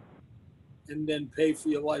themselves and then pay for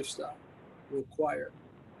your lifestyle. You acquire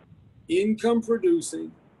income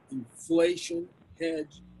producing, inflation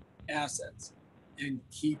hedged assets and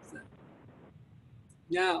keep them.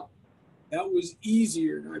 Now, that was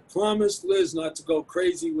easier. And I promised Liz not to go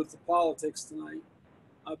crazy with the politics tonight,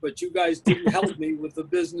 but you guys didn't help me with the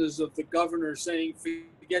business of the governor saying,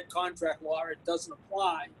 forget contract law, it doesn't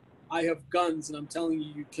apply. I have guns and I'm telling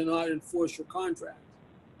you, you cannot enforce your contract.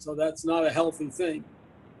 So that's not a healthy thing.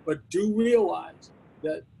 But do realize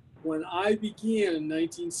that when I began in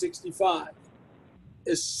 1965,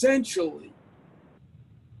 essentially,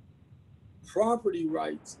 property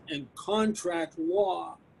rights and contract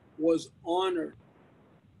law was honored.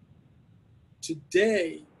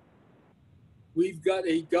 Today, we've got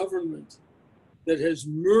a government that has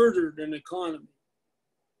murdered an economy,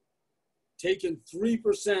 taken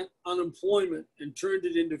 3% unemployment and turned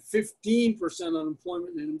it into 15%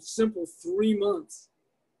 unemployment in a simple 3 months,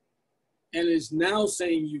 and is now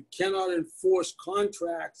saying you cannot enforce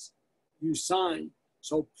contracts you sign.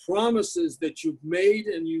 So promises that you've made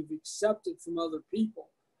and you've accepted from other people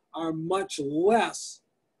are much less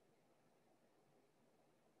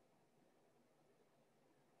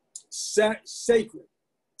sacred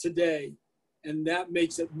today, and that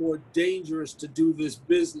makes it more dangerous to do this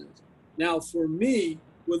business. Now, for me,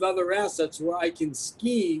 with other assets where I can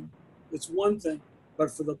scheme, it's one thing.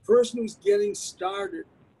 But for the person who's getting started,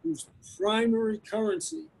 whose primary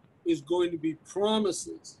currency is going to be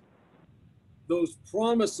promises, those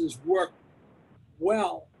promises work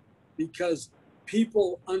well because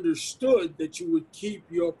people understood that you would keep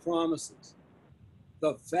your promises.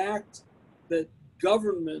 The fact that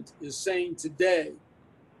government is saying today,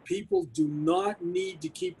 people do not need to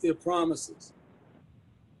keep their promises.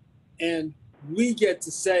 And we get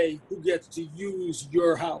to say who gets to use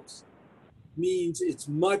your house, means it's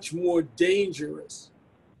much more dangerous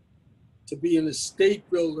to be an estate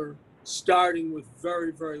builder starting with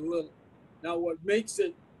very, very little. Now, what makes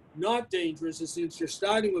it not dangerous is since you're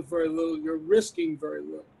starting with very little, you're risking very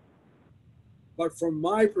little. But from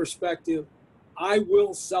my perspective, I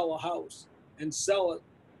will sell a house and sell it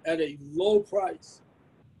at a low price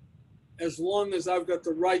as long as I've got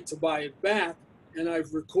the right to buy it back and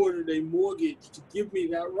I've recorded a mortgage to give me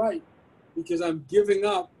that right, because I'm giving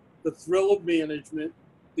up the thrill of management,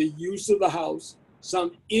 the use of the house,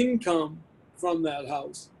 some income from that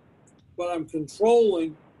house, but I'm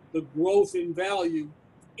controlling the growth in value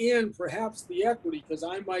and perhaps the equity, because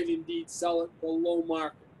I might indeed sell it below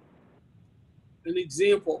market. An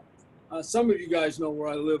example, some of you guys know where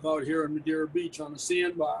I live out here in Madeira Beach on the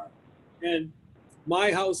sandbar, and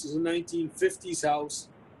my house is a 1950s house,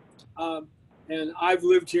 and I've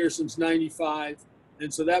lived here since 95,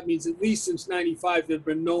 and so that means at least since 95 there have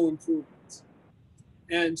been no improvements.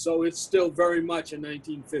 And so it's still very much a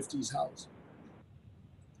 1950s house.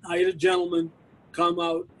 I had a gentleman come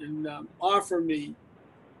out and offer me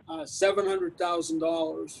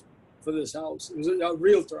 $700,000 for this house. It was a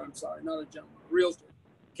realtor, I'm sorry, not a gentleman, a realtor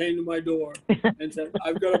came to my door and said,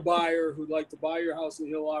 I've got a buyer who'd like to buy your house and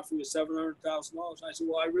he'll offer you $700,000. I said,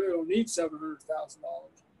 well, I really don't need $700,000.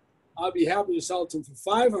 I'll be happy to sell it to him for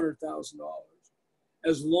 $500,000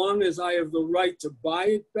 as long as I have the right to buy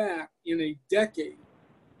it back in a decade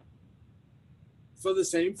for the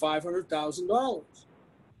same $500,000.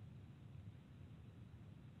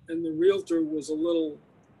 And the realtor was a little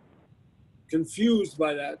confused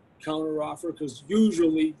by that counteroffer, because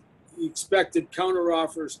usually he expected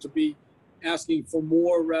counteroffers to be asking for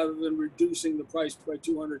more rather than reducing the price by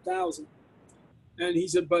 $200,000. And he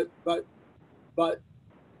said, but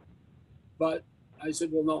I said,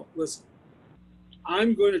 well, no, listen,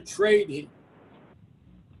 I'm going to trade him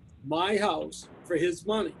my house for his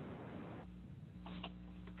money,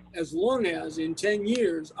 as long as in 10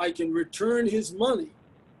 years I can return his money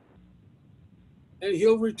and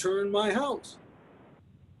he'll return my house.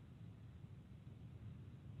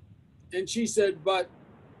 And she said, but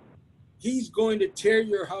he's going to tear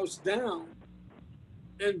your house down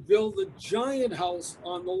and build a giant house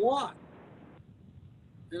on the lot.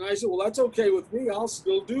 And I said, well, that's okay with me. I'll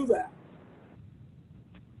still do that.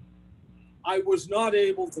 I was not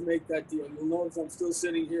able to make that deal. You'll notice I'm still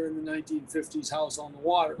sitting here in the 1950s house on the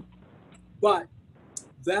water. But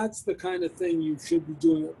that's the kind of thing you should be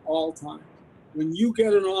doing at all times. when you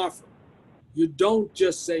get an offer, you don't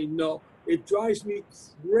just say no. It drives me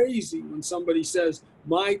crazy when somebody says,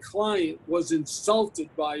 my client was insulted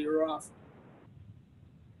by your offer.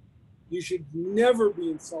 You should never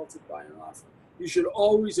be insulted by an offer. You should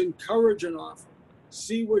always encourage an offer.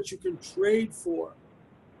 See what you can trade for.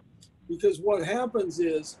 Because what happens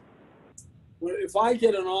is, if I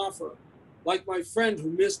get an offer, like my friend who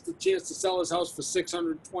missed the chance to sell his house for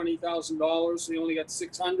 $620,000, so he only got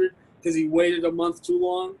 $600 because he waited a month too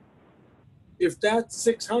long. If that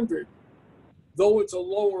 $600, though it's a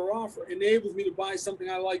lower offer, enables me to buy something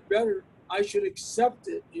I like better, I should accept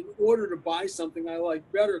it in order to buy something I like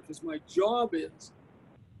better, because my job is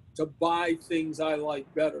to buy things I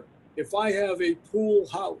like better. If I have a pool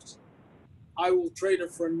house, I will trade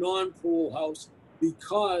it for a non-pool house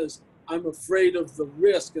because I'm afraid of the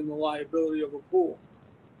risk and the liability of a pool.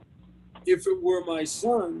 If it were my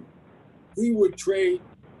son, he would trade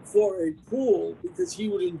for a pool because he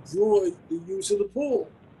would enjoy the use of the pool.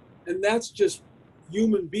 And that's just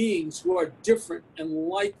human beings who are different and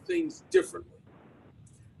like things differently.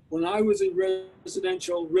 When I was a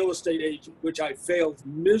residential real estate agent, which I failed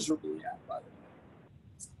miserably at, by the way,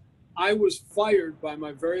 I was fired by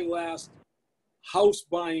my very last house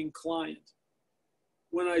buying client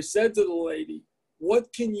when I said to the lady,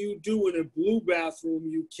 what can you do in a blue bathroom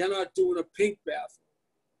you cannot do in a pink bathroom?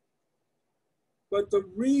 But the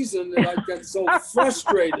reason that I got so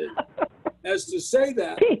frustrated as to say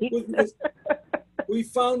that was because we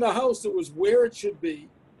found a house that was where it should be,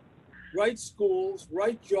 right schools,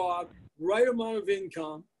 right job, right amount of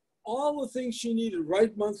income, all the things she needed,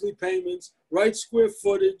 right monthly payments, right square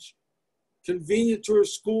footage, convenient to her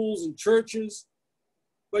schools and churches,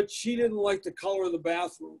 but she didn't like the color of the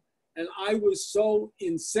bathroom. And I was so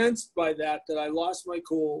incensed by that I lost my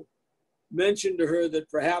cool, mentioned to her that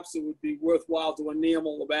perhaps it would be worthwhile to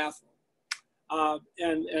enamel the bathroom,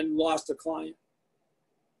 and lost a client.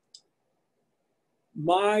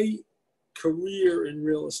 My career in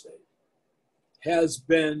real estate has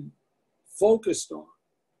been focused on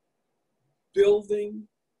building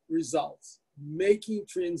results, making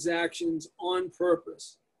transactions on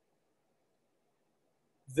purpose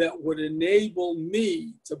that would enable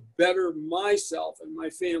me to better myself and my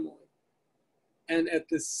family, and at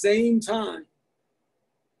the same time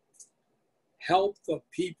help the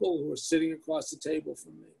people who are sitting across the table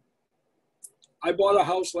from me. I bought a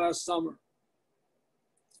house last summer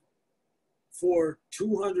for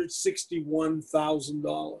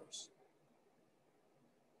 $261,000.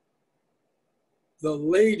 The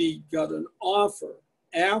lady got an offer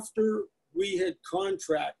after we had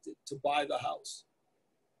contracted to buy the house.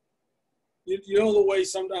 You know the way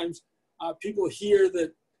sometimes people hear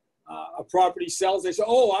that a property sells, they say,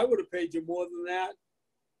 oh, I would have paid you more than that.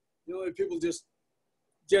 You know, people just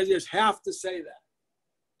have to say that.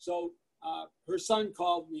 So her son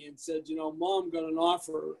called me and said, you know, Mom got an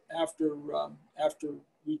offer after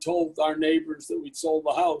we told our neighbors that we'd sold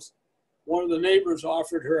the house. One of the neighbors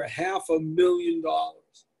offered her $500,000.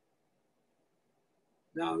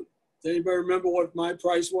 Now, does anybody remember what my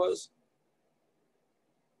price was?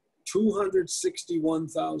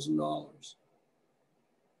 $261,000.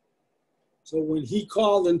 So when he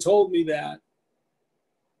called and told me that,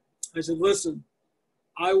 I said, listen,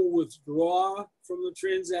 I will withdraw from the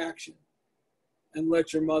transaction and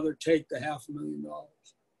let your mother take the $500,000.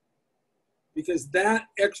 Because that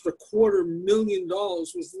extra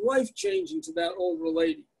 $250,000 was life-changing to that older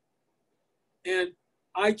lady. And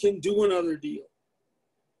I can do another deal.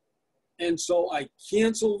 And so I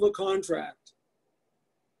canceled the contract.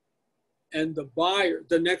 And the buyer,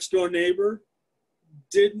 the next door neighbor,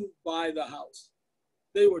 didn't buy the house.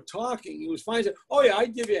 They were talking. It was fine. Said, oh yeah,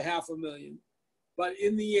 I'd give you $500,000. But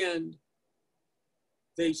in the end,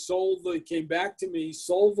 they came back to me,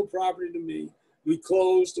 sold the property to me. We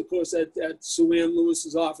closed, of course, at Sue Ann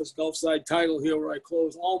Lewis's office, Gulfside Title here, where I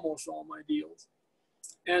close almost all my deals.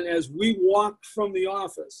 And as we walked from the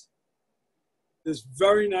office, this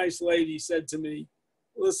very nice lady said to me,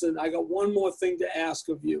 listen, I got one more thing to ask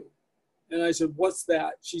of you. And I said, what's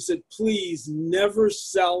that? She said, please never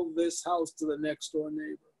sell this house to the next door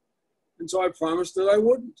neighbor. And so I promised that I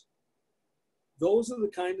wouldn't. Those are the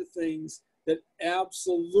kind of things that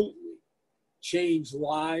absolutely change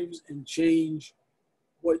lives and change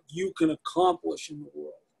what you can accomplish in the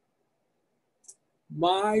world.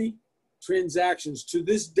 My transactions to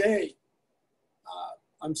this day,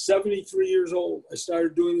 I'm 73 years old. I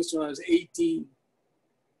started doing this when I was 18.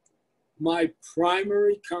 My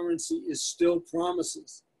primary currency is still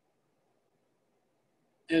promises.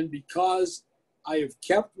 And because I have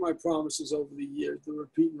kept my promises over the years, the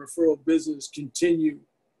repeat and referral business continue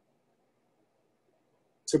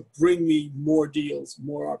to bring me more deals,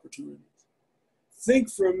 more opportunities. Think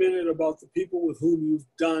for a minute about the people with whom you've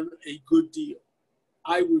done a good deal.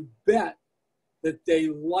 I would bet that they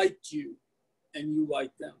liked you and you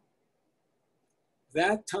liked them.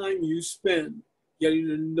 That time you spend getting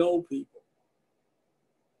to know people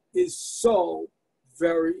is so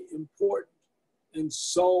very important and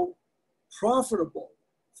so profitable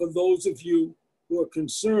for those of you who are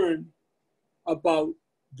concerned about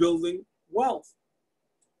building wealth.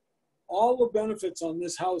 All the benefits on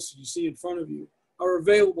this house you see in front of you are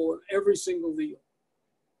available in every single deal.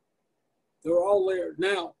 They're all there.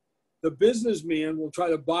 Now, the businessman will try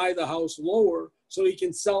to buy the house lower so he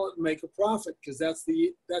can sell it and make a profit, because that's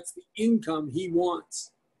the income he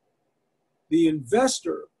wants. The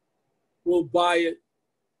investor will buy it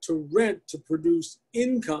to rent to produce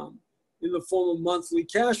income in the form of monthly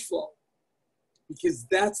cash flow, because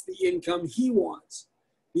that's the income he wants.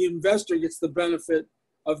 The investor gets the benefit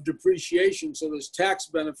of depreciation, so there's tax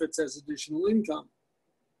benefits as additional income.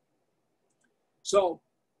 So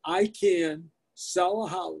I can sell a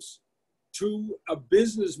house to a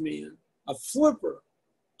businessman, a flipper,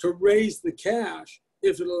 to raise the cash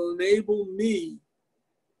if it'll enable me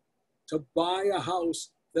to buy a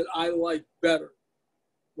house that I like better.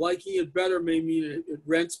 Liking it better may mean it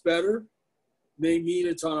rents better, may mean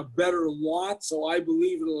it's on a better lot, so I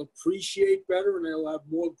believe it'll appreciate better and it'll have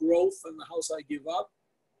more growth than the house I give up.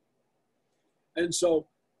 And so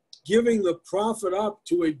giving the profit up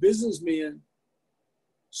to a businessman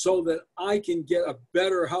so that I can get a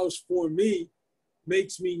better house for me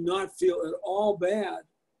makes me not feel at all bad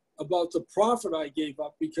about the profit I gave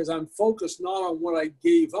up, because I'm focused not on what I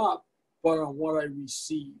gave up, but on what I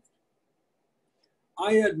received.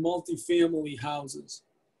 I had multifamily houses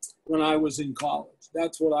when I was in college.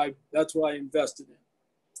 That's what I invested in.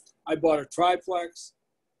 I bought a triplex.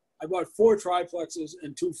 I bought 4 triplexes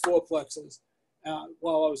and 2 fourplexes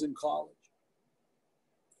while I was in college.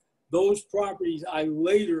 Those properties I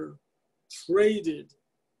later traded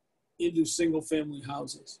into single family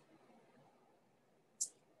houses.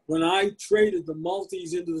 When I traded the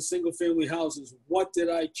multis into the single family houses, what did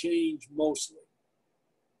I change mostly?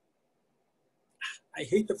 I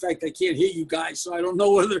hate the fact I can't hear you guys, so I don't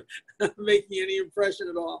know whether I'm making any impression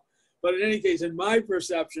at all. But in any case, in my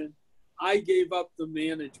perception, I gave up the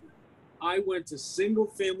management. I went to single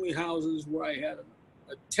family houses where I had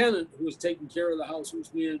a tenant who was taking care of the house, who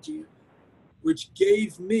was managing it, which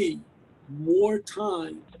gave me more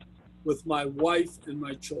time with my wife and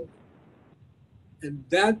my children. And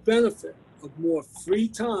that benefit of more free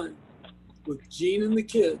time with Jean and the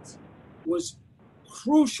kids was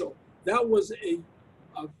crucial. That was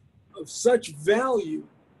of such value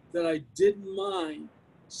that I didn't mind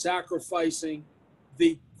sacrificing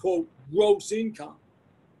the, quote, gross income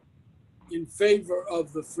in favor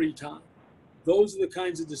of the free time. Those are the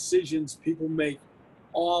kinds of decisions people make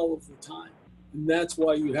all of the time. And that's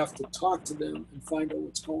why you have to talk to them and find out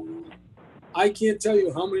what's going on. I can't tell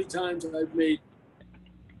you how many times I've made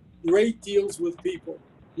great deals with people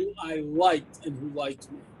who I liked and who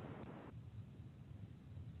liked me.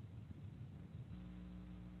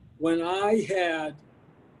 When I had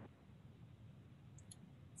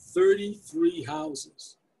 33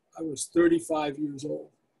 houses, I was 35 years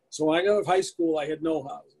old. So when I got out of high school, I had no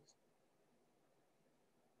houses.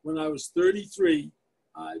 When I was 33,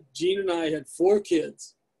 Jean and I had 4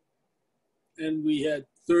 kids, and we had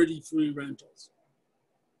 33 rentals.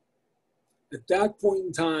 At that point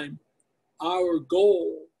in time, our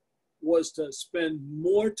goal was to spend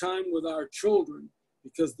more time with our children,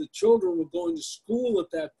 because the children were going to school at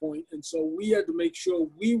that point, and so we had to make sure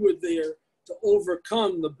we were there to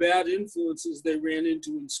overcome the bad influences they ran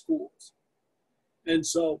into in schools. And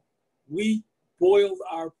so we boiled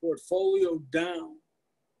our portfolio down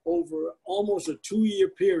over almost a 2-year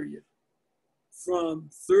period from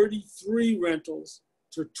 33 rentals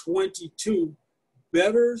to 22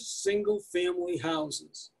 better single-family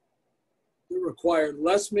houses that required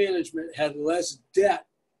less management, had less debt,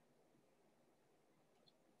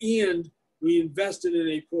 and we invested in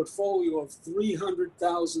a portfolio of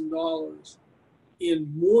 $300,000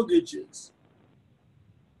 in mortgages.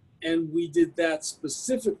 And we did that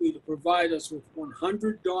specifically to provide us with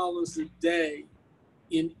 $100 a day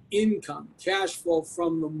in income, cash flow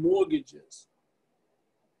from the mortgages.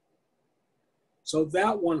 So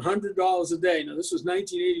that $100 a day, now this was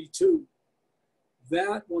 1982,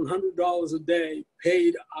 that $100 a day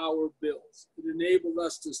paid our bills. It enabled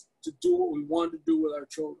us to do what we wanted to do with our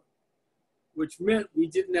children, which meant we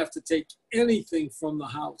didn't have to take anything from the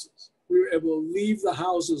houses. We were able to leave the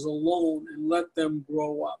houses alone and let them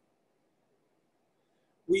grow up.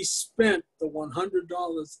 We spent the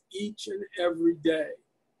 $100 each and every day.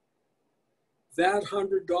 That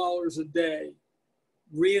 $100 a day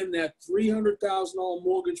ran that $300,000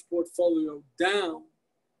 mortgage portfolio down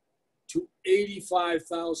to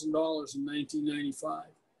 $85,000 in 1995.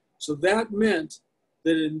 So that meant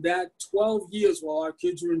that in that 12 years while our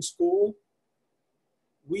kids were in school,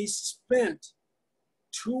 we spent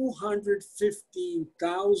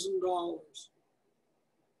 $215,000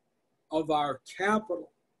 of our capital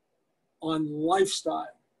on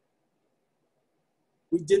lifestyle.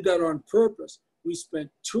 We did that on purpose. We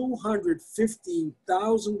spent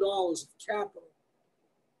 $215,000 of capital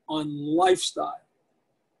on lifestyle.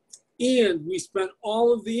 And we spent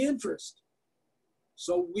all of the interest.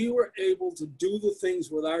 So we were able to do the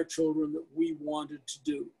things with our children that we wanted to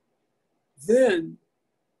do. Then,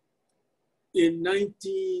 in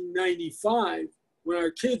 1995, when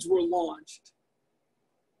our kids were launched,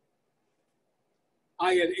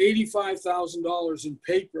 I had $85,000 in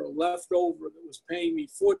paper left over that was paying me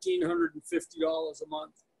 $1,450 a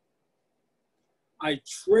month. I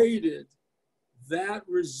traded that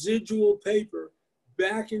residual paper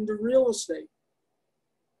back into real estate.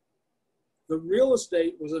 The real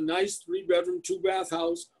estate was a nice 3-bedroom, 2-bath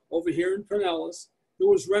house over here in Pinellas. It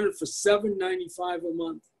was rented for $795 a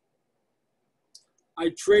month. I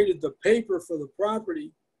traded the paper for the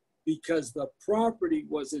property because the property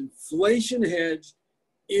was inflation hedged,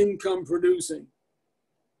 income producing.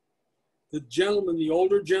 The gentleman, the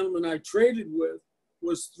older gentleman I traded with,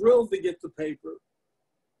 was thrilled to get the paper.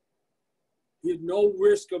 He had no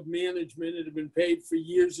risk of management. It had been paid for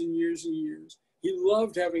years and years and years. He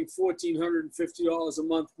loved having $1,450 a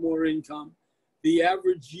month more income. The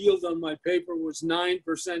average yield on my paper was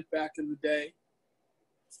 9% back in the day.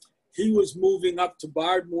 He was moving up to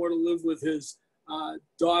Bardmore to live with his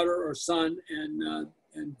daughter or son and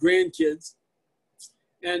grandkids.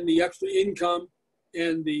 And the extra income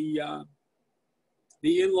and the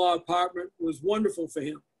in-law apartment was wonderful for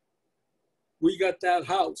him. We got that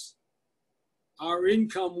house. Our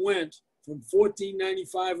income went from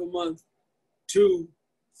 $1,495 a month to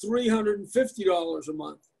 $350 a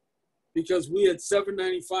month because we had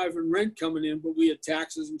 $795 in rent coming in, but we had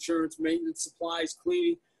taxes, insurance, maintenance, supplies,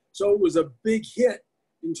 cleaning. So it was a big hit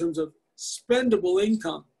in terms of spendable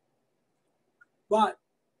income. But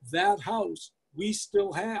that house we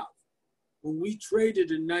still have. When we traded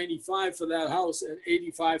in 95 for that house at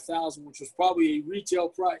 $85,000, which was probably a retail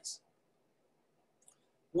price,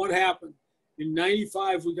 what happened? In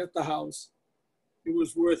 95, we got the house. It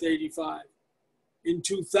was worth $85,000. In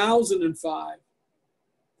 2005,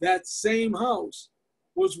 that same house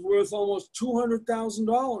was worth almost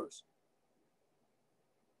 $200,000.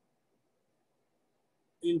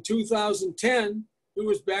 In 2010, it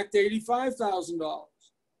was back to $85,000.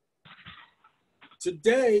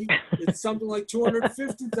 Today, it's something like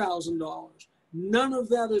 $250,000. None of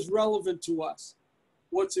that is relevant to us.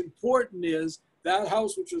 What's important is that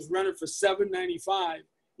house, which was rented for $795,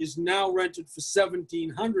 is now rented for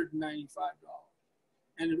 $1,795.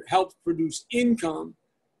 And it helps produce income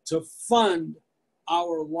to fund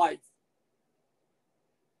our life.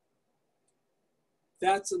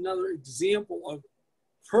 That's another example of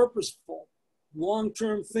purposeful,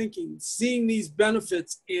 long-term thinking, seeing these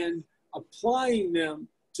benefits and applying them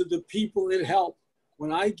to the people it helped.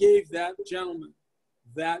 When I gave that gentleman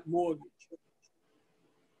that mortgage,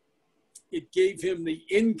 it gave him the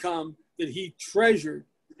income that he treasured,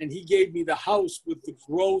 and he gave me the house with the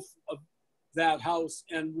growth of that house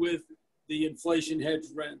and with the inflation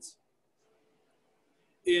hedged rents.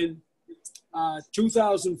 In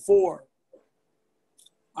 2004,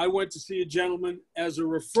 I went to see a gentleman as a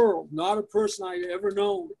referral, not a person I'd ever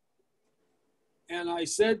known. And I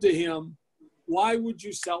said to him, why would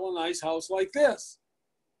you sell a nice house like this?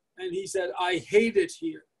 And he said, I hate it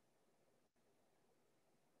here.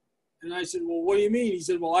 And I said, well, what do you mean? He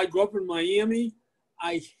said, well, I grew up in Miami.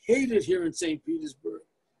 I hate it here in St. Petersburg.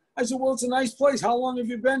 I said, well, it's a nice place. How long have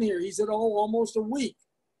you been here? He said, oh, almost a week.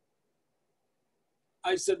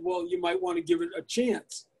 I said, well, you might want to give it a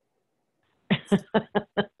chance.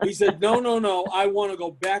 He said, no, I want to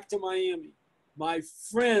go back to Miami. My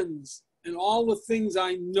friends and all the things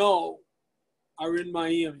I know are in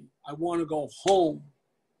Miami. I want to go home.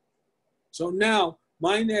 So now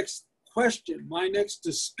my next question, my next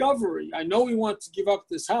discovery, I know he wants to give up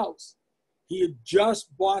this house. He had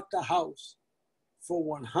just bought the house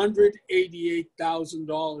for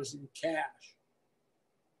 $188,000 in cash.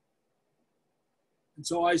 And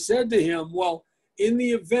so I said to him, well, in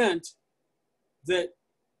the event that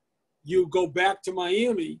you go back to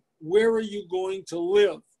Miami, where are you going to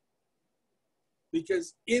live?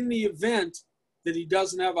 Because in the event that he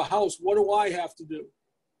doesn't have a house, what do I have to do?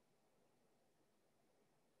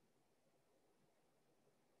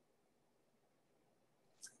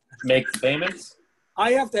 Make the payments.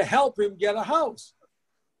 I have to help him get a house.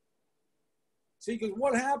 See, because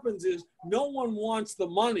what happens is no one wants the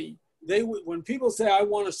money. When people say, I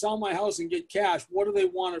want to sell my house and get cash, what do they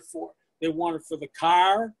want it for? They want it for the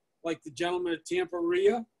car, like the gentleman at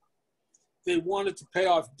PCREIA. They want it to pay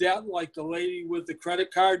off debt, like the lady with the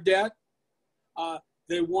credit card debt.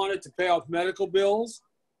 They want it to pay off medical bills.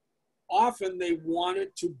 Often they want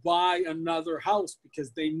it to buy another house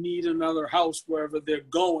because they need another house wherever they're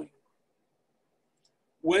going.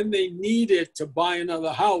 When they need it to buy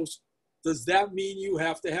another house, does that mean you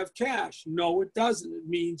have to have cash? No, it doesn't. It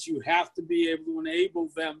means you have to be able to enable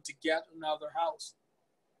them to get another house.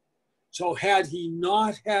 So had he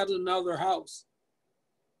not had another house,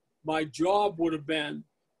 my job would have been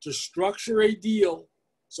to structure a deal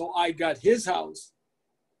so I got his house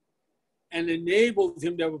and enabled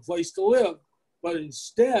him to have a place to live. But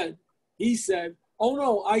instead, he said, oh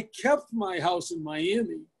no, I kept my house in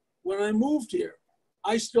Miami when I moved here.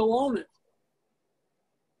 I still own it.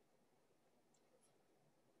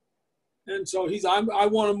 And so I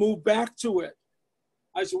want to move back to it.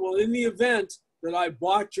 I said, well, in the event that I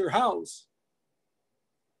bought your house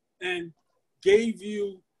and gave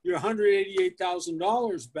you your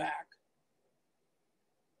 $188,000 back,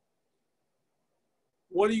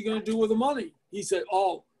 what are you going to do with the money? He said,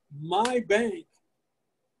 oh, my bank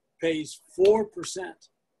pays 4%.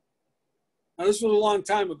 Now, this was a long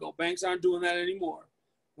time ago. Banks aren't doing that anymore.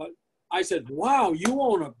 But I said, wow, you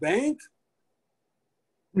own a bank?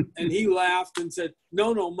 And he laughed and said,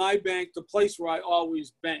 no, my bank, the place where I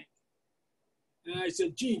always bank. And I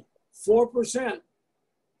said, gee, 4%.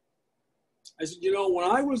 I said, you know, when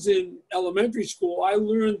I was in elementary school, I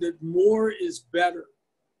learned that more is better.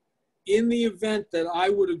 In the event that I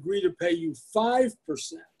would agree to pay you 5%,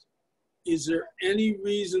 is there any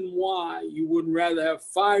reason why you wouldn't rather have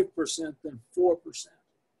 5% than 4%?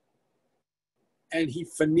 And he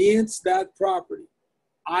financed that property.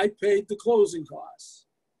 I paid the closing costs.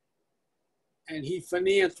 And he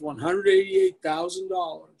financed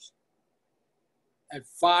 $188,000 at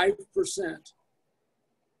 5%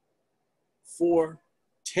 for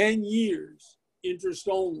 10 years, interest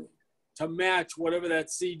only, to match whatever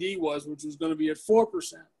that CD was, which was going to be at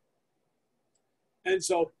 4%. And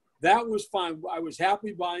so that was fine. I was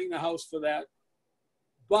happy buying the house for that.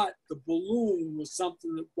 But the balloon was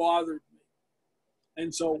something that bothered me.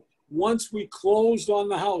 And so once we closed on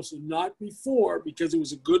the house, and not before, because it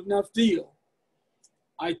was a good enough deal,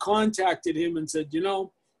 I contacted him and said, you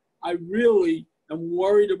know, I really am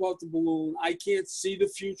worried about the balloon. I can't see the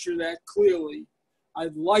future that clearly.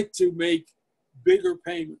 I'd like to make bigger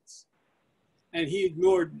payments. And he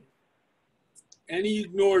ignored me. And he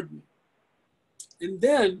ignored me. And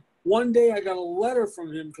then one day I got a letter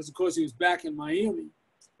from him because, of course, he was back in Miami.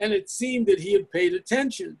 And it seemed that he had paid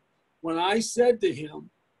attention when I said to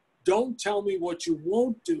him, don't tell me what you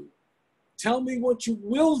won't do. Tell me what you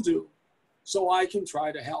will do so I can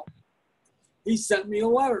try to help. He sent me a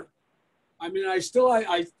letter. I mean, I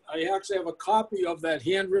actually have a copy of that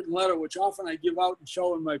handwritten letter, which often I give out and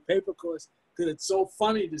show in my paper course, because it's so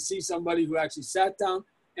funny to see somebody who actually sat down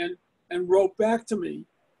and wrote back to me.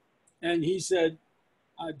 And he said,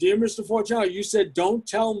 dear Mr. Fortunato, you said, don't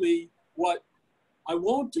tell me what I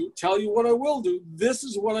won't do, tell you what I will do. This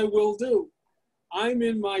is what I will do. I'm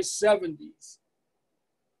in my 70s,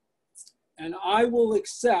 and I will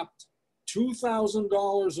accept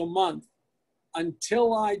 $2,000 a month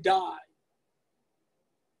until I die.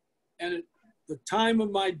 And at the time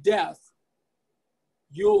of my death,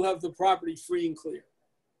 you'll have the property free and clear.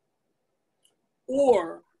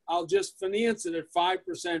 Or I'll just finance it at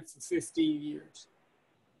 5% for 15 years.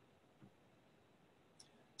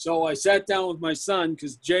 So I sat down with my son,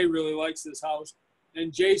 because Jay really likes this house.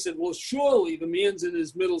 And Jay said, well, surely the man's in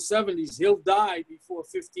his middle 70s. He'll die before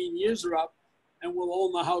 15 years are up, and we'll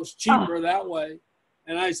own the house cheaper that way.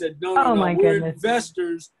 And I said, no, we're goodness.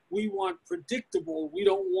 Investors. We want predictable. We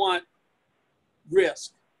don't want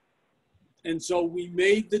risk. And so we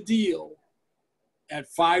made the deal at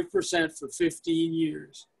 5% for 15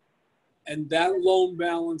 years. And that loan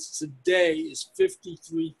balance today is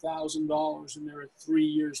 $53,000, and there are 3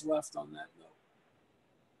 years left on that note.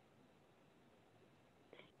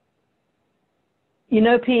 You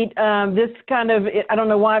know, Pete, this kind of, I don't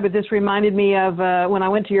know why, but this reminded me of when I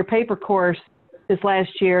went to your paper course this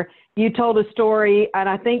last year. You told a story, and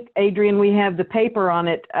I think, Adrian, we have the paper on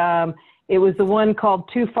it. It was the one called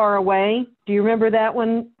Too Far Away. Do you remember that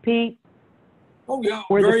one, Pete? Oh, yeah.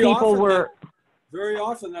 Where the people were... Very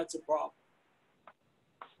often that's a problem.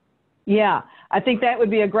 Yeah, I think that would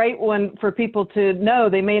be a great one for people to know.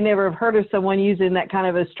 They may never have heard of someone using that kind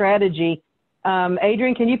of a strategy.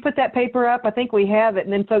 Adrian, can you put that paper up? I think we have it,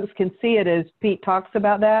 and then folks can see it as Pete talks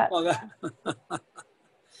about that. Well, that, all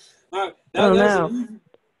right. Oh,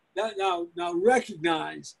 That's no. now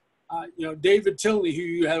recognize, David Tilney, who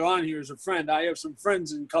you had on here, is a friend. I have some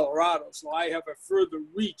friends in Colorado, so I have a further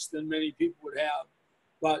reach than many people would have.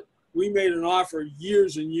 But we made an offer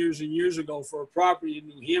years and years and years ago for a property in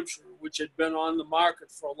New Hampshire, which had been on the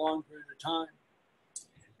market for a long period of time,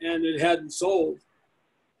 and it hadn't sold.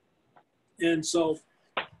 And so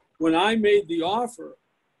when I made the offer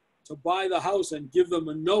to buy the house and give them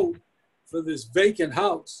a note for this vacant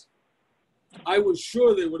house, I was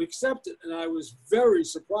sure they would accept it. And I was very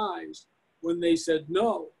surprised when they said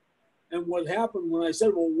no. And what happened when I said,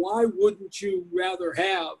 well, why wouldn't you rather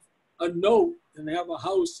have a note and have a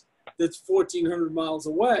house that's 1,400 miles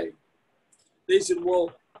away? They said,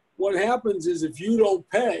 well, what happens is if you don't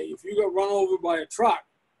pay, if you get run over by a truck,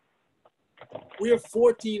 we're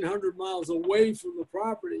 1,400 miles away from the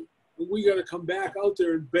property, and we got to come back out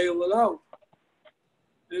there and bail it out.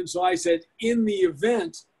 And so I said, in the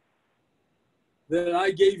event that I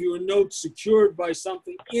gave you a note secured by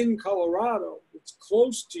something in Colorado that's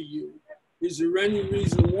close to you, is there any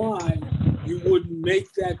reason why you wouldn't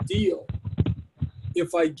make that deal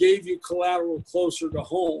if I gave you collateral closer to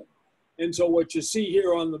home? And so what you see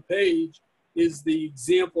here on the page is the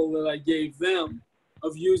example that I gave them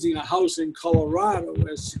of using a house in Colorado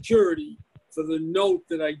as security for the note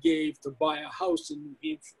that I gave to buy a house in New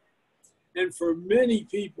Hampshire. And for many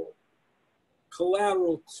people,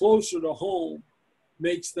 collateral closer to home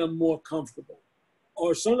makes them more comfortable.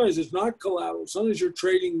 Or sometimes it's not collateral. Sometimes you're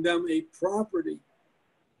trading them a property.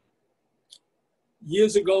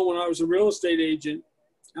 Years ago when I was a real estate agent,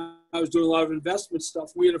 I was doing a lot of investment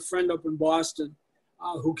stuff. We had a friend up in Boston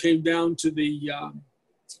who came down to the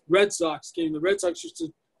Red Sox game. The Red Sox used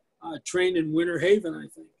to train in Winter Haven, I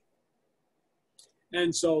think.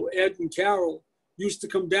 And so Ed and Carol used to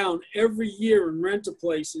come down every year and rent a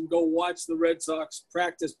place and go watch the Red Sox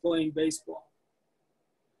practice playing baseball.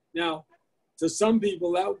 Now, to some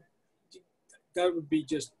people, that would be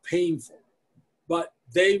just painful, but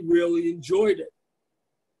they really enjoyed it.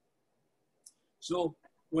 So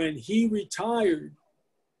when he retired,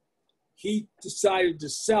 he decided to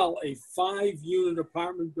sell a 5-unit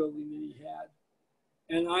apartment building that he had,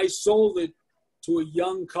 and I sold it to a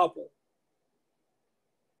young couple.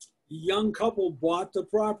 The young couple bought the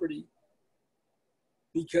property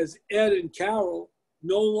because Ed and Carol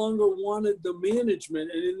no longer wanted the management,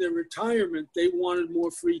 and in their retirement, they wanted more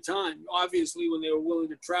free time. Obviously, when they were willing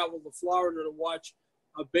to travel to Florida to watch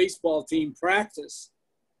a baseball team practice,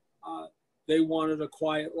 they wanted a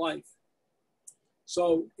quiet life.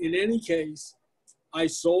 So in any case, I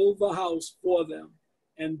sold the house for them,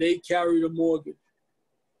 and they carried a mortgage.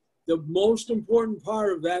 The most important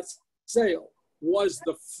part of that sale was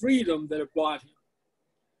the freedom that it bought him.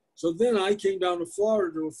 So then I came down to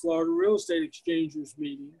Florida to a Florida Real Estate Exchangers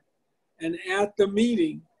meeting. And at the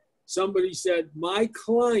meeting, somebody said, my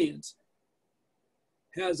client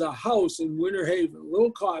has a house in Winter Haven, a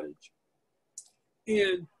little cottage,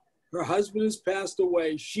 and her husband has passed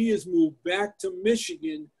away. She has moved back to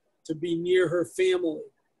Michigan to be near her family.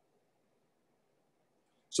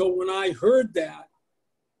 So when I heard that,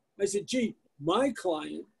 I said, gee, my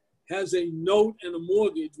client has a note and a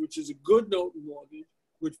mortgage, which is a good note and mortgage,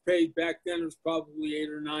 which paid back then, it was probably 8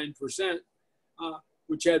 or 9%,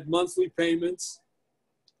 which had monthly payments.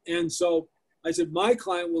 And so I said, my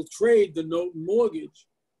client will trade the note and mortgage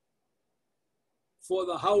for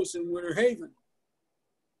the house in Winter Haven,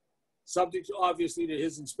 subject obviously to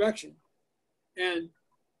his inspection. And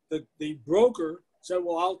the broker said,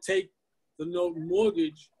 well, I'll take the note and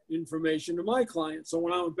mortgage information to my client. So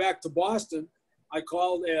when I went back to Boston, I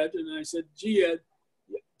called Ed and I said, gee, Ed,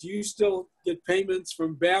 do you still get payments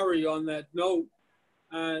from Barry on that note?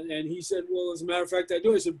 And he said, well, as a matter of fact, I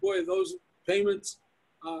do. I said, boy, are those payments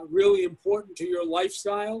really important to your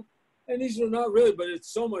lifestyle? And he said, not really, but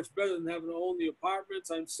it's so much better than having to own the apartments.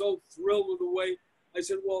 I'm so thrilled with the way. I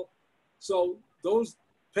said, well, so those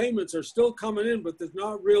payments are still coming in, but they're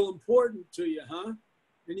not real important to you, huh?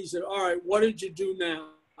 And he said, all right, what did you do now?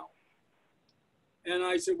 And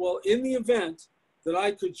I said, well, in the event that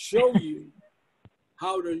I could show you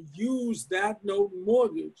how to use that note and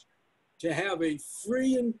mortgage to have a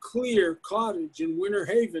free and clear cottage in Winter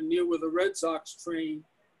Haven near where the Red Sox train,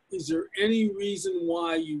 is there any reason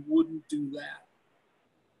why you wouldn't do that?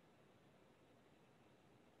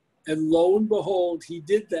 And lo and behold, he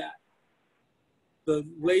did that. The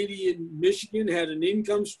lady in Michigan had an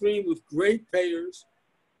income stream with great payers.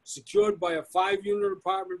 secured by a 5-unit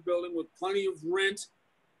apartment building with plenty of rent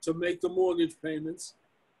to make the mortgage payments.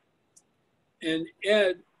 And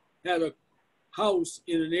Ed had a house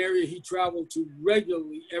in an area he traveled to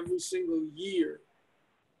regularly every single year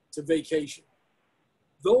to vacation.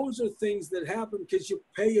 Those are things that happen because you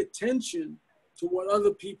pay attention to what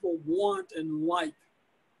other people want and like.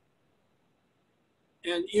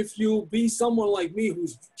 And if you be someone like me who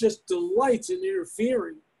just delights in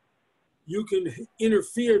interfering, you can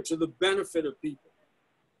interfere to the benefit of people.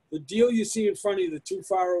 The deal you see in front of you, the too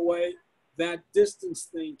far away, that distance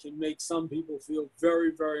thing can make some people feel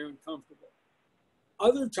very, very uncomfortable.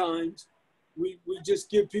 Other times, we just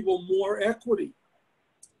give people more equity.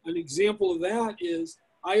 An example of that is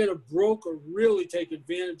I had a broker really take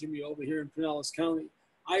advantage of me over here in Pinellas County.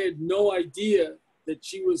 I had no idea that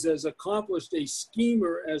she was as accomplished a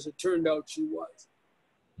schemer as it turned out she was.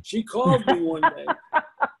 She called me one day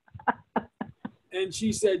and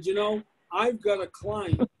she said, you know, I've got a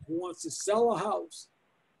client who wants to sell a house,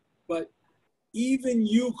 but even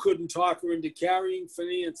you couldn't talk her into carrying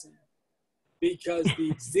financing because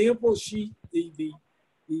the example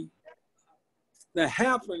the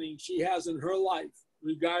happening she has in her life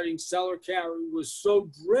regarding seller carry was so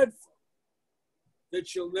dreadful that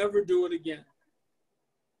she'll never do it again.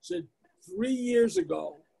 Said 3 years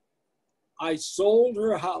ago, I sold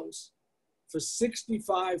her house for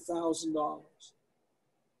 $65,000.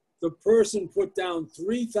 The person put down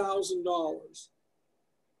 $3,000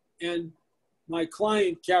 and my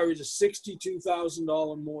client carried a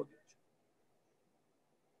 $62,000 mortgage.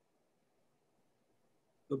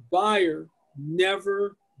 The buyer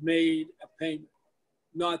never made a payment,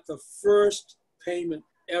 not the first payment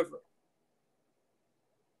ever.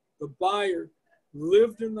 The buyer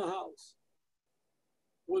lived in the house,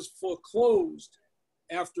 was foreclosed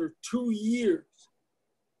after 2 years,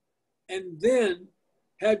 and then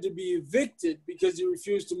had to be evicted because he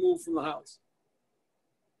refused to move from the house.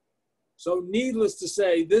 So needless to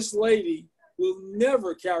say, this lady will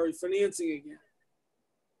never carry financing again.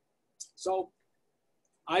 So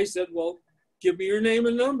I said, well, give me your name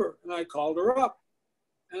and number. And I called her up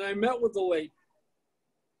and I met with the lady.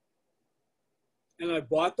 And I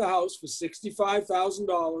bought the house for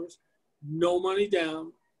 $65,000, no money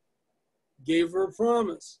down, gave her a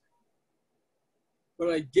promise.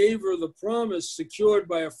 But I gave her the promise secured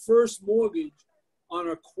by a first mortgage on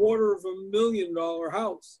a $250,000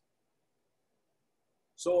 house.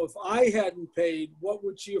 So if I hadn't paid, what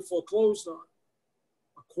would she have foreclosed on?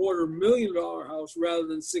 A $250,000 house rather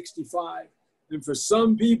than 65. And for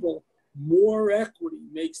some people, more equity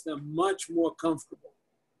makes them much more comfortable.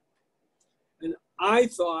 And I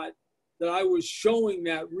thought that I was showing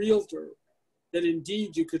that realtor that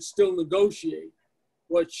indeed you could still negotiate.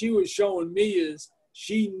 What she was showing me is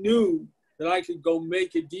she knew that I could go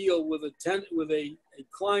make a deal with a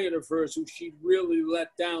client of hers who she'd really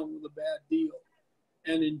let down with a bad deal.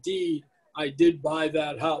 And indeed, I did buy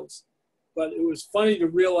that house. But it was funny to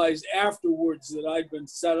realize afterwards that I'd been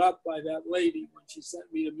set up by that lady when she sent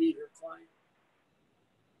me to meet her client.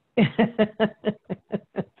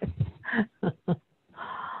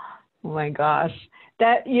 Oh my gosh.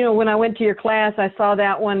 That, you know, when I went to your class, I saw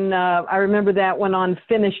that one, I remember that one on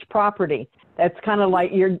finished property. That's kind of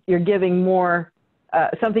like you're giving more,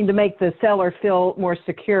 something to make the seller feel more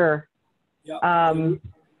secure. Yeah.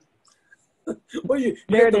 Well,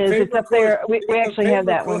 there it is. It's up there. We actually have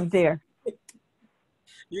that one there.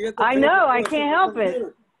 I know. I can't help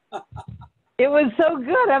it. It was so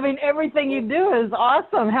good. I mean, everything you do is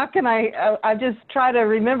awesome. How can I just try to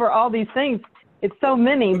remember all these things. It's so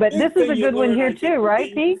many, but this is a good one here too,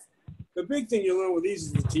 right, Pete? The big thing you learn with these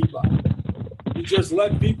is the T-bar. You just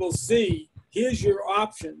let people see, here's your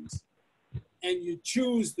options, and you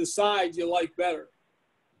choose the side you like better.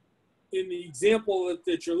 In the example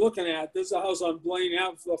that you're looking at, there's a house on Blaine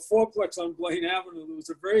Avenue, a fourplex on Blaine Avenue. It was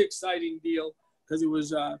a very exciting deal because it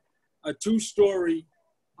was a 2-story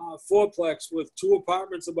fourplex with 2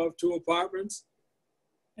 apartments above 2 apartments.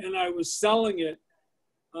 And I was selling it.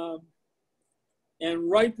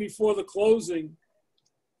 And right before the closing,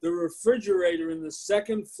 the refrigerator in the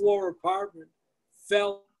 2nd floor apartment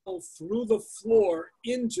fell through the floor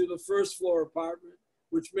into the 1st floor apartment,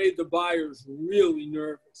 which made the buyers really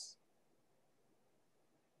nervous.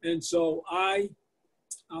 And so I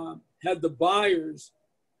had the buyers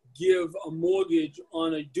give a mortgage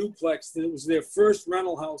on a duplex that was their first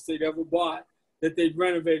rental house they'd ever bought, that they'd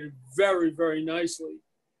renovated very, very nicely,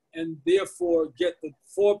 and therefore get the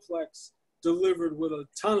fourplex delivered with a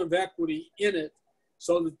ton of equity in it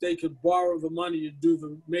so that they could borrow the money to do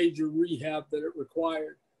the major rehab that it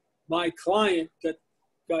required. My client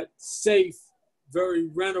got safe very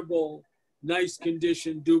rentable, nice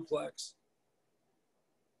condition duplex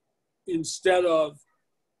instead of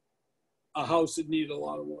a house that needed a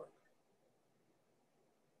lot of work.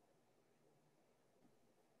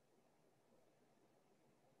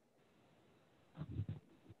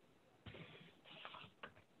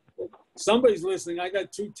 Somebody's listening. I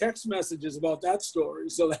got 2 text messages about that story.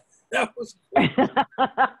 So that was cool.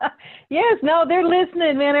 Yes, no, they're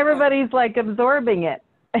listening, man. Everybody's like absorbing it.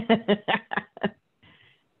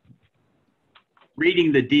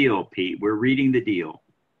 Reading the deal, Pete. We're reading the deal.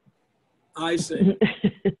 I see.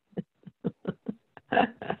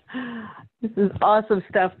 This is awesome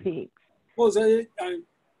stuff, Pete. Well, is that it?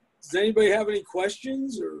 Does anybody have any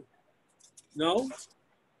questions or no?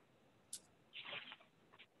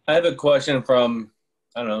 I have a question from,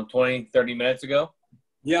 I don't know, 20, 30 minutes ago.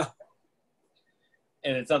 Yeah.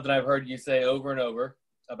 And it's something I've heard you say over and over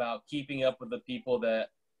about keeping up with the people that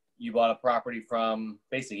you bought a property from,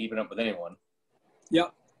 basically keeping up with anyone.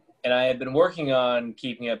 Yep. And I have been working on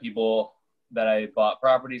keeping up people that I bought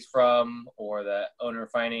properties from or that owner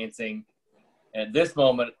financing. And at this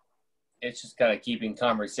moment, it's just kind of keeping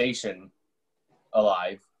conversation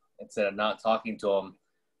alive instead of not talking to them.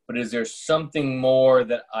 But is there something more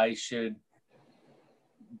that I should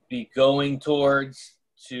be going towards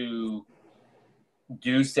to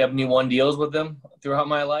do 71 deals with them throughout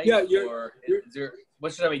my life? Yeah,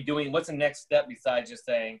 what should I be doing? What's the next step besides just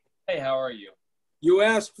saying, hey, how are you? You're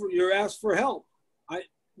asked for help.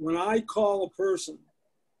 When I call a person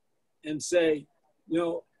and say,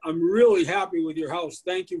 I'm really happy with your house.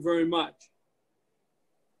 Thank you very much.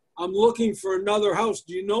 I'm looking for another house.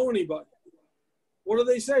 Do you know anybody? What do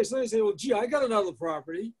they say? So they say, well, gee, I got another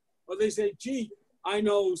property. Or they say, gee, I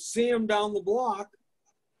know Sam down the block.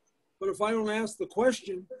 But if I don't ask the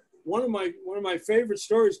question, one of my favorite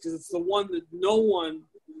stories, because it's the one that no one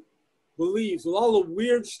believes, with all the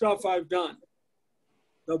weird stuff I've done,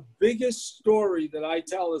 the biggest story that I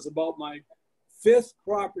tell is about my 5th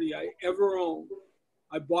property I ever owned.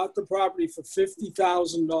 I bought the property for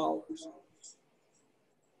 $50,000.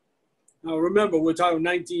 Now remember, we're talking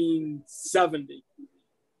 1970.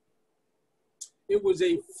 It was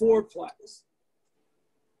a 4-plex,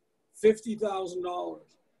 $50,000.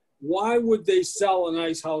 Why would they sell a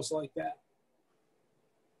nice house like that?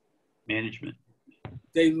 Management.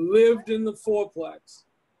 They lived in the 4-plex.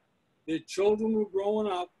 Their children were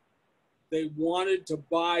growing up. They wanted to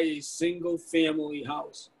buy a single-family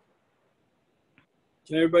house.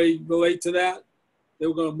 Can everybody relate to that? They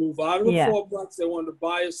were going to move out of the 4-plex. They wanted to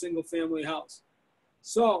buy a single-family house.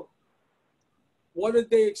 So what did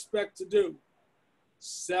they expect to do?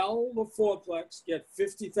 Sell the 4-plex, get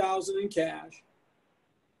 $50,000 in cash,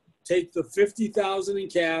 take the $50,000 in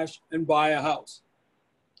cash, and buy a house.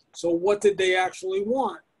 So what did they actually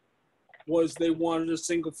want? Was they wanted a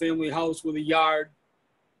single-family house with a yard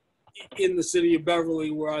in the city of Beverly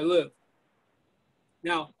where I live.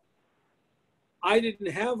 Now, I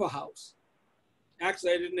didn't have a house.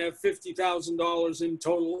 Actually, I didn't have $50,000 in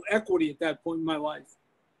total equity at that point in my life.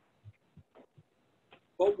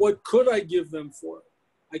 But what could I give them for it?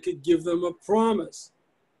 I could give them a promise.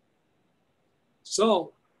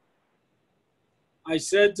 So I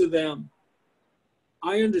said to them,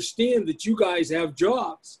 I understand that you guys have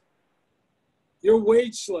jobs. You're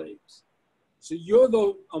wage slaves. So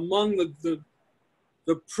you're among the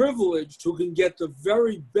privileged who can get the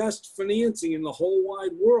very best financing in the whole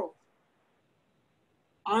wide world.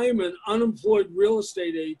 I'm an unemployed real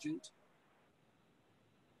estate agent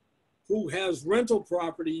who has rental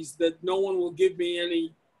properties that no one will give me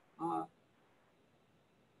any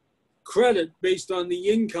credit based on the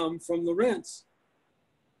income from the rents.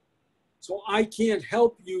 So I can't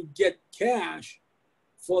help you get cash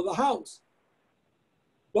for the house.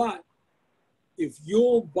 But if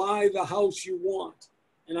you'll buy the house you want,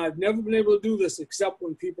 and I've never been able to do this except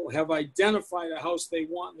when people have identified a house they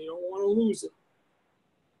want and they don't want to lose it,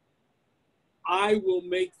 I will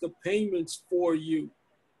make the payments for you.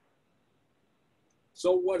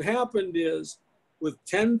 So what happened is, with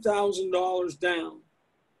 $10,000 down,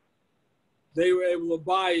 they were able to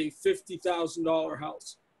buy a $50,000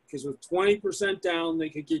 house. Because with 20% down, they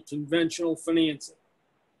could get conventional financing.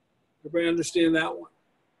 Everybody understand that one?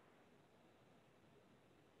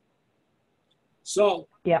 So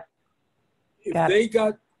if they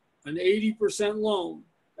got an 80% loan,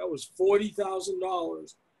 that was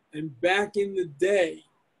 $40,000. And back in the day,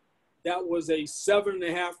 that was a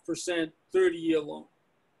 7.5% 30-year loan.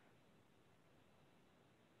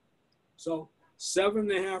 So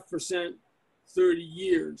 7.5%, 30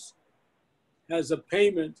 years has a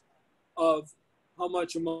payment of how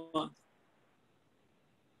much a month?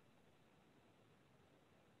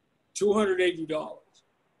 $280.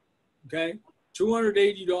 Okay,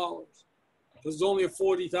 $280 because it's only a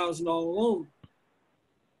 $40,000 loan.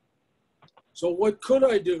 So what could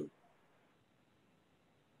I do?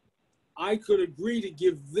 I could agree to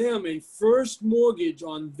give them a first mortgage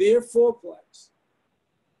on their fourplex,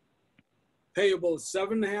 payable at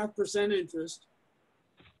 7.5% interest,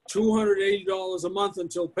 $280 a month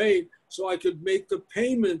until paid, so I could make the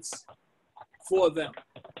payments for them.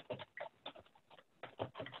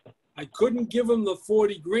 I couldn't give them the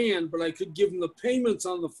 40 grand, but I could give them the payments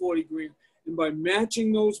on the 40 grand. And by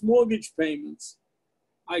matching those mortgage payments,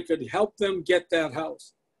 I could help them get that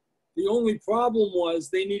house. The only problem was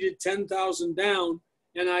they needed $10,000 down,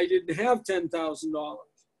 and I didn't have $10,000.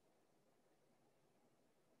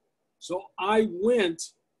 So I went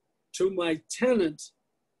to my tenant.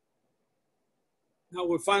 Now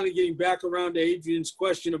we're finally getting back around to Adrian's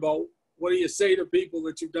question about what do you say to people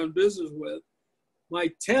that you've done business with. My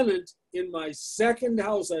tenant in my second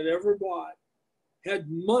house I'd ever bought had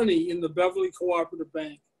money in the Beverly Cooperative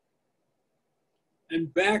Bank.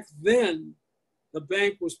 And back then, the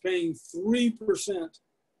bank was paying 3%.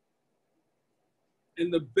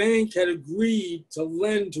 And the bank had agreed to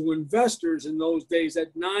lend to investors in those days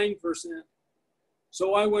at 9%.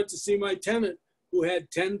 So I went to see my tenant who had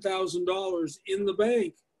 $10,000 in the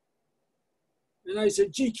bank. And I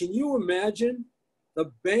said, gee, can you imagine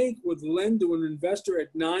the bank would lend to an investor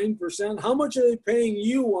at 9%? How much are they paying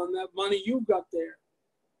you on that money you got there?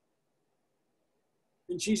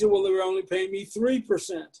 And she said, well, they were only paying me 3%.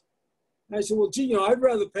 And I said, well, gee, I'd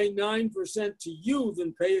rather pay 9% to you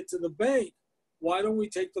than pay it to the bank. Why don't we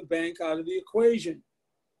take the bank out of the equation?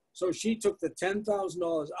 So she took the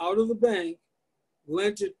 $10,000 out of the bank,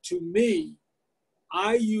 lent it to me.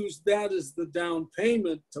 I used that as the down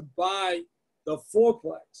payment to buy the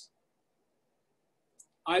fourplex.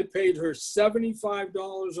 I paid her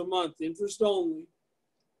 $75 a month, interest only,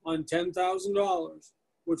 on $10,000,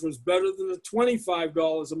 which was better than the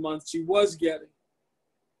 $25 a month she was getting.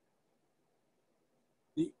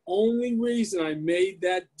 The only reason I made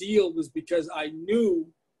that deal was because I knew,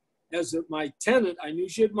 as my tenant, I knew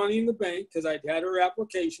she had money in the bank because I'd had her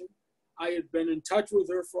application. I had been in touch with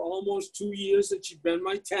her for almost 2 years that she'd been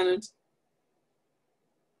my tenant.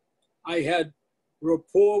 I had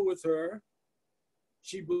rapport with her.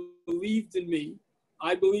 She believed in me.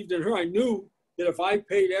 I believed in her. I knew that if I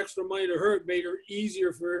paid extra money to her, it made her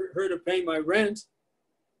easier for her to pay my rent.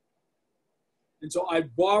 And so I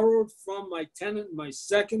borrowed from my tenant in my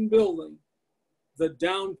second building the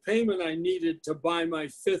down payment I needed to buy my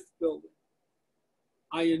fifth building.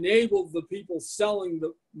 I enabled the people selling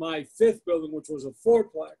my fifth building, which was a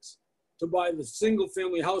fourplex, to buy the single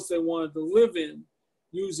family house they wanted to live in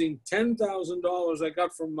using $10,000 I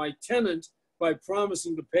got from my tenant by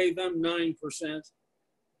promising to pay them 9%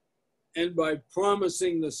 and by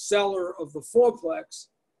promising the seller of the fourplex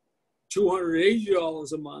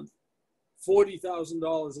 $280 a month,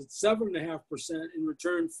 $40,000 at 7.5% in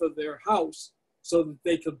return for their house so that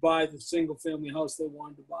they could buy the single family house they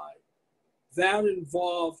wanted to buy. That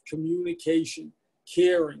involved communication,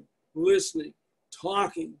 caring, listening,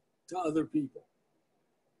 talking to other people.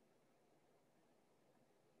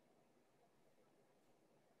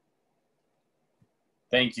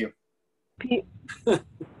 Thank you. Pete,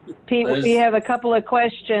 we have a couple of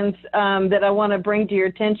questions that I want to bring to your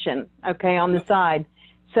attention, okay, on the side.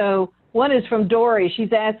 So one is from Dory.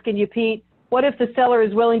 She's asking you, Pete, what if the seller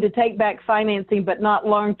is willing to take back financing but not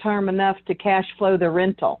long-term enough to cash flow the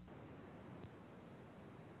rental?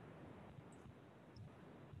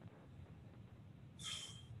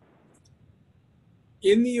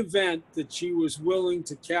 In the event that she was willing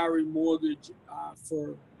to carry mortgage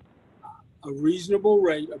for a reasonable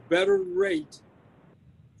rate, a better rate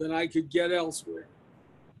than I could get elsewhere,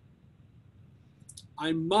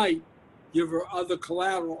 I might give her other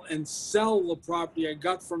collateral and sell the property I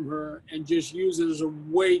got from her and just use it as a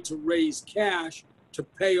way to raise cash to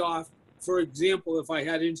pay off. For example, if I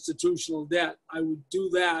had institutional debt, I would do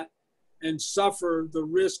that and suffer the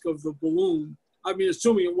risk of the balloon. I mean,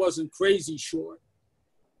 assuming it wasn't crazy short.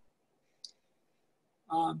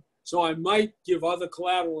 So I might give other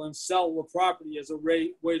collateral and sell the property as a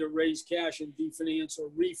way to raise cash and definance or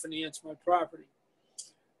refinance my property.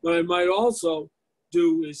 What I might also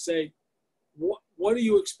do is say, what do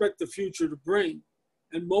you expect the future to bring?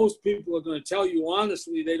 And most people are going to tell you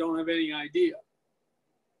honestly they don't have any idea.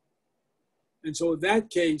 And so in that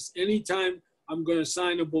case, anytime I'm going to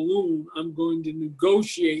sign a balloon, I'm going to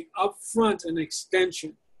negotiate upfront an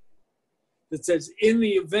extension that says in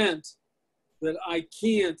the event that I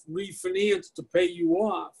can't refinance to pay you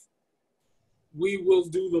off, we will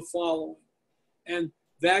do the following. And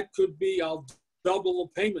That could be I'll double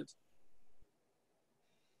the payment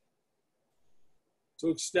to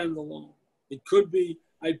extend the loan. It could be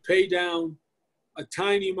I'd pay down a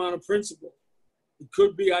tiny amount of principal. It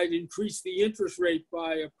could be I'd increase the interest rate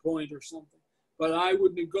by a point or something. But I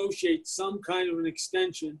would negotiate some kind of an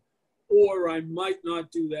extension, or I might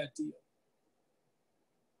not do that deal.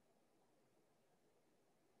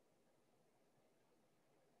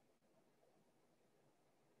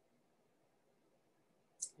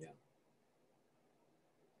 Yeah.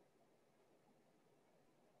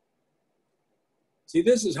 See,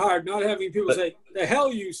 this is hard, not having people say, the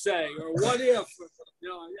hell you say, or what if, you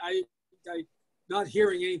know, I not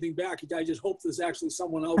hearing anything back. I just hope there's actually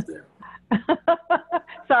someone out there.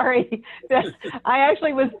 Sorry. I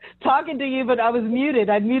actually was talking to you, but I was muted.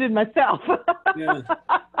 I'd muted myself. Yeah,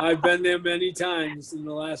 I've been there many times in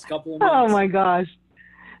the last couple of months. Oh my gosh.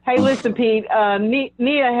 Hey, listen, Pete,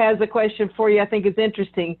 Nia has a question for you I think is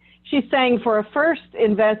interesting. She's saying for a first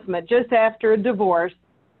investment just after a divorce,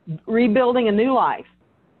 rebuilding a new life,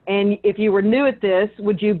 and if you were new at this,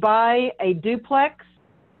 would you buy a duplex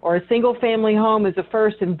or a single family home as a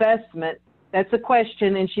first investment? That's a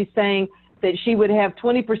question, and she's saying that she would have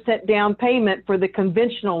 20% down payment for the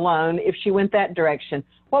conventional loan if she went that direction.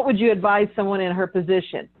 What would you advise someone in her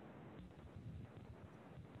position?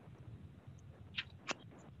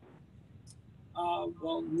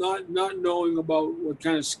 Well, not knowing about what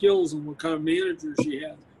kind of skills and what kind of manager she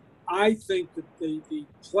has, I think that the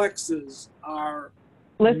plexes are.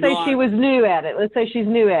 Let's say she was new at it. Let's say she's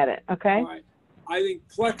new at it. Okay. Right. I think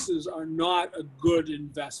plexes are not a good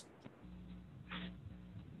investment.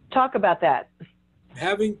 Talk about that.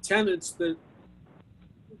 Having tenants that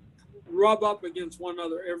rub up against one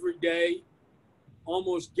another every day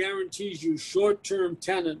almost guarantees you short-term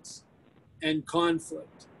tenants and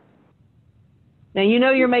conflict. Now, you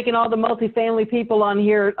know you're making all the multifamily people on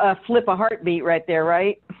here flip a heartbeat right there,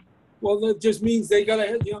 right? Well, that just means they got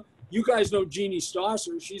to, you know, you guys know Jeannie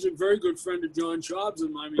Stosser. She's a very good friend of John Schaub's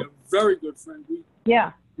and mine. A very good friend.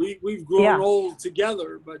 We've grown old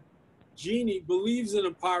together, but Jeannie believes in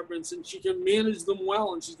apartments and she can manage them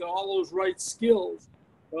well and she's got all those right skills.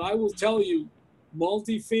 But I will tell you,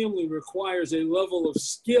 multifamily requires a level of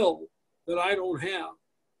skill that I don't have.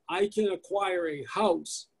 I can acquire a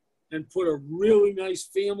house and put a really nice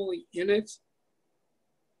family in it,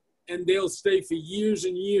 and they'll stay for years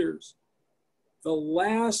and years. The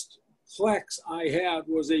last plex I had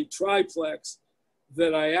was a triplex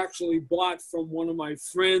that I actually bought from one of my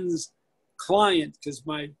friend's client, because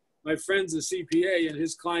my friend's a CPA and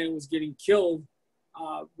his client was getting killed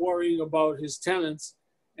worrying about his tenants.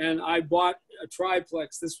 And I bought a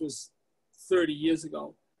triplex. This was 30 years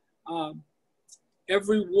ago.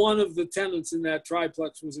 Every one of the tenants in that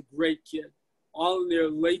triplex was a great kid, all in their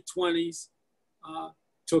late 20s,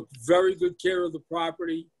 took very good care of the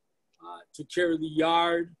property, took care of the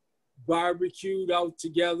yard, barbecued out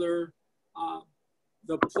together.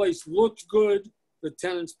 The place looked good. The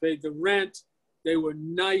tenants paid the rent. They were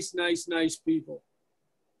nice, nice, nice people.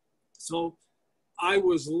 So I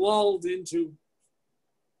was lulled into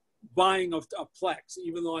buying a plex,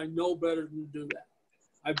 even though I know better than to do that.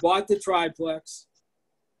 I bought the triplex.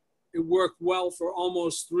 It worked well for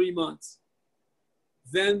almost 3 months.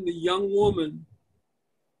 Then the young woman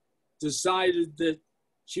decided that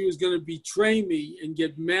she was going to betray me and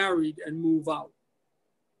get married and move out.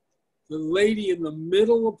 The lady in the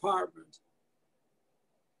middle apartment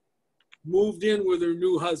moved in with her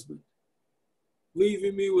new husband,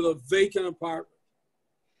 leaving me with a vacant apartment.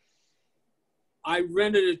 I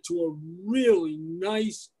rented it to a really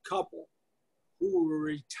nice couple who were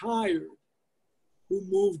retired, who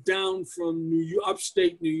moved down from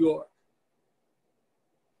upstate New York.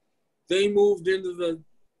 They moved into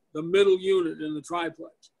the middle unit in the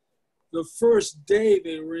triplex. The first day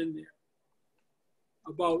they were in there,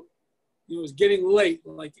 it was getting late,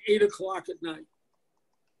 like 8 o'clock at night.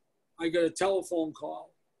 I got a telephone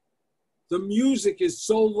call. The music is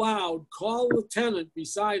so loud, call the tenant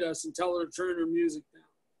beside us and tell her to turn her music down.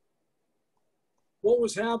 What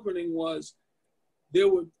was happening was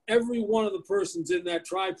every one of the persons in that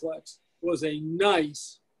triplex was a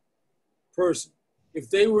nice person. If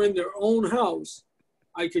they were in their own house,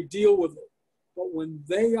 I could deal with it. But when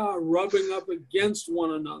they are rubbing up against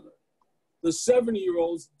one another, the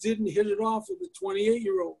 70-year-olds didn't hit it off with the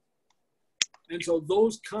 28-year-old. And so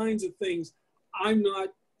those kinds of things I'm not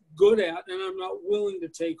good at and I'm not willing to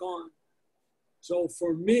take on. So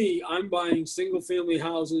for me, I'm buying single-family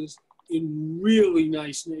houses in really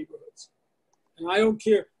nice neighborhoods. And I don't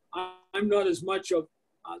care. I'm not as much of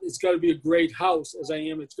it's got to be a great house as I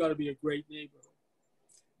am it's got to be a great neighborhood.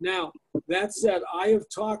 Now, that said, I have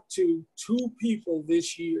talked to 2 people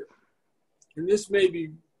this year, and this may be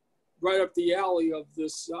right up the alley of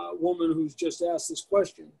this woman who's just asked this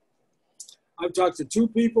question. I've talked to 2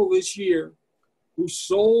 people this year who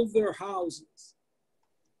sold their houses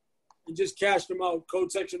and just cashed them out,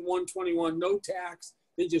 code section 121, no tax.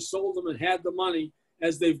 They just sold them and had the money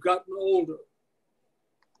as they've gotten older.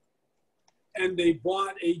 And they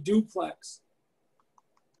bought a duplex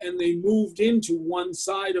and they moved into one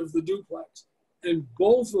side of the duplex. And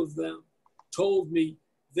both of them told me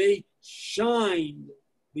they shined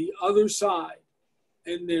the other side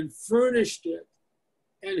and then furnished it,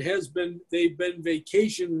 and they've been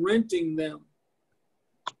vacation renting them.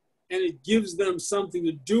 And it gives them something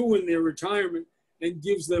to do in their retirement and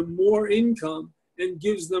gives them more income and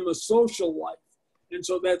gives them a social life. And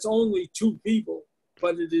so that's only 2 people,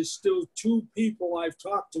 but it is still 2 people I've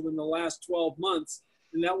talked to in the last 12 months.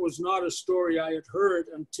 And that was not a story I had heard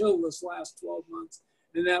until this last 12 months.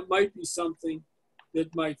 And that might be something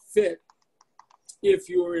that might fit if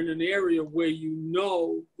you're in an area where you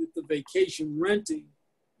know that the vacation renting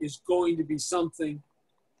is going to be something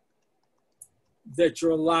that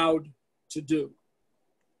you're allowed to do.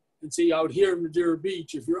 And see, out here in Madeira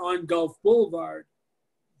Beach, if you're on Gulf Boulevard,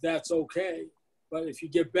 that's okay. But if you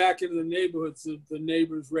get back into the neighborhoods, the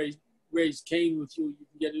neighbors raise Cain with you, you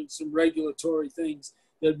can get into some regulatory things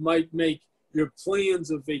that might make your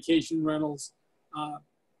plans of vacation rentals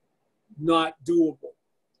not doable.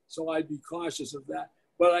 So I'd be cautious of that.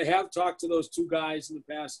 But I have talked to those 2 guys in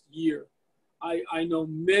the past year. I know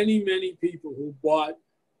many, many people who bought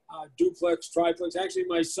duplex, triplex. Actually,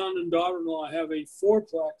 my son and daughter-in-law have a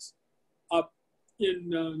 4-plex up in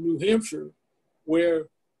New Hampshire where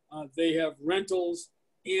they have rentals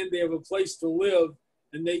and they have a place to live,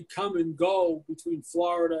 and they come and go between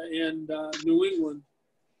Florida and New England,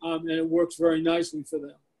 and it works very nicely for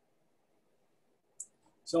them.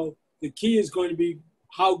 So the key is going to be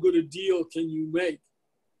how good a deal can you make?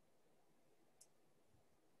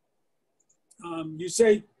 You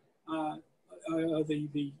say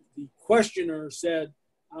the questioner said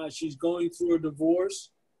she's going through a divorce.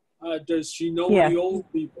 Does she know any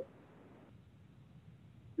old people?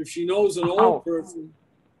 If she knows an old person,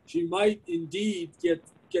 she might indeed get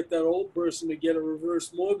that old person to get a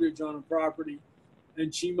reverse mortgage on a property,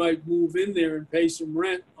 and she might move in there and pay some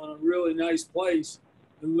rent on a really nice place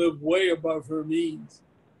and live way above her means.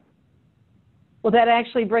 Well, that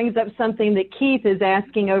actually brings up something that Keith is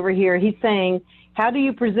asking over here. He's saying, how do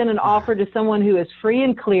you present an offer to someone who is free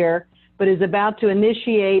and clear, but is about to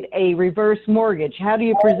initiate a reverse mortgage? How do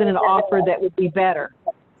you present an offer that would be better?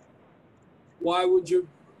 Why would you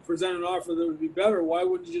present an offer that would be better? Why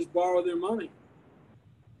wouldn't you just borrow their money?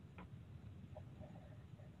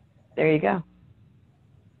 There you go.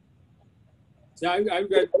 See, I've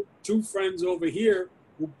got 2 friends over here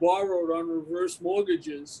who borrowed on reverse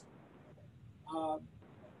mortgages.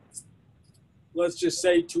 Let's just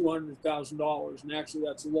say $200,000, and actually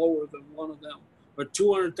that's lower than one of them. But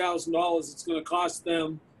 $200,000, it's going to cost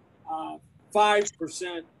them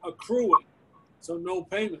 5% accruing, so no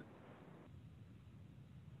payment.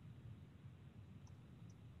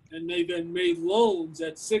 And they then made loans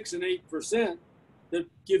at 6 and 8% that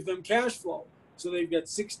give them cash flow. So they've got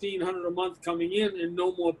 $1,600 a month coming in and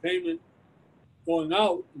no more payment going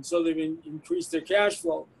out, and so they've increased their cash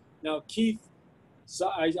flow. Now, Keith,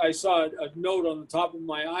 I saw a note on the top of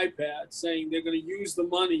my iPad saying they're going to use the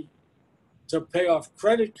money to pay off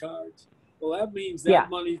credit cards. Well, that means that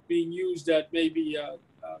money's being used at maybe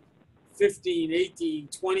 15, 18,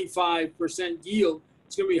 25% yield.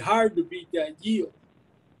 It's going to be hard to beat that yield.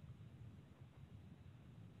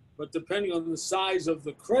 But depending on the size of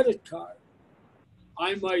the credit card,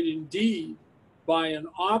 I might indeed buy an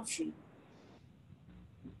option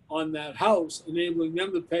on that house, enabling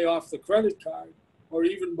them to pay off the credit card, or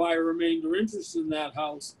even buy a remainder interest in that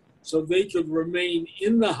house so they could remain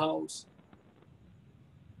in the house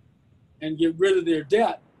and get rid of their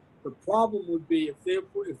debt. The problem would be if they're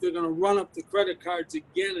going to run up the credit cards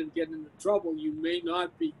again and get into trouble, you may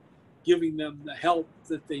not be giving them the help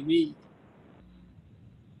that they need.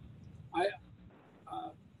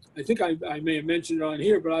 I think I may have mentioned it on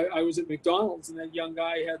here, but I was at McDonald's and that young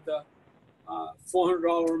guy had the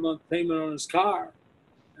 $400 a month payment on his car,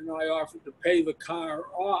 and I offered to pay the car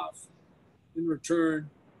off in return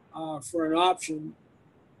for an option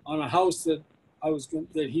on a house that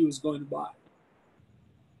he was going to buy.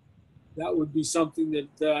 That would be something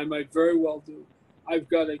that I might very well do. I've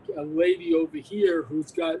got a lady over here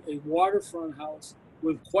who's got a waterfront house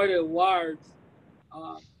with quite a large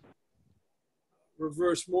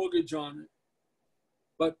reverse mortgage on it.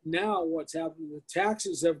 But now what's happened, the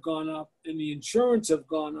taxes have gone up and the insurance have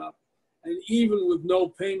gone up. And even with no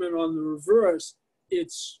payment on the reverse,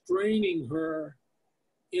 it's straining her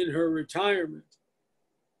in her retirement.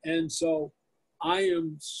 And so I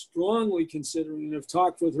am strongly considering, and have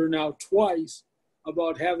talked with her now twice,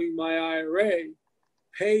 about having my IRA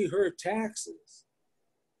pay her taxes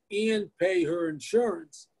and pay her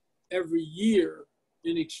insurance every year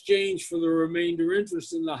in exchange for the remainder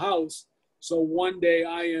interest in the house. So one day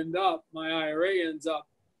my IRA ends up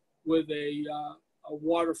with a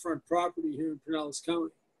waterfront property here in Pinellas County.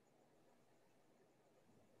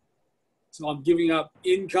 So I'm giving up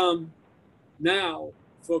income now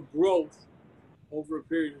for growth over a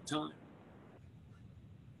period of time.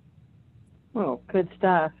 Oh, good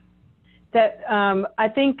stuff. That I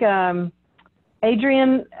think,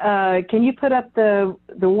 Adrian, can you put up the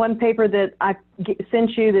one paper that I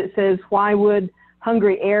sent you that says, "Why would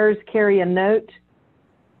hungry heirs carry a note?"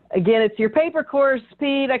 Again, it's your paper course,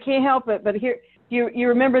 Pete. I can't help it, but here you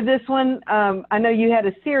remember this one. I know you had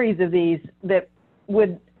a series of these that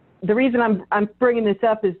would. The reason I'm bringing this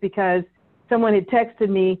up is because someone had texted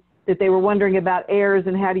me that they were wondering about heirs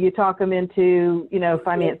and how do you talk them into,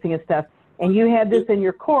 financing and stuff. And you had this in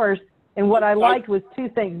your course. And what I liked was two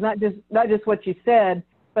things, not just what you said,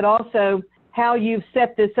 but also how you've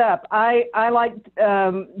set this up. I liked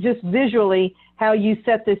just visually how you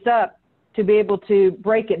set this up to be able to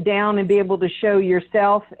break it down and be able to show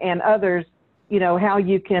yourself and others, how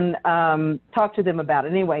you can talk to them about it.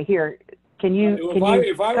 Anyway, here, can you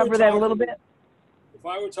cover that a little bit? If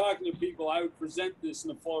I were talking to people, I would present this in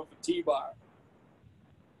the form of a T-bar.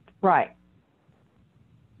 Right.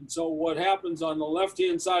 And so what happens on the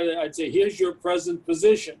left-hand side, I'd say, here's your present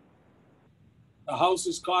position. The house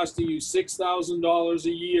is costing you $6,000 a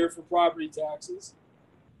year for property taxes,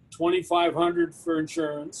 $2,500 for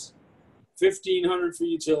insurance, $1,500 for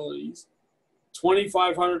utilities,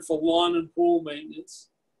 $2,500 for lawn and pool maintenance,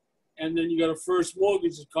 and then you got a first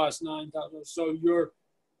mortgage that costs $9,000. So your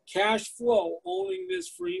cash flow owning this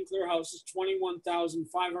free and clear house is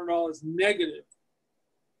 $21,500 negative.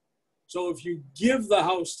 So if you give the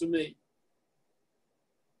house to me,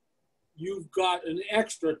 you've got an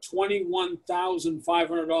extra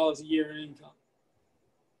 $21,500 a year in income.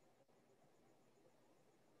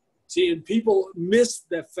 See, and people miss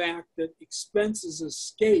the fact that expenses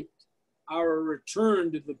escaped are a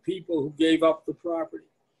return to the people who gave up the property.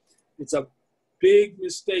 It's a big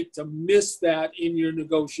mistake to miss that in your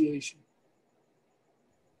negotiation.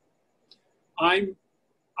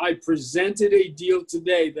 I presented a deal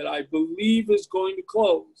today that I believe is going to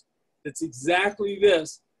close. It's exactly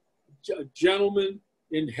this. A gentleman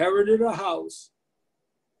inherited a house.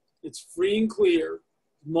 It's free and clear.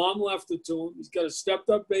 Mom left it to him. He's got a stepped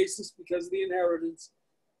up basis because of the inheritance.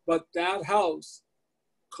 But that house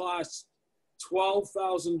costs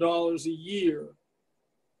 $12,000 a year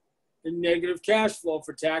in negative cash flow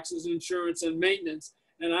for taxes, insurance, and maintenance.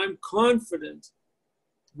 And I'm confident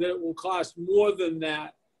that it will cost more than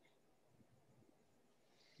that.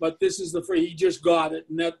 But this is he just got it.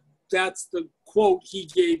 And that's the quote he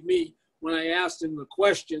gave me when I asked him the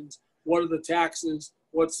questions. What are the taxes?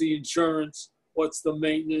 What's the insurance? What's the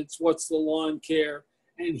maintenance? What's the lawn care?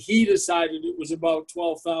 And he decided it was about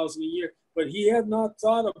 $12,000 a year. But he had not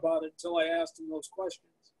thought about it until I asked him those questions.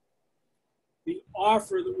 The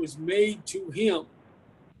offer that was made to him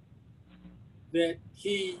that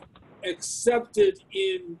he accepted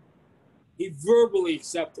he verbally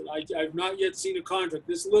accepted. I've not yet seen a contract.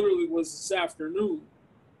 This literally was this afternoon,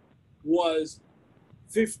 was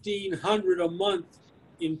 $1,500 a month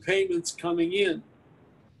in payments coming in.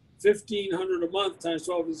 $1,500 a month times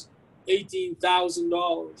 12 is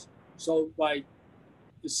 $18,000. So by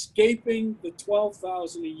escaping the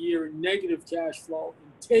 $12,000 a year in negative cash flow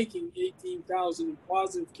and taking $18,000 in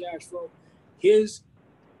positive cash flow, his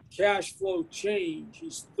cash flow change,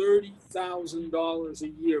 he's $30,000 a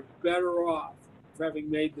year better off for having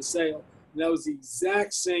made the sale. And that was the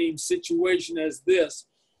exact same situation as this.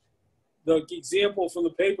 The example from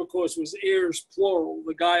the paper course was heirs plural.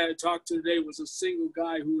 The guy I talked to today was a single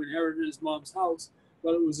guy who inherited his mom's house,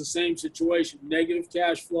 but it was the same situation. Negative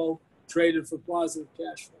cash flow traded for positive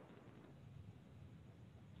cash flow.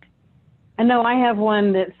 I know I have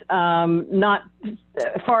one that's not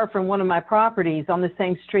far from one of my properties on the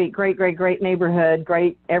same street. Great neighborhood,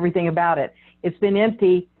 great everything about it. It's been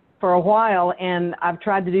empty for a while, and I've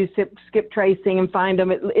tried to do skip tracing and find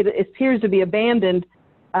them. It appears to be abandoned,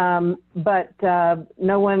 but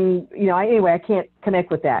no one, anyway, I can't connect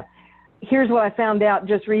with that. Here's what I found out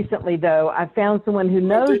just recently, though. I found someone who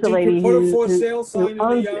knows the lady who put a for sale sign in the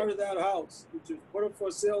owns yard of that house. Just put a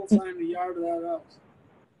for sale sign in the yard of that house.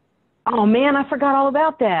 Oh man, I forgot all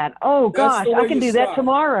about that. Oh That's gosh, the way I can you do that start.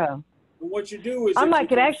 tomorrow. And what you do is, I if might you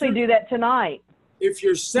could can actually do that tonight. if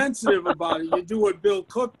you're sensitive about it, you do what Bill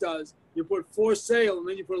Cook does. You put for sale, and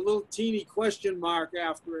then you put a little teeny question mark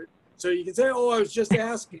after it. So you can say, oh, I was just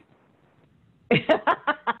asking. See,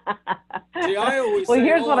 I always Well, say,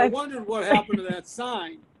 here's oh, what I I wondered what happened to that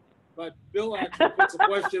sign. But Bill actually puts a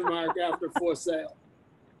question mark after for sale.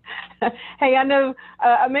 Hey, I know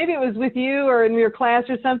maybe it was with you or in your class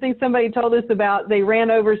or something. Somebody told us about they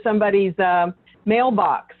ran over somebody's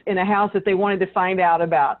mailbox in a house that they wanted to find out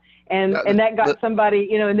about. And that got somebody,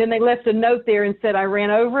 you know, and then they left a note there and said, I ran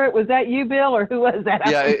over it. Was that you, Bill, or who was that?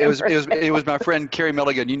 Yeah, it was my friend Kerry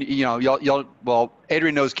Milligan. You know, y'all, well,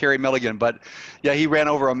 Adrian knows Kerry Milligan, but yeah, he ran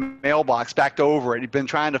over a mailbox, backed over it. He'd been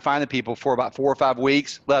trying to find the people for about 4 or 5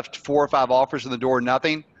 weeks, left 4 or 5 offers in the door,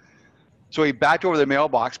 nothing. So he backed over the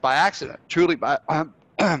mailbox by accident, truly by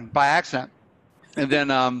accident. And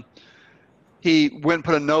then he went and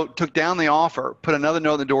put a note, took down the offer, put another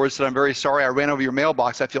note in the door and said, I'm very sorry, I ran over your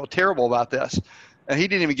mailbox. I feel terrible about this. And he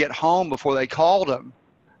didn't even get home before they called him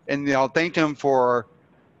and, you know, thanked him for,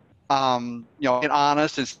 you know, being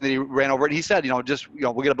honest, and then he ran over it. And he said, you know, just, you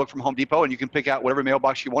know, we'll get a book from Home Depot and you can pick out whatever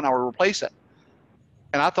mailbox you want, I will replace it.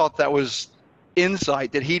 And I thought that was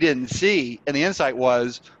insight that he didn't see. And the insight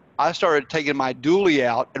was, I started taking my dually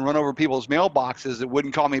out and run over people's mailboxes that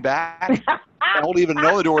wouldn't call me back. I don't even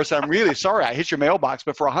know the door and said, I'm really sorry I hit your mailbox,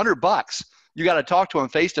 but for $100, you got to talk to them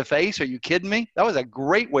face to face. Are you kidding me? That was a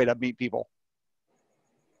great way to meet people.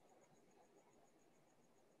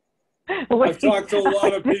 I've talked to a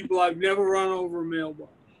lot of people. I've never run over a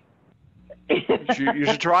mailbox. You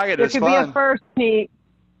should try it. It It's could fun. be a first, Pete.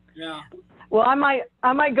 Yeah. Well, I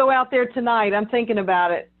might go out there tonight. I'm thinking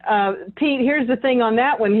about it. Pete, here's the thing on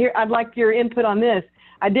that one. Here, I'd like your input on this.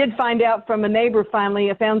 I did find out from a neighbor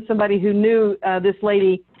finally. I found somebody who knew this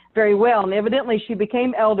lady very well, and evidently she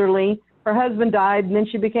became elderly. Her husband died, and then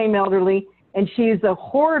she became elderly, and she's a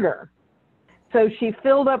hoarder. So she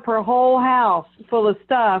filled up her whole house full of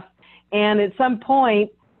stuff, and at some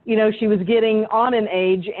point, you know, she was getting on in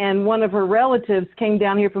age, and one of her relatives came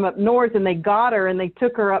down here from up north, and they got her and they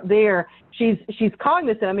took her up there. She's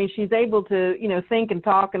cognizant. I mean, she's able to, you know, think and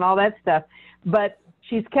talk and all that stuff, but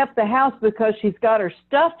she's kept the house because she's got her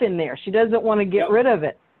stuff in there. She doesn't want to get rid of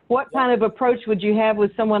it. What kind of approach would you have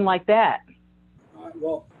with someone like that?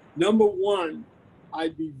 Well, number one,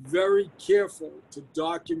 I'd be very careful to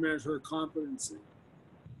document her competency.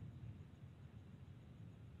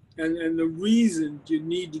 And the reason you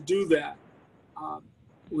need to do that,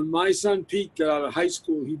 when my son Pete got out of high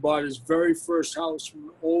school, he bought his very first house from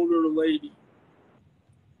an older lady.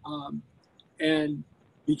 And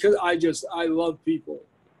because I love people,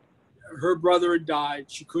 her brother had died.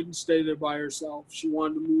 She couldn't stay there by herself. She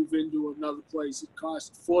wanted to move into another place. It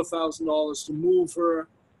cost $4,000 to move her.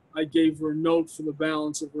 I gave her a note for the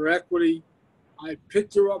balance of her equity. I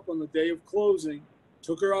picked her up on the day of closing,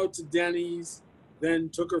 took her out to Denny's, then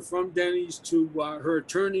took her from Denny's to her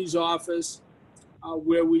attorney's office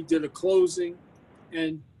where we did a closing.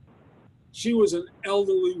 And she was an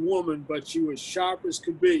elderly woman, but she was sharp as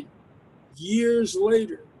could be. Years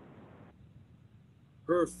later,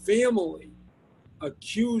 her family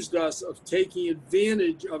accused us of taking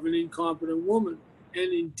advantage of an incompetent woman.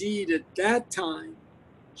 And indeed, at that time,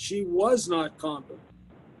 she was not competent.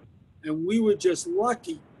 And we were just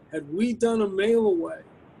lucky. Had we done a mail away,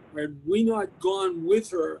 had we not gone with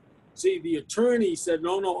her, see, the attorney said,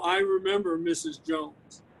 no, I remember Mrs.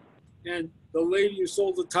 Jones. And the lady who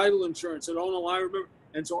sold the title insurance said, oh, no, I remember.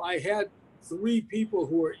 And so I had 3 people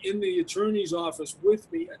who were in the attorney's office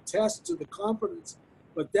with me attest to the competence.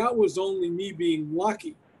 But that was only me being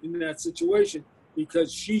lucky in that situation,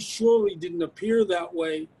 because she surely didn't appear that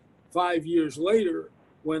way 5 years later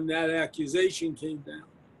when that accusation came down.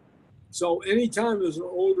 So anytime there's an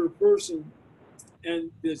older person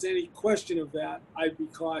and there's any question of that, I'd be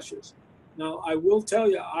cautious. Now, I will tell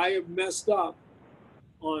you, I have messed up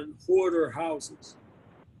on hoarder houses.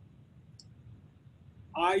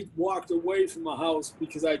 I walked away from a house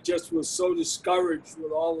because I just was so discouraged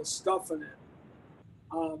with all the stuff in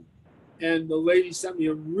it. And the lady sent me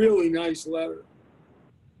a really nice letter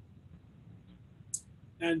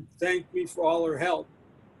and thanked me for all her help,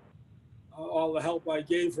 all the help I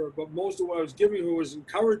gave her. But most of what I was giving her was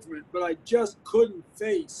encouragement, but I just couldn't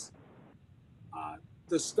face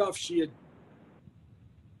the stuff she had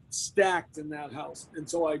stacked in that house. And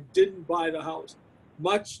so I didn't buy the house,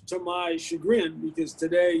 much to my chagrin, because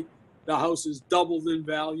today the house is doubled in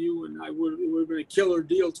value, and it would have been a killer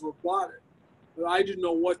deal to have bought it. But I didn't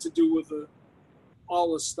know what to do with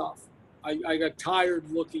all the stuff. I got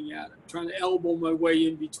tired looking at it, trying to elbow my way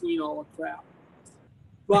in between all the crap.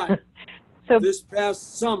 But So this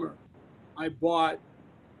past summer, I bought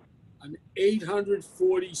an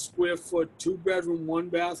 840 square foot, 2-bedroom,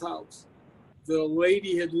 1-bath house that a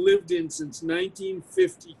lady had lived in since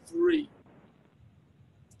 1953.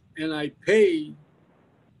 And I paid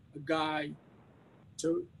a guy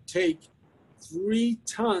to take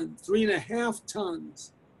 3.5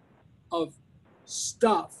 tons of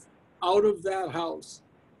stuff out of that house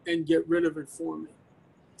and get rid of it for me.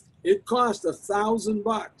 It cost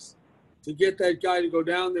 $1,000 to get that guy to go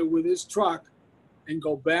down there with his truck and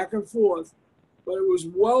go back and forth, but it was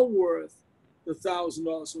well worth the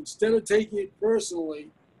 $1,000. So instead of taking it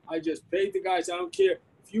personally, I just paid the guys. I don't care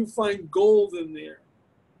if you find gold in there.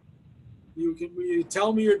 You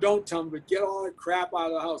tell me or don't tell me, but get all that crap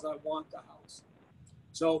out of the house. I want the house.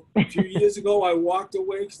 So a few years ago, I walked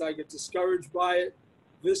away because I got discouraged by it.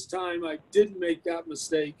 This time, I didn't make that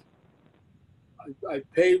mistake. I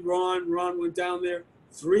paid Ron. Ron went down there,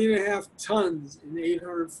 3.5 tons in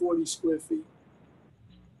 840 square feet.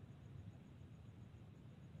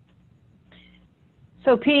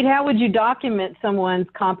 So, Pete, how would you document someone's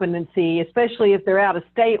competency, especially if they're out of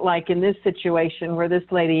state, like in this situation where this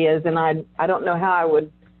lady is? And I don't know how I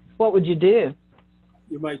would. What would you do?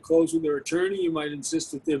 You might close with their attorney. You might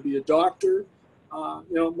insist that there be a doctor. My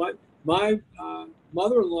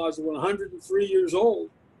mother-in-law is 103 years old,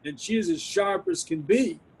 and she is as sharp as can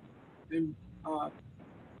be. And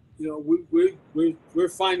we're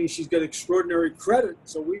finding she's got extraordinary credit,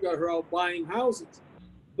 so we got her out buying houses.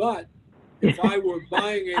 But if I were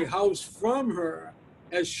buying a house from her,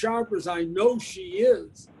 as sharp as I know she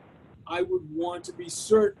is, I would want to be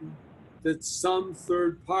certain that some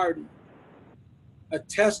third party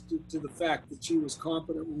attested to the fact that she was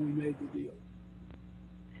competent when we made the deal.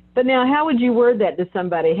 But now, how would you word that to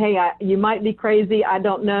somebody? Hey, you might be crazy. I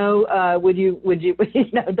don't know. Would you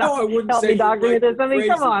No, I wouldn't help say me you document might this? I mean, be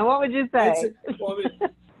come crazy. on. What would you say?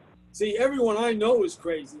 See, everyone I know is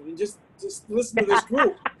crazy. I mean, just listen to this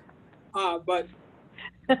group. But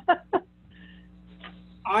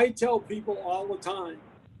I tell people all the time,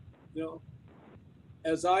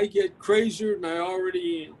 as I get crazier than I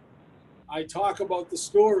already am, I talk about the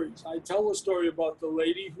stories. I tell a story about the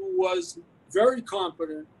lady who was very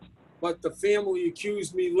competent, but the family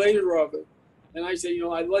accused me later of it. And I say,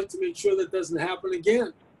 I'd like to make sure that doesn't happen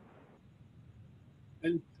again.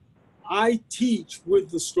 And I teach with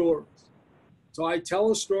the stories. So I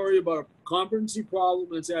tell a story about a competency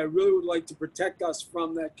problem and say, I really would like to protect us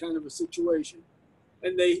from that kind of a situation.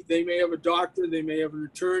 And they may have a doctor, they may have an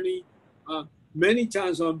attorney. Many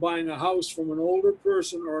times when I'm buying a house from an older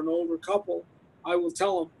person or an older couple, I will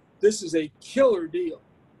tell them, this is a killer deal.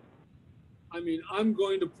 I mean, I'm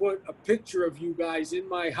going to put a picture of you guys in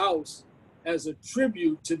my house as a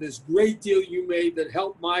tribute to this great deal you made that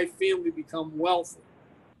helped my family become wealthy.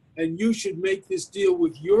 And you should make this deal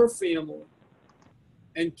with your family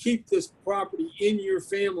and keep this property in your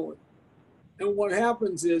family. And what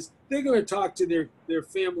happens is they're going to talk to their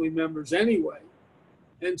family members anyway.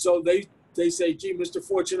 And so they say, gee, Mr.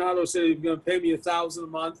 Fortunato said he was going to pay me $1,000 a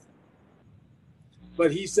month,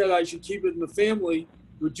 but he said I should keep it in the family.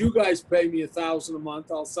 Would you guys pay me $1,000 a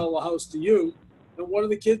month? I'll sell the house to you. And what do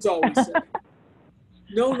the kids always say?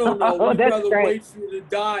 No, we'd rather wait for you to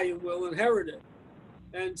die and we'll inherit it.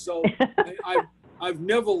 And so I've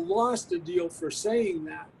never lost a deal for saying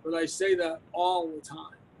that, but I say that all the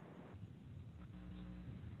time.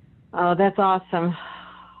 Oh, that's awesome.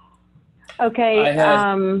 Okay.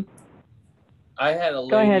 I had a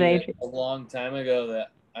Go ahead, lady Adrian. a long time ago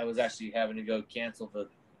that I was actually having to go cancel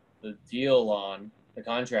the deal on the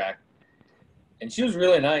contract. And she was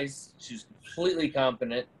really nice. She was completely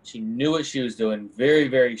competent. She knew what she was doing, very,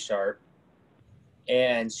 very sharp.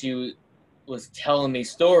 And she was telling me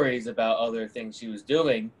stories about other things she was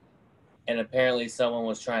doing. And apparently someone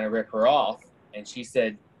was trying to rip her off. And she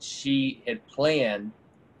said she had planned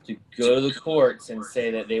to go to the courts and say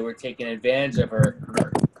that they were taking advantage of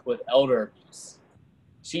her with elder abuse.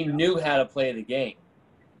 She knew how to play the game.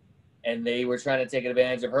 And they were trying to take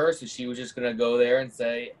advantage of her, so she was just going to go there and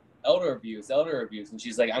say, elder abuse. And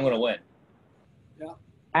she's like, I'm going to win. Yeah.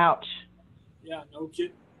 Ouch. Yeah, no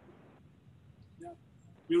kidding. Yeah.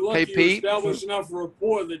 You're lucky Hey, you Pete. established enough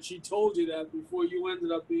rapport that she told you that before you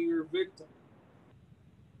ended up being her victim.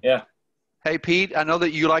 Yeah. Hey, Pete, I know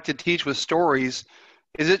that you like to teach with stories.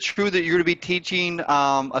 Is it true that you're going to be teaching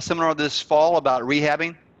a seminar this fall about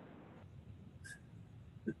rehabbing?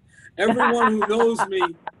 Everyone who knows me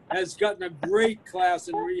has gotten a great class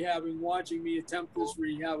in rehabbing, watching me attempt this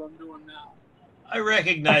rehab I'm doing now. I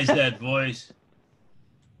recognize that voice.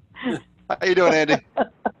 How you doing, Andy?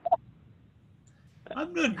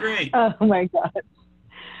 I'm doing great. Oh my God.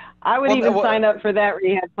 I would even sign up for that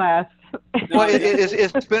rehab class. Well,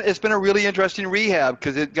 it's been a really interesting rehab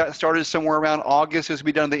because it got started somewhere around August. It's going to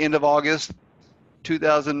be done at the end of August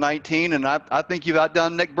 2019, and I think you've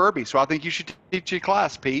outdone Nick Burby, so I think you should teach your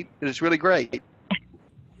class, Pete. It's really great.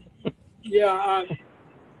 Yeah,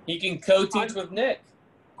 You can co-teach with Nick.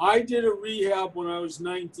 I did a rehab when I was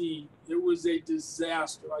 19. It was a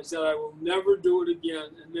disaster. I said I will never do it again.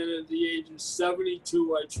 And then at the age of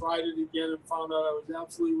 72, I tried it again and found out I was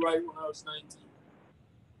absolutely right when I was 19.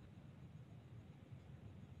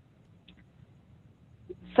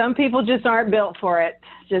 Some people just aren't built for it.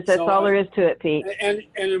 Just that's So all there is to it, Pete. And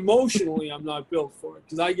emotionally, I'm not built for it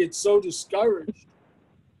because I get so discouraged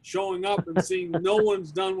showing up and seeing no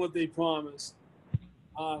one's done what they promised.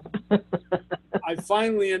 I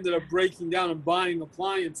finally ended up breaking down and buying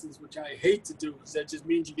appliances, which I hate to do because that just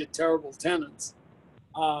means you get terrible tenants.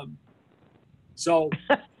 So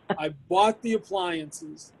I bought the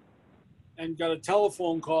appliances and got a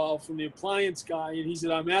telephone call from the appliance guy, and he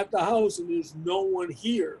said, I'm at the house and there's no one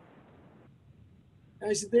here. And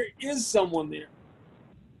I said, there is someone there.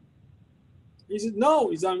 He said,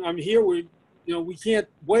 no, I'm here. We can't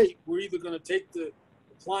wait. We're either going to take the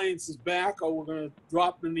appliances back or we're going to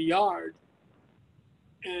drop them in the yard.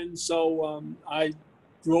 And so I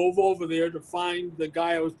drove over there to find the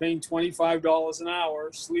guy I was paying $25 an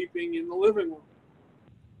hour sleeping in the living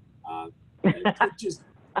room.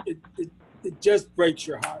 It just breaks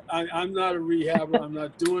your heart. I'm not a rehabber. I'm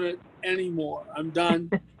not doing it anymore. I'm done.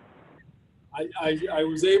 I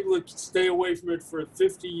was able to stay away from it for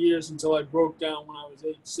 50 years until I broke down when I was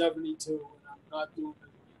age 72, and I'm not doing it.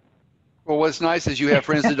 Well, what's nice is you have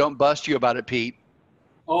friends that don't bust you about it, Pete.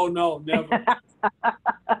 Oh, no, never.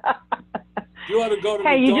 You ought to go to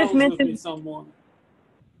McDonald's with me some morning.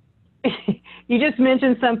 You just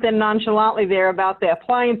mentioned something nonchalantly there about the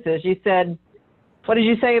appliances. You said, what did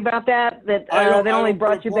you say about that? That they only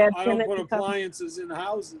brought you bad tenants? I don't put appliances in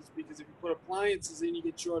houses because if you put appliances in, you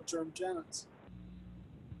get short-term tenants.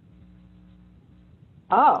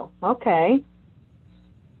 Oh, okay.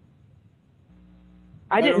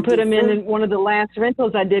 I didn't put them in one of the last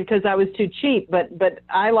rentals I did because I was too cheap, but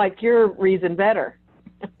I like your reason better.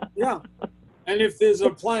 Yeah. And if there's an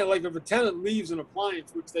appliance, like if a tenant leaves an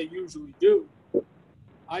appliance, which they usually do,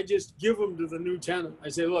 I just give them to the new tenant. I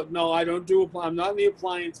say, look, no, I don't do, I'm not in the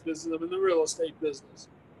appliance business. I'm in the real estate business.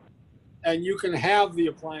 And you can have the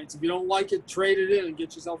appliance. If you don't like it, trade it in and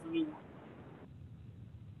get yourself a new one.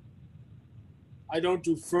 I don't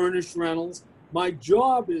do furnished rentals. My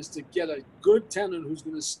job is to get a good tenant who's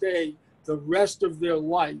going to stay the rest of their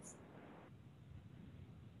life.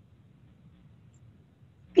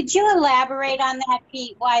 Could you elaborate on that,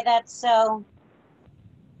 Pete, why that's so?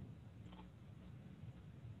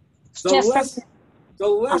 The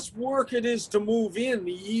less work it is to move in,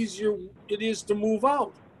 the easier it is to move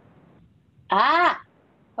out. Ah,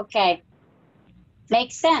 okay.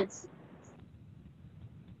 Makes sense.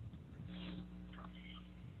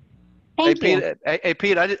 Thank you. Hey,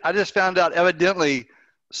 Pete, I just found out evidently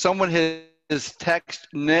someone has texted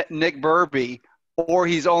Nick Burby, or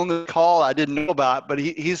he's on the call I didn't know about, but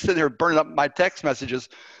he's sitting there burning up my text messages.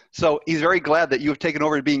 So he's very glad that you have taken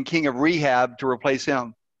over being king of rehab to replace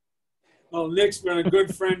him. Well, Nick's been a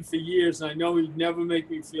good friend for years, and I know he'd never make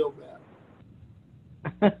me feel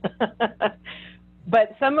bad.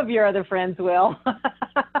 But some of your other friends will.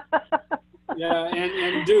 Yeah,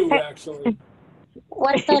 and do, actually.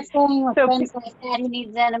 What's that saying with friends like that? He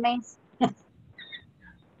needs enemies.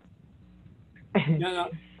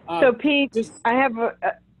 So, Pete, I have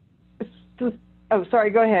oh,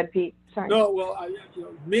 sorry. Go ahead, Pete. Sorry. No, well,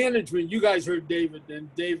 management, you guys heard David,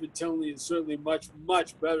 and David Tinley is certainly much,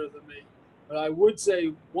 much better than me. But I would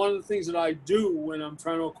say one of the things that I do when I'm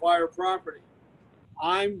trying to acquire property,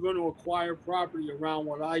 I'm going to acquire property around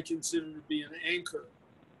what I consider to be an anchor.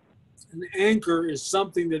 An anchor is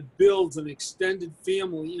something that builds an extended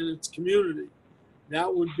family in its community.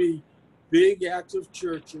 That would be big active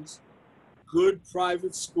churches, good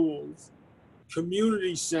private schools,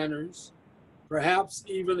 community centers, perhaps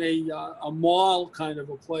even a mall kind of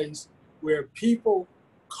a place where people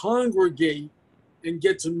congregate and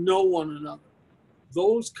get to know one another.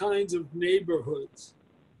 Those kinds of neighborhoods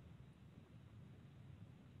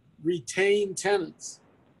retain tenants,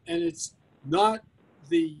 and it's not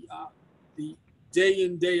the day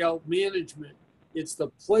in, day out management. It's the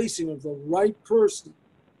placing of the right person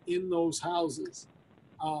in those houses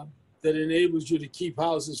that enables you to keep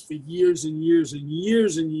houses for years and years and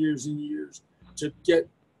years and years and years to get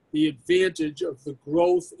the advantage of the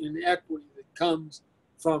growth in equity that comes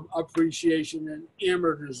from appreciation and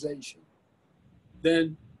amortization.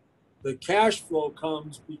 Then the cash flow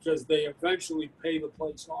comes because they eventually pay the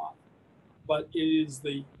place off. But it is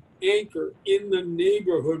the anchor in the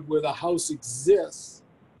neighborhood where the house exists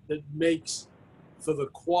that makes for the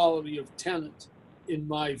quality of tenant, in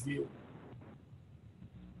my view.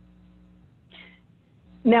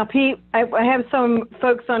 Now, Pete, I have some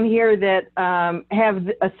folks on here that have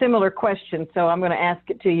a similar question, so I'm going to ask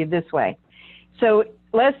it to you this way. So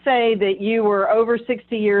let's say that you were over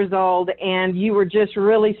 60 years old and you were just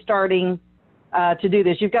really starting to do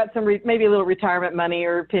this. You've got some maybe a little retirement money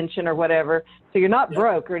or pension or whatever, so you're not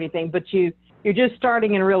broke or anything, but you're just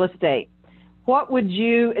starting in real estate. What would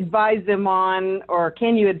you advise them on, or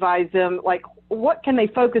can you advise them, like, what can they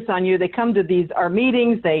focus on? They come to our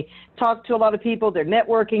meetings, they talk to a lot of people, they're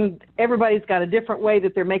networking. Everybody's got a different way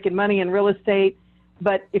that they're making money in real estate.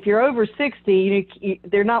 But if you're over 60,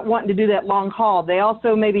 they're not wanting to do that long haul. They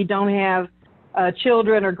also maybe don't have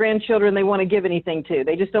children or grandchildren they want to give anything to.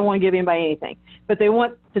 They just don't want to give anybody anything. But they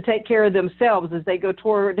want to take care of themselves as they go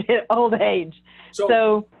toward old age.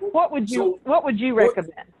 So what would you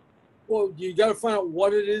recommend? Well, you got to find out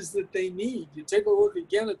what it is that they need. You take a look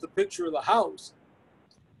again at the picture of the house.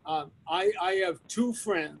 I have two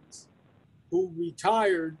friends who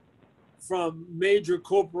retired from major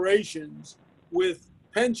corporations with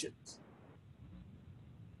pensions.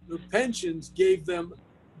 The pensions gave them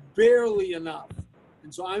barely enough.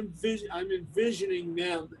 And so I'm envisioning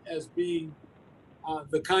them as being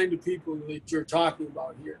the kind of people that you're talking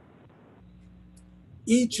about here.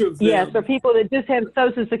 Each of them. Yes, or people that just have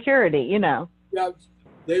Social Security, Yeah,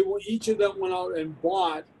 each of them went out and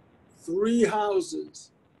bought 3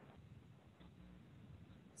 houses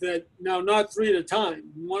that, now not 3 at a time,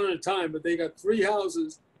 1 at a time, but they got 3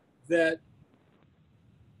 houses that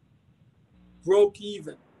broke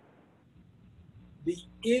even. The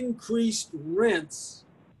increased rents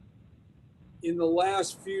in the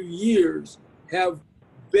last few years have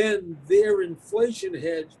been their inflation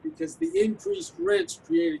hedge because the increased rents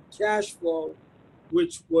created cash flow,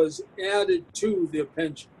 which was added to their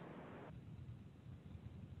pension.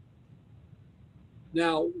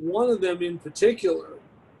 Now, one of them in particular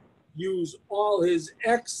used all his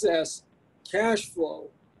excess cash flow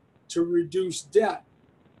to reduce debt,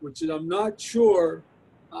 which is, I'm not sure,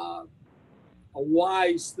 a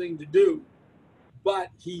wise thing to do, but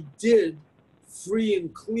he did free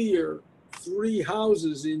and clear 3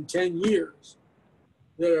 houses in 10 years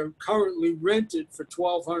that are currently rented for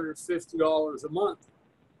 $1,250 a month.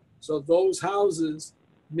 So those houses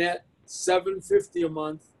net $750 a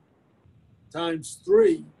month times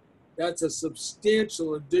 3. That's a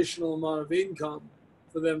substantial additional amount of income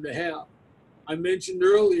for them to have. I mentioned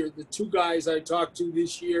earlier the 2 guys I talked to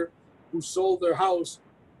this year who sold their house,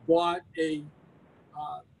 bought a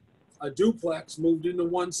duplex, moved into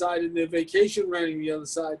one side, and they're vacation renting the other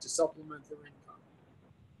side to supplement their income.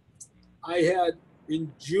 I had,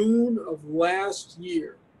 in June of last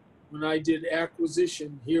year, when I did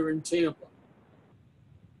acquisition here in Tampa,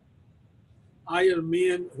 I had a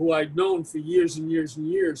man who I'd known for years and years and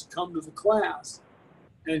years come to the class,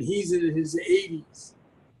 and he's in his 80s.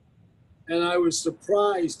 And I was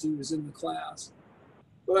surprised he was in the class.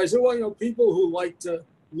 But I said, well, people who like to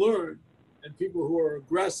learn and people who are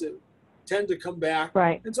aggressive tend to come back.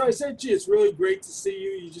 Right. And so I said, gee, it's really great to see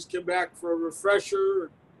you. You just came back for a refresher.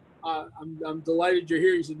 I'm delighted you're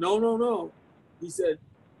here. He said, no. He said,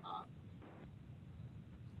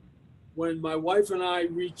 when my wife and I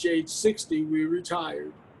reached age 60, we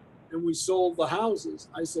retired and we sold the houses.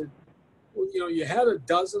 I said, well, you had a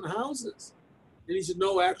dozen houses. And he said,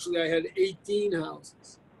 no, actually I had 18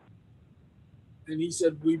 houses. And he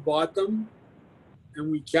said, we bought them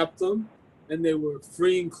and we kept them and they were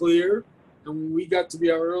free and clear. And when we got to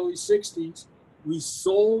be our early 60s, we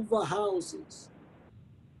sold the houses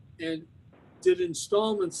and did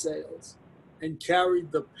installment sales and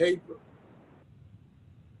carried the paper.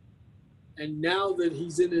 And now that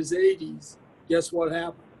he's in his 80s, guess what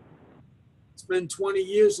happened? It's been 20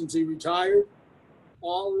 years since he retired.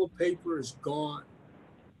 All the paper is gone.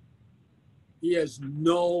 He has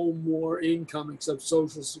no more income except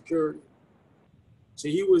Social Security. So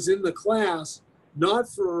he was in the class, not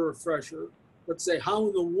for a refresher, but say, how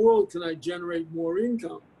in the world can I generate more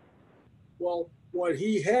income? Well, what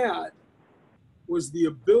he had was the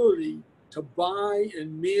ability to buy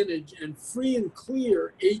and manage and free and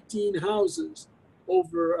clear 18 houses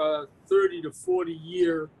over a 30 to 40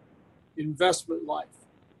 year investment life.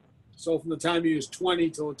 So from the time he was 20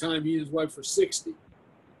 till the time he and his wife were 60.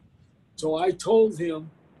 So I told him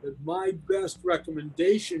that my best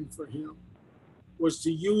recommendation for him was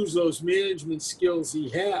to use those management skills he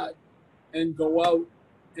had and go out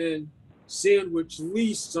and sandwich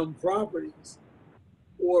lease some properties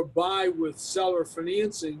or buy with seller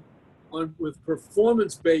financing with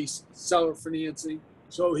performance-based seller financing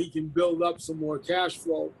so he can build up some more cash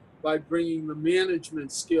flow by bringing the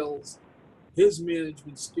management skills, his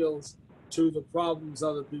management skills, to the problems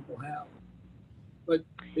other people have. But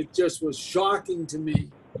it just was shocking to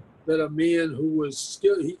me that a man who was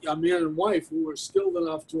skilled, a man and wife who were skilled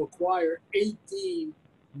enough to acquire 18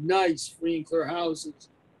 nice free and clear houses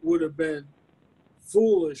would have been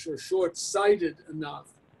foolish or short-sighted enough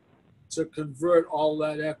to convert all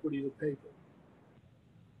that equity to paper.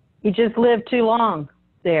 He just lived too long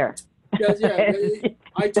there. Yeah.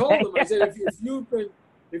 I told him, I said,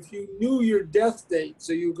 if you knew your death date,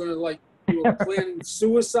 so you were planning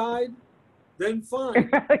suicide, then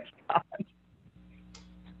fine.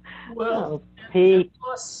 Well, Pete.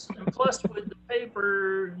 and plus with the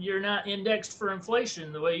paper, you're not indexed for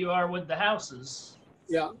inflation the way you are with the houses.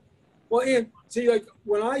 Yeah. Well, and see, like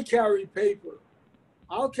when I carry paper,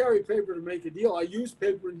 I'll carry paper to make a deal. I use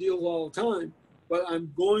paper in deals all the time, but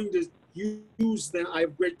I'm going to use them. I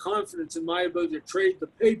have great confidence in my ability to trade the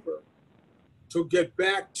paper to get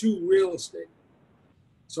back to real estate.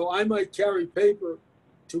 So I might carry paper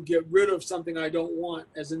to get rid of something I don't want.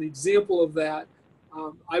 As an example of that,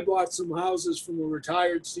 I bought some houses from a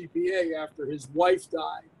retired CPA after his wife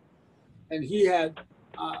died. And he had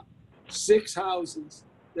 6 houses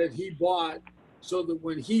that he bought so that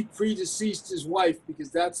when he predeceased his wife, because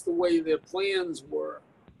that's the way their plans were,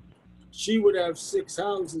 she would have 6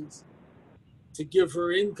 houses to give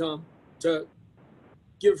her income, to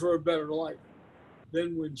give her a better life.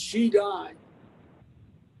 Then when she died,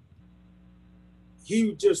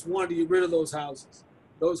 he just wanted to get rid of those houses.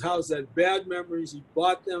 Those houses had bad memories. He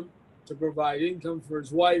bought them to provide income for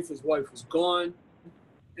his wife. His wife was gone.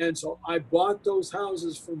 And so I bought those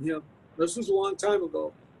houses from him. This was a long time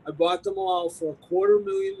ago. I bought them all for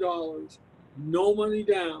 $250,000, no money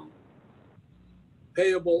down,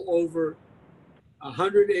 payable over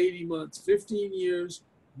 180 months, 15 years,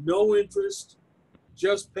 no interest,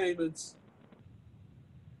 just payments.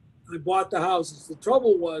 I bought the houses. The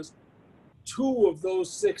trouble was 2 of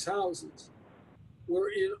those 6 houses were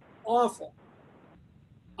in awful,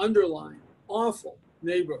 underlying, awful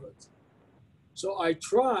neighborhoods. So I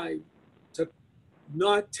tried to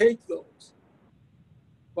not take those,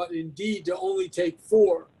 but indeed to only take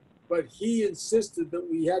 4. But he insisted that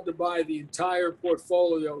we had to buy the entire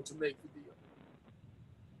portfolio to make the deal.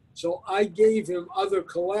 So I gave him other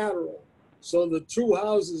collateral. So the 2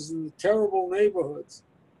 houses in the terrible neighborhoods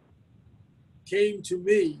came to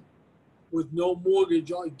me with no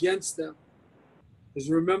mortgage against them. Because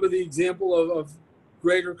remember the example of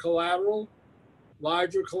greater collateral,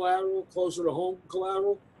 larger collateral, closer to home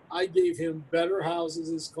collateral? I gave him better houses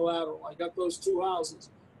as collateral. I got those 2 houses.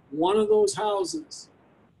 One of those houses,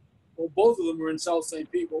 well, both of them were in South St.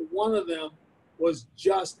 Pete, but one of them was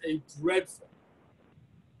just a dreadful,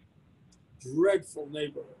 dreadful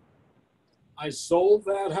neighborhood. I sold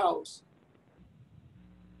that house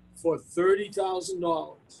for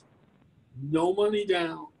 $30,000, no money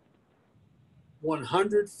down,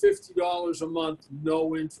 $150 a month,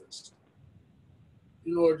 no interest,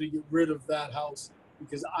 in order to get rid of that house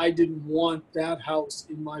because I didn't want that house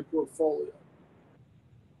in my portfolio.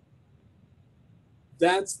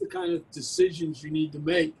 That's the kind of decisions you need to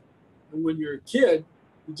make. And when you're a kid,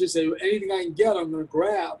 you just say, anything I can get, I'm going to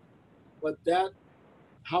grab. But that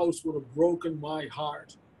house would have broken my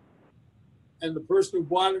heart. And the person who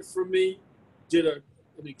bought it from me did an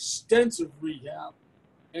extensive rehab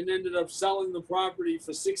and ended up selling the property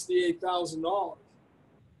for $68,000.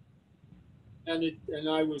 And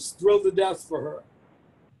I was thrilled to death for her.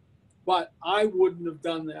 But I wouldn't have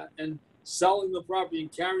done that. And selling the property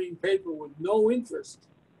and carrying paper with no interest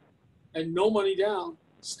and no money down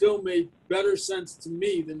still made better sense to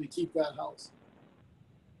me than to keep that house.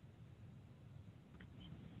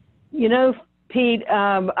 You know, Pete,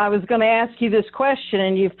 I was going to ask you this question,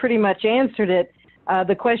 and you've pretty much answered it.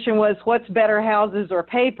 The question was, what's better, houses or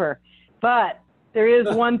paper? But there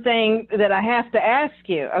is one thing that I have to ask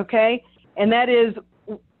you, okay? And that is,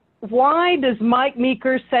 why does Mike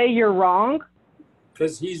Meeker say you're wrong?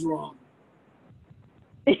 Because he's wrong.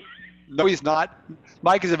 No, he's not.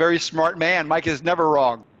 Mike is a very smart man. Mike is never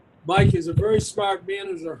wrong. Mike is a very smart man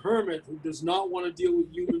who's a hermit who does not want to deal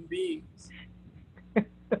with human beings.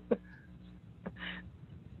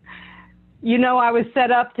 You know, I was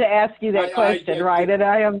set up to ask you that question, right? And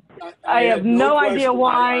I have no idea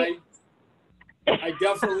why. I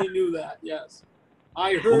definitely knew that, yes.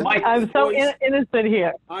 I heard. Mike- I'm Bill's so voice. innocent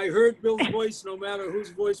here. I heard Bill's voice, no matter whose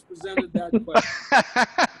voice presented that question.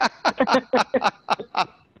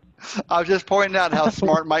 I was just pointing out how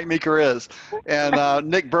smart Mike Meeker is. And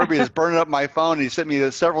Nick Burby is burning up my phone. He sent me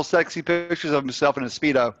several sexy pictures of himself in a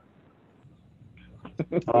Speedo.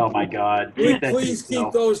 Oh my God. Please, Keep that to please keep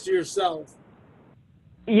yourself. those to yourself.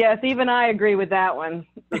 Yes, even I agree with that one.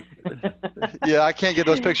 Yeah, I can't get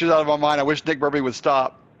those pictures out of my mind. I wish Nick Burby would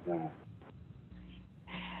stop.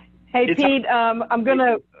 Hey, It's- Pete, I'm going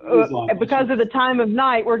to, because of the time of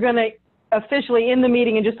night, we're going to officially end the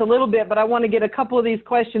meeting in just a little bit, but I want to get a couple of these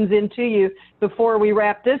questions into you before we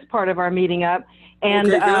wrap this part of our meeting up. And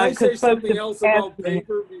Okay, can I say 'cause folks something have else about asked me-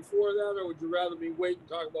 paper before that, or would you rather me wait and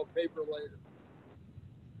talk about paper later?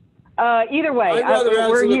 Either way, I'd rather we're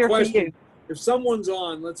answer the here for question. you. If someone's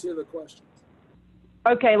on, let's hear the questions.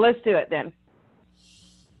 Okay, let's do it then.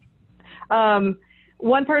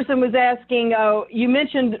 One person was asking, you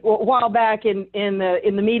mentioned a while back in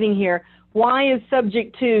the meeting here, why is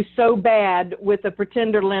subject to so bad with a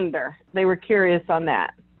pretender lender? They were curious on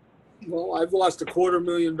that. Well, I've lost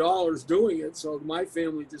 $250,000 doing it, so my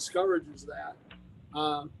family discourages that.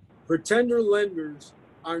 Pretender lenders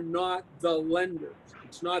are not the lenders.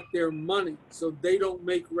 It's not their money, so they don't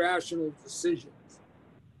make rational decisions.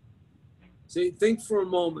 See, think for a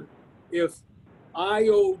moment. If I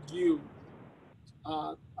owed you,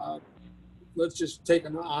 let's just take a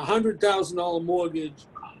 $100,000 mortgage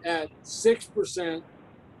at 6%,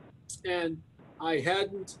 and I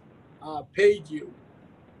hadn't paid you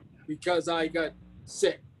because I got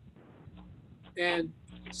sick, and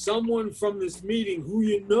someone from this meeting who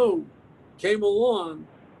you know came along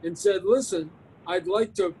and said, listen, I'd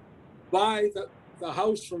like to buy the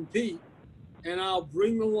house from Pete and I'll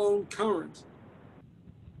bring the loan current.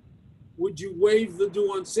 Would you waive the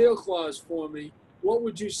due on sale clause for me? What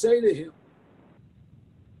would you say to him?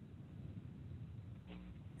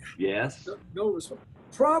 Yes. No response.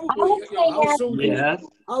 Probably. I would say yes.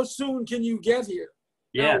 How soon can you get here?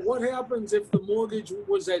 Yes. Now, what happens if the mortgage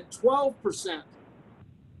was at 12%?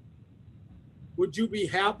 Would you be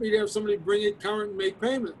happy to have somebody bring it current and make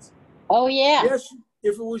payments? Oh, yeah. Yes,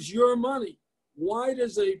 if it was your money. Why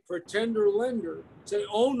does a pretender lender say,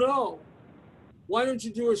 oh no, why don't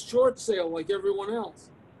you do a short sale like everyone else?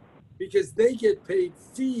 Because they get paid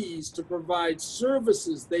fees to provide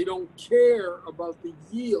services. They don't care about the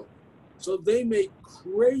yield. So they make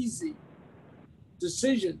crazy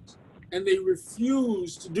decisions and they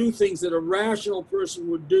refuse to do things that a rational person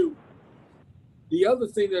would do. The other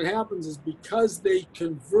thing that happens is because they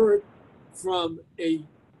convert from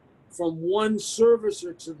one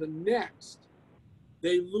servicer to the next,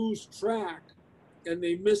 they lose track and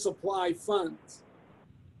they misapply funds.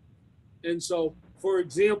 And so, for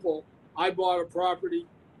example, I bought a property,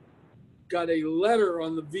 got a letter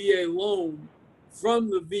on the VA loan from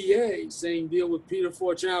the VA saying deal with Peter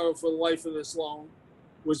Fortunato for the life of this loan,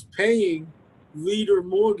 was paying Leader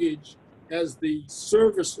Mortgage as the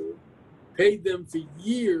servicer, paid them for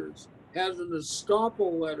years, had an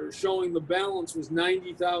estoppel letter showing the balance was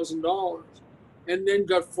 $90,000, and then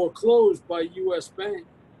got foreclosed by U.S. Bank.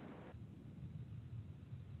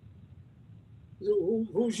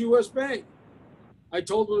 Who's U.S. Bank? I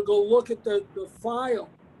told them to go look at the file.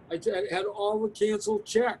 I had all the canceled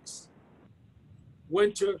checks.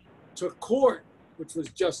 Went to court, which was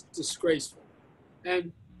just disgraceful,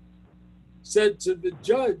 and said to the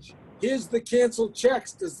judge, here's the canceled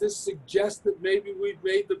checks. Does this suggest that maybe we've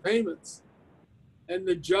made the payments? And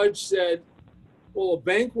the judge said, well, a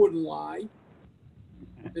bank wouldn't lie.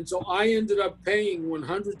 And so I ended up paying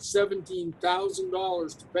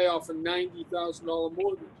 $117,000 to pay off a $90,000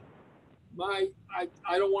 mortgage. I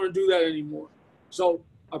don't want to do that anymore. So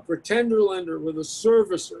a pretender lender with a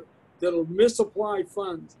servicer that'll misapply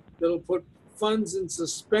funds, that'll put funds in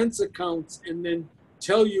suspense accounts and then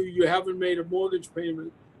tell you you haven't made a mortgage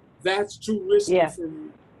payment, that's too risky for me.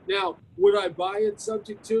 Now, would I buy it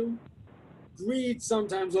subject to? Greed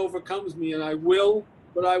sometimes overcomes me, and I will,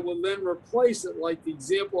 but I will then replace it, like the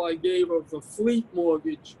example I gave of the fleet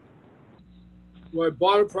mortgage, where I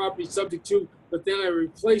bought a property subject to, but then I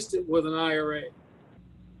replaced it with an IRA.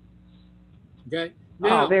 Okay?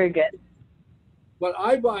 Now, very good. But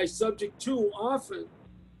I buy subject to often.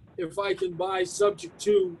 If I can buy subject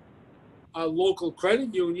to a local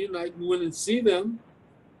credit union, I can win and see them.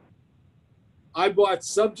 I bought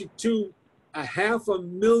subject to a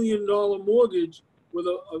 $500,000 mortgage with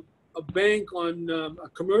a bank on a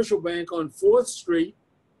commercial bank on 4th Street,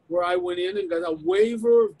 where I went in and got a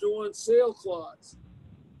waiver of due on sale clause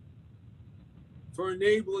for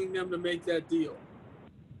enabling them to make that deal.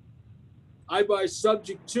 I buy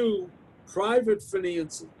subject to private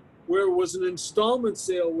financing, where it was an installment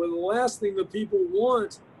sale, where the last thing that people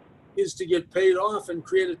want is to get paid off and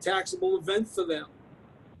create a taxable event for them.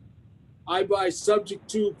 I buy subject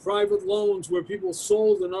to private loans where people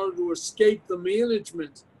sold in order to escape the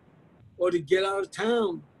management or to get out of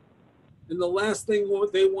town. And the last thing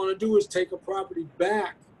what they want to do is take a property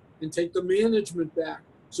back and take the management back.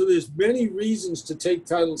 So there's many reasons to take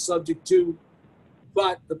title subject to,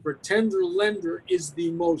 but the pretender lender is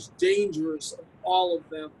the most dangerous of all of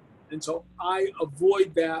them. And so I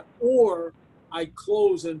avoid that, or I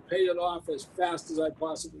close and pay it off as fast as I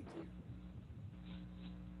possibly can.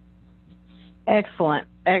 Excellent,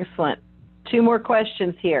 excellent. Two more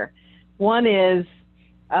questions here. One is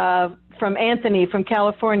from Anthony from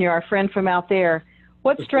California, our friend from out there.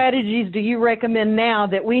 What strategies do you recommend now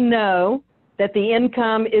that we know that the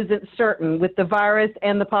income isn't certain with the virus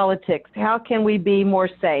and the politics? How can we be more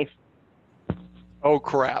safe? Oh,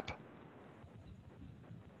 crap.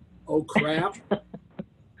 Oh, crap?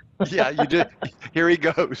 Yeah, you did. Here he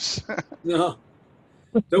goes. No.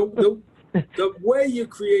 The way you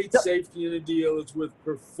create safety in a deal is with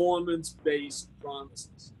performance-based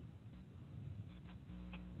promises.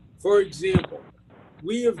 For example,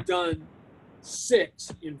 we have done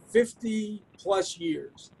 6 in 50 plus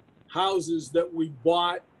years houses that we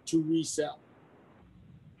bought to resell.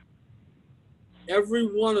 Every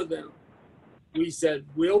one of them, we said,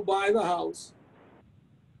 we'll buy the house,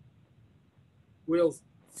 we'll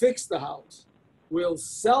fix the house, we'll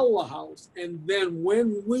sell the house, and then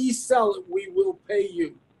when we sell it, we will pay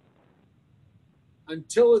you.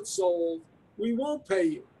 Until it's sold, we won't pay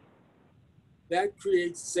you. That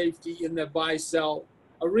creates safety in the buy-sell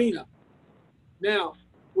arena. Now,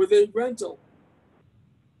 with a rental,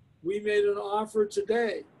 we made an offer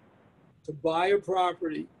today to buy a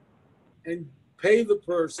property and pay the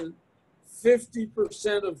person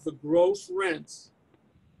 50% of the gross rents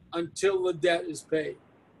until the debt is paid.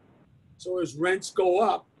 So as rents go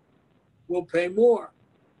up, we'll pay more.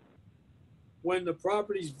 When the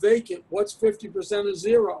property's vacant, what's 50% of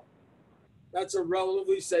 0? That's a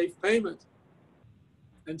relatively safe payment.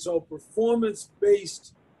 And so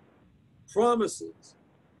performance-based promises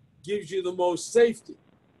gives you the most safety.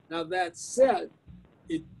 Now that said,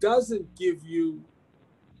 it doesn't give you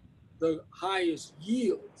the highest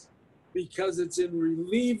yields because it's in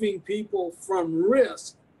relieving people from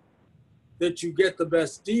risk that you get the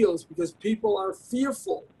best deals, because people are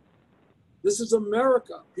fearful. This is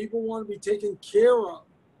America. People want to be taken care of.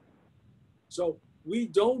 So we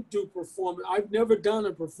don't do performance. I've never done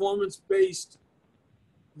a performance-based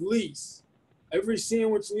lease. Every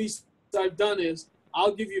sandwich lease I've done is,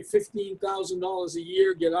 I'll give you $15,000 a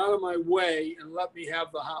year, get out of my way, and let me have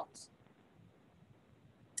the house.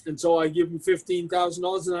 And so I give them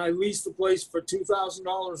 $15,000 and I lease the place for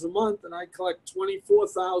 $2,000 a month and I collect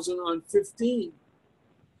 $24,000 on 15.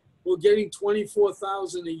 Well, getting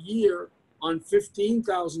 $24,000 a year on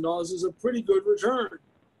 $15,000 is a pretty good return.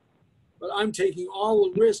 But I'm taking all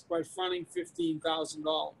the risk by fronting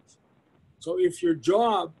 $15,000. So if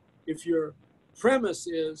your premise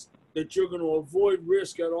is that you're going to avoid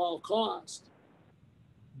risk at all costs,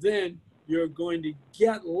 then you're going to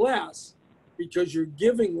get less because you're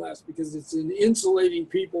giving less, because it's in insulating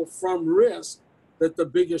people from risk that the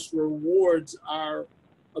biggest rewards are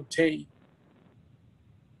obtained.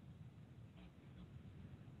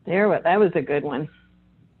 That was a good one.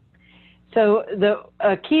 So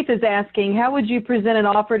Keith is asking, how would you present an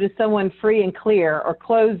offer to someone free and clear or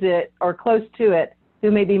close to it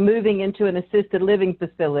who may be moving into an assisted living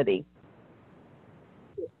facility?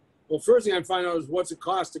 Well, first thing I'd find out is what's it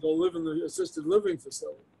cost to go live in the assisted living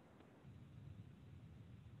facility.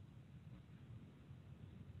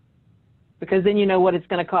 Because then you know what it's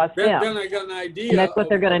going to cost them. Then I got an idea. And that's what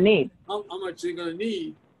they're going to need. How much they're going to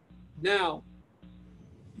need. Now,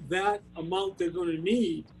 that amount they're going to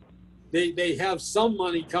need, they have some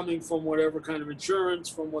money coming from whatever kind of insurance,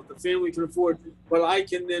 from what the family can afford, but I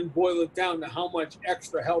can then boil it down to how much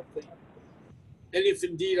extra help they need. And if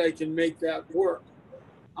indeed I can make that work.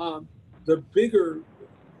 The bigger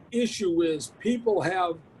issue is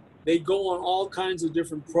they go on all kinds of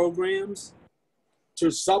different programs to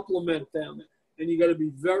supplement them. And you got to be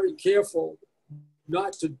very careful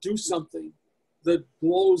not to do something that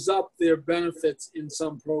blows up their benefits in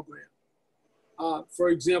some program. For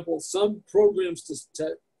example, some programs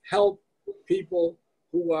to help people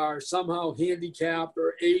who are somehow handicapped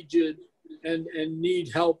or aged and need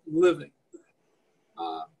help living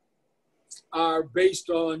are based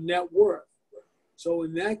on net worth. So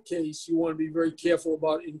in that case, you want to be very careful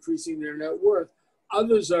about increasing their net worth.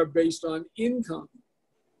 Others are based on income.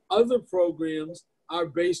 Other programs are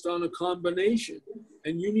based on a combination.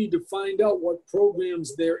 And you need to find out what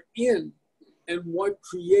programs they're in and what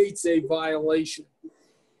creates a violation.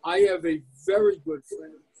 I have a very good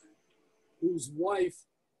friend whose wife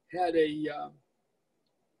had a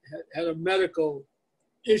medical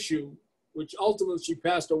issue, which ultimately she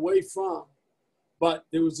passed away from. But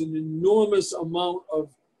there was an enormous amount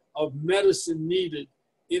of medicine needed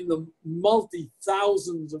in the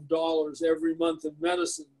multi-thousands of dollars every month in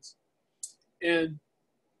medicines. And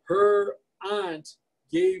her aunt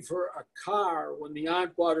gave her a car when the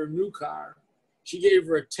aunt bought her new car. She gave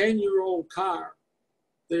her a 10-year-old car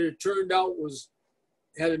that it turned out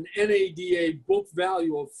had an NADA book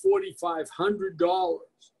value of $4,500,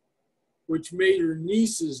 which made her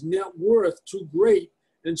niece's net worth too great.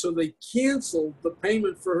 And so they canceled the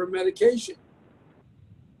payment for her medication.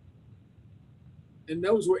 And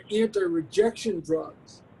those were anti-rejection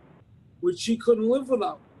drugs, which she couldn't live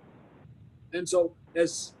without. And so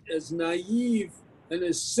as naive and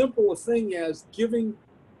as simple a thing as giving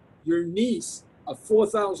your niece a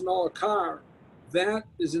 $4,000 car, that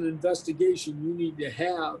is an investigation you need to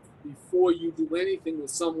have before you do anything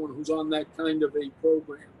with someone who's on that kind of a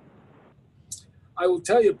program. I will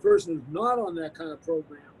tell you a person who's not on that kind of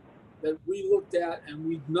program that we looked at, and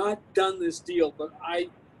we've not done this deal, but I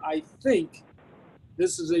think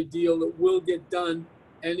this is a deal that will get done,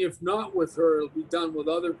 and if not with her, it'll be done with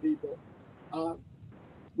other people.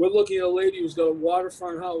 We're looking at a lady who's got a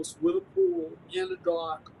waterfront house with a pool and a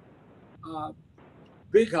dock,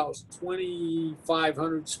 big house,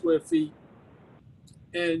 2,500 square feet.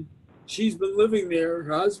 And she's been living there.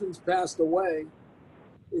 Her husband's passed away.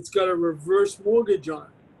 It's got a reverse mortgage on it.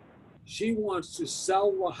 She wants to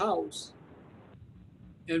sell the house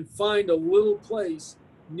and find a little place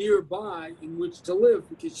nearby in which to live,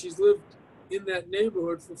 because she's lived in that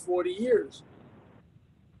neighborhood for 40 years.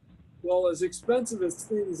 Well, as expensive as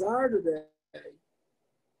things are today,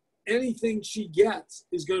 anything she gets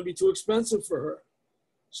is going to be too expensive for her.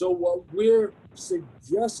 So what we're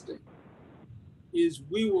suggesting is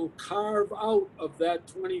we will carve out of that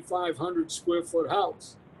 2,500 square foot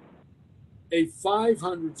house a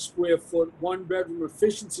 500 square foot, 1-bedroom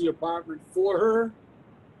efficiency apartment for her,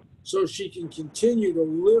 so she can continue to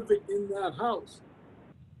live in that house.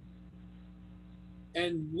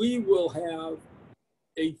 And we will have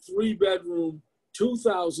a 3-bedroom,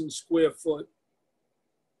 2,000 square foot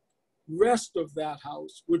rest of that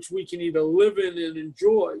house, which we can either live in and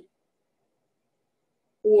enjoy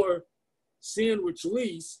or sandwich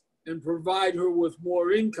lease and provide her with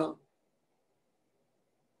more income.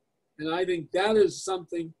 And I think that is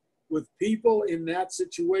something with people in that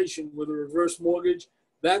situation with a reverse mortgage,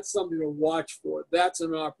 that's something to watch for. That's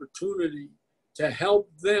an opportunity to help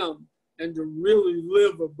them and to really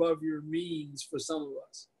live above your means for some of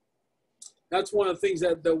us. That's one of the things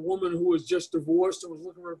that the woman who was just divorced and was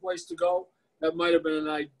looking for a place to go, that might have been an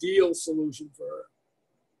ideal solution for her.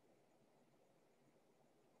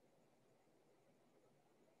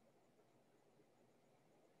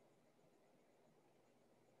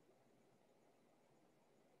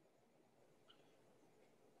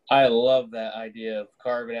 I love that idea of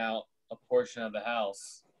carving out a portion of the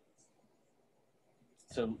house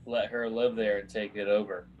to let her live there and take it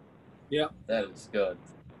over. Yeah. That is good.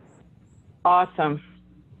 Awesome.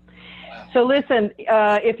 So listen,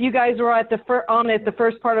 if you guys were at the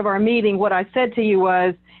first part of our meeting, what I said to you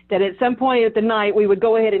was that at some point at the night, we would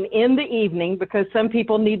go ahead and end the evening, because some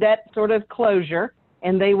people need that sort of closure,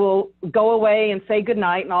 and they will go away and say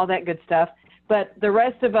goodnight and all that good stuff. But the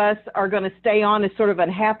rest of us are going to stay on as sort of a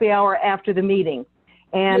happy hour after the meeting.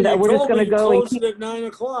 And yeah, we're just going to go and keep it at 9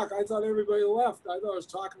 o'clock. I thought everybody left. I thought I was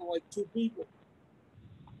talking to like 2 people.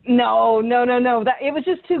 No. It was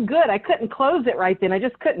just too good. I couldn't close it right then. I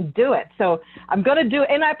just couldn't do it. So I'm going to do it.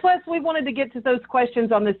 And plus we wanted to get to those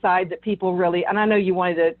questions on the side that people really, and I know you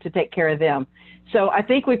wanted to take care of them. So I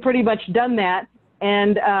think we've pretty much done that.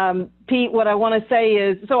 And Pete, what I want to say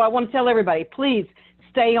is, so I want to tell everybody, please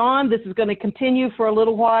stay on. This is going to continue for a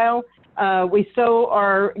little while. We so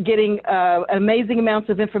are getting amazing amounts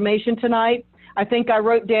of information tonight. I think I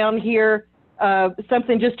wrote down here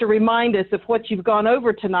something just to remind us of what you've gone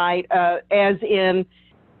over tonight, as in,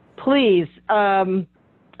 please,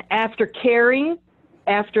 after caring,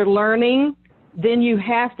 after learning, then you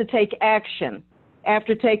have to take action.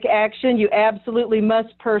 After take action, you absolutely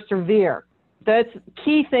must persevere. That's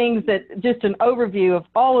key things that just an overview of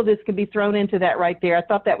all of this can be thrown into that right there. I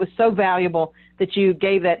thought that was so valuable that you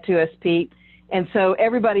gave that to us, Pete. And so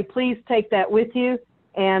everybody, please take that with you.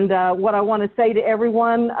 And what I want to say to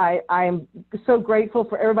everyone, I am so grateful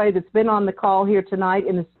for everybody that's been on the call here tonight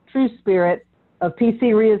in the true spirit. of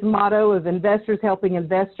PCREIA's motto of investors helping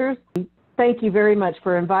investors. Thank you very much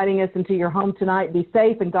for inviting us into your home tonight. Be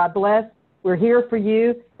safe and God bless. We're here for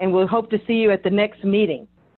you, and we'll hope to see you at the next meeting.